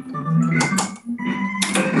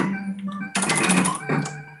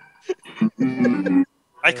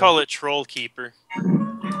 I call it Troll Keeper.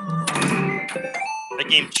 That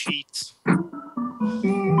game cheats.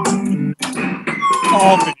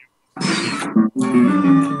 All video.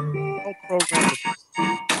 All programmed.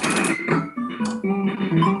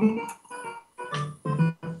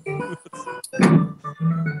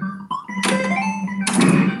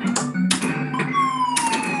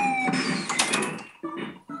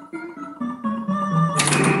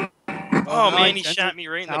 Oh now man, I he shot me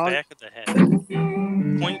right in the now I- back of the head.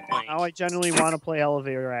 Point blank. Now I genuinely want to play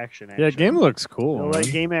elevator action. Yeah, Actually. game looks cool. No, man.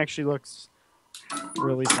 that game actually looks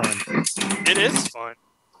really fun. It is fun.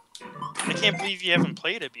 I can't believe you haven't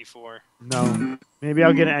played it before. No, maybe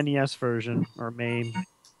I'll get an NES version or MAME.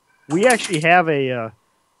 We actually have a.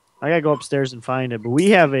 I gotta go upstairs and find it, but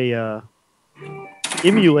we have a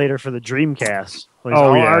emulator for the Dreamcast. Plays Oh,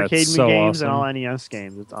 all yeah, arcade it's so games and awesome. all NES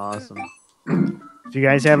games. It's awesome. If you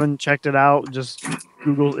guys haven't checked it out, just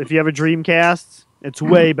Google. If you have a Dreamcast, it's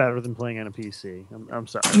way better than playing on a PC. I'm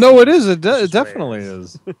sorry. No, it is. It It's definitely rare.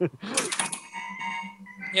 is.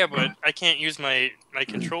 Yeah, but I can't use my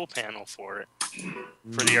control panel for it.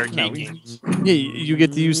 For the arcade No, games. Yeah, you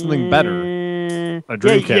get to use something better. A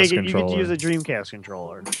Dreamcast You get controller. to use a Dreamcast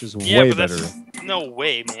controller. Which is Yeah, way but better. that's no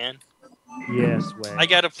way, man. Yes, way. I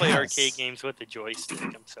gotta play Yes. arcade games with the joystick.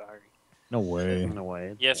 I'm sorry. No way. In a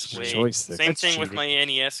way. Yes, way. Joystick. Same That's thing with cheating. my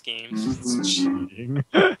NES games. It's cheating.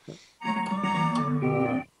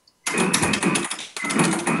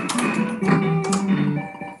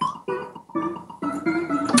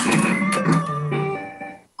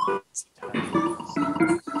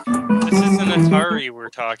 This is an Atari we're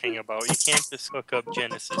talking about. You can't just hook up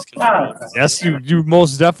Genesis controllers. Yes, you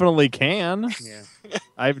most definitely can. Yeah.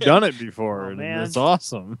 I've done it before, Oh, and man. it's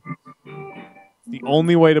awesome. The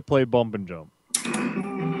only way to play bump and jump,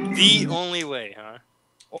 The only way, huh?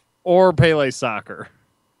 or Pele Soccer,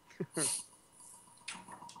 which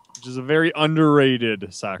is a very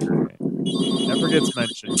underrated soccer game. Never gets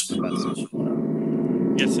mentioned. in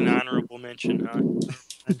the best. Gets an honorable mention, huh?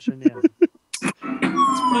 Mention, yeah.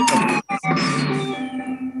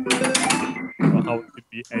 Well, how it could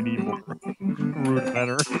be any more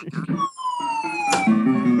rudimentary.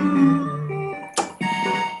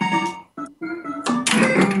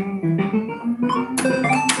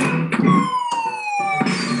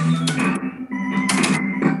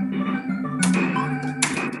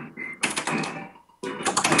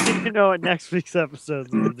 You know what next week's episode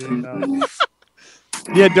is going to be about.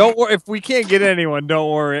 Yeah, don't worry. If we can't get anyone, don't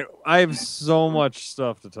worry. I have so much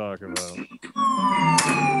stuff to talk about.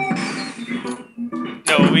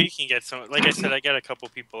 No, we can get some. Like I said, I got a couple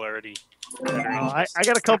people already. That are I interested.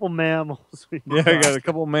 got a couple mammals. we can Yeah, I got talk. a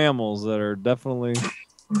couple mammals that are definitely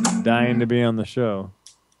dying to be on the show.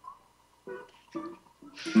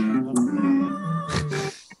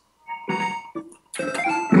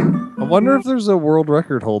 I wonder if there's a world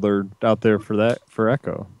record holder out there for that for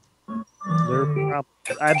Echo.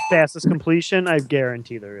 I'd fastest completion. I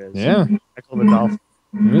guarantee there is. Yeah, Echo the Dolphin.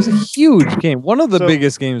 it was a huge game. One of the So-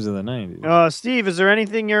 biggest games of the '90s. Steve, is there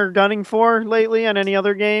anything you're gunning for lately on any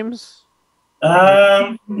other games?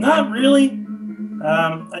 Not really.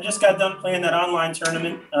 I just got done playing that online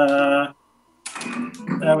tournament. That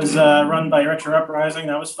was run by Retro Uprising.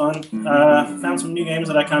 That was fun. Found some new games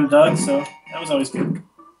that I kind of dug, so that was always good.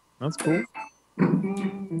 That's cool.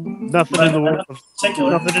 Nothing in the world of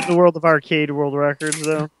Particular. arcade world records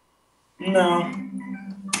though. No.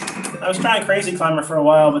 I was trying Crazy Climber for a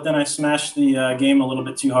while, but then I smashed the game a little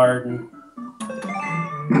bit too hard. And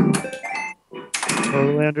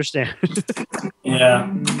Totally understand. yeah,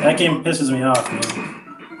 that game pisses me off, man.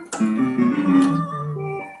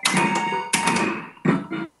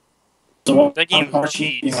 So, That game hard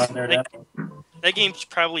cheats. cheating on there, that- That game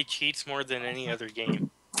probably cheats more than any other game.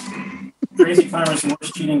 Crazy Climber's the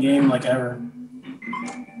worst cheating game like ever.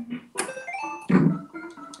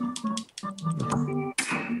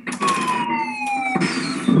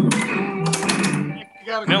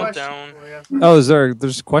 Meltdown. Oh,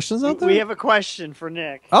 there's questions out there? We have a question for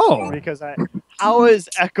Nick. Oh, Because how is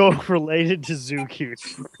Echo related to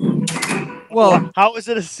Zookeeper? Well, How is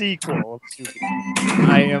it a sequel of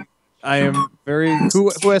Zookeeper? I am very. Who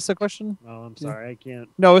asked the question? Oh, I'm sorry, I can't.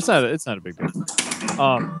 No, it's not. It's not a big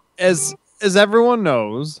deal. As everyone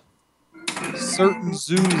knows, certain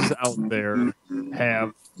zoos out there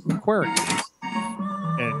have aquariums,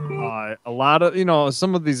 and a lot of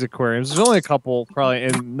some of these aquariums. There's only a couple, probably,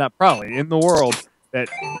 and not probably in the world that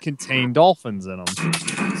contain dolphins in them.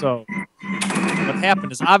 So what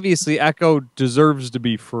happened is obviously Echo deserves to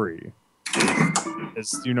be free.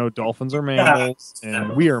 As you know, dolphins are mammals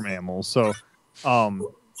and we are mammals. So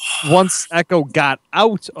once Echo got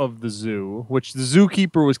out of the zoo, which the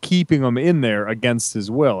zookeeper was keeping him in there against his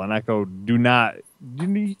will, and Echo you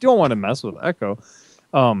don't want to mess with Echo.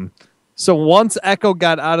 So once Echo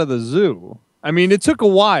got out of the zoo, I mean, it took a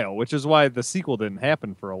while, which is why the sequel didn't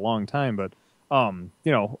happen for a long time. But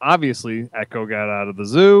obviously Echo got out of the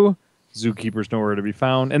zoo. Zookeeper's nowhere to be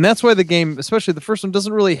found, and that's why the game, especially the first one,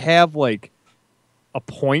 doesn't really have like a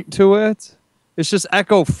point to it. It's just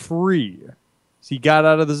Echo free. So he got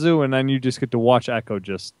out of the zoo, and then you just get to watch Echo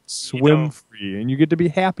just swim free, and you get to be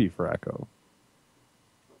happy for Echo.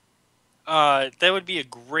 That would be a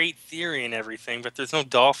great theory and everything, but there's no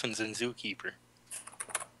dolphins in Zookeeper.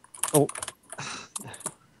 Oh,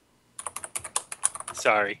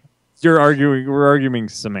 sorry. we're arguing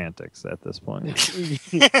semantics at this point.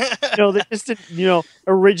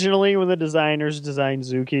 Originally when the designers designed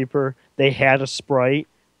Zookeeper, they had a sprite,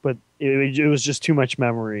 but it was just too much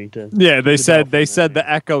memory to. Yeah, they said the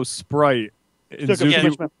Echo sprite in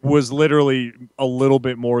Zookeeper was literally a little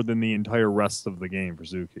bit more than the entire rest of the game for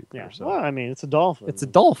Zookeeper. Yeah, so. well, I mean, it's a dolphin. It's a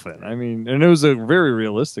dolphin. I mean, and it was a very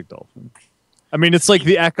realistic dolphin. I mean, it's like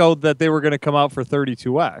the Echo that they were going to come out for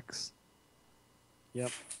 32X. Yep.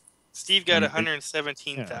 Steve got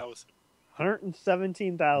 117,000.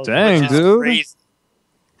 117,000. Dang, dude. Crazy.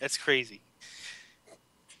 That's crazy.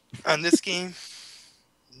 On this game,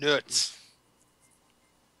 nuts.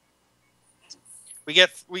 We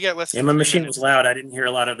got less. Yeah, my machine was loud. I didn't hear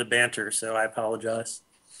a lot of the banter, so I apologize.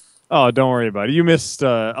 Oh, don't worry about it. You missed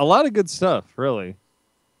a lot of good stuff, really.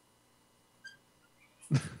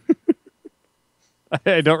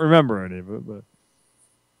 I don't remember any of it, but.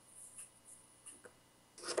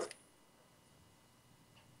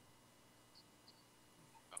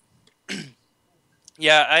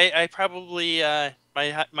 Yeah, I probably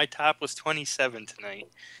my top was 27 tonight.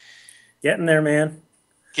 Getting there, man.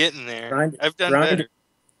 Getting there. Grind, I've done grind. better.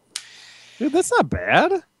 Dude, that's not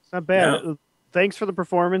bad. It's not bad. No. Thanks for the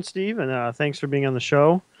performance, Steve, and thanks for being on the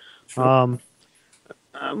show. Sure.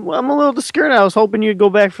 I'm a little discouraged. I was hoping you'd go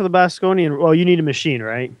back for the Basconian. Well, you need a machine,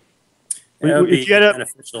 right? That would If be you get a-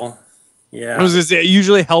 beneficial. Yeah. I was gonna say, it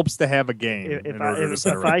usually helps to have a game. If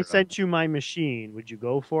I sent you my machine, would you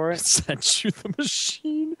go for it? sent you the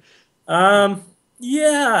machine.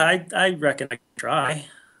 Yeah, I reckon I could try.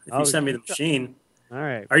 If you send me the machine. All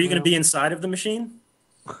right. Are you going to be inside of the machine?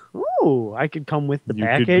 Ooh, I could come with the You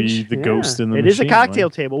package. could be the ghost in the It is a machine, cocktail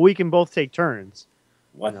right? table. We can both take turns.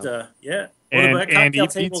 What No. the? Yeah. And- Well, the and cocktail eat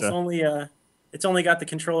table's pizza. only it's only got the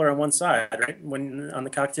controller on one side, right? When on the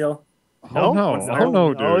cocktail. Oh no! Oh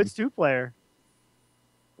no, dude! Oh, it's 2-player.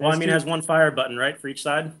 Well, I mean, it has one fire button, right, for each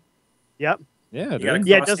side. Yep. Yeah, You dude. gotta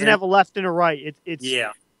Yeah, it cross doesn't hand. have a left and a right. It's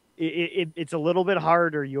Yeah. It's a little bit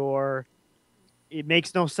harder. It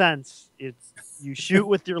makes no sense. You shoot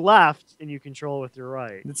with your left and you control with your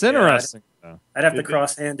right. It's interesting. though. I'd have to It-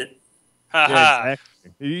 cross hand it. Haha. Yeah,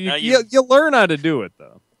 exactly. Now You learn how to do it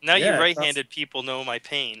though. Now Yeah, you right-handed people know my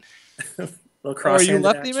pain. Little cross you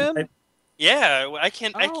lefty, man? Yeah, I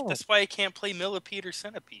can't. Oh. That's why I can't play Millipede or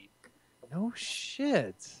Centipede. No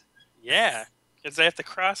shit, Yeah, because I have to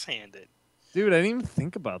cross-hand it. dude. I didn't even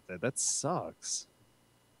think about that. That sucks.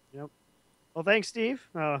 Well, thanks, Steve.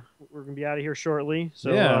 We're gonna be out of here shortly.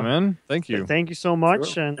 So yeah, man. Thank you. Thank you so much,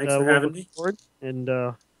 Sure. and Thanks for we'll having look me. forward. And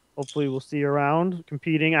hopefully we'll see you around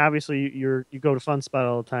competing. Obviously, you go to Fun Spot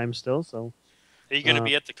all the time still. So Are you going to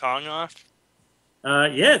be at the Kong off?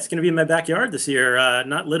 Yeah, it's going to be in my backyard this year.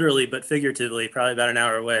 Not literally, but figuratively, probably about an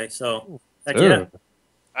hour away. So, heck yeah. Dude.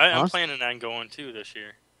 I'm Awesome. planning on going too this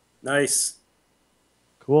year. Nice.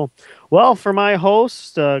 cool. Well, for my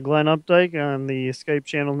host, Glenn Updike on the Skype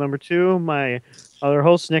channel number 2, my other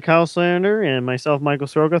host, Nick Houselander, and myself, Michael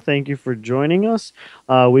Soroka, thank you for joining us.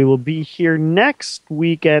 We will be here next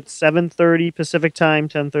week at 7:30 Pacific Time,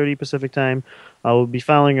 10:30 Pacific Time. We'll be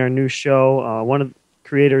following our new show, one of the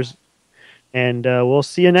creators, and we'll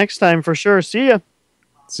see you next time for sure. See ya.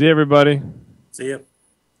 See you, everybody. See ya.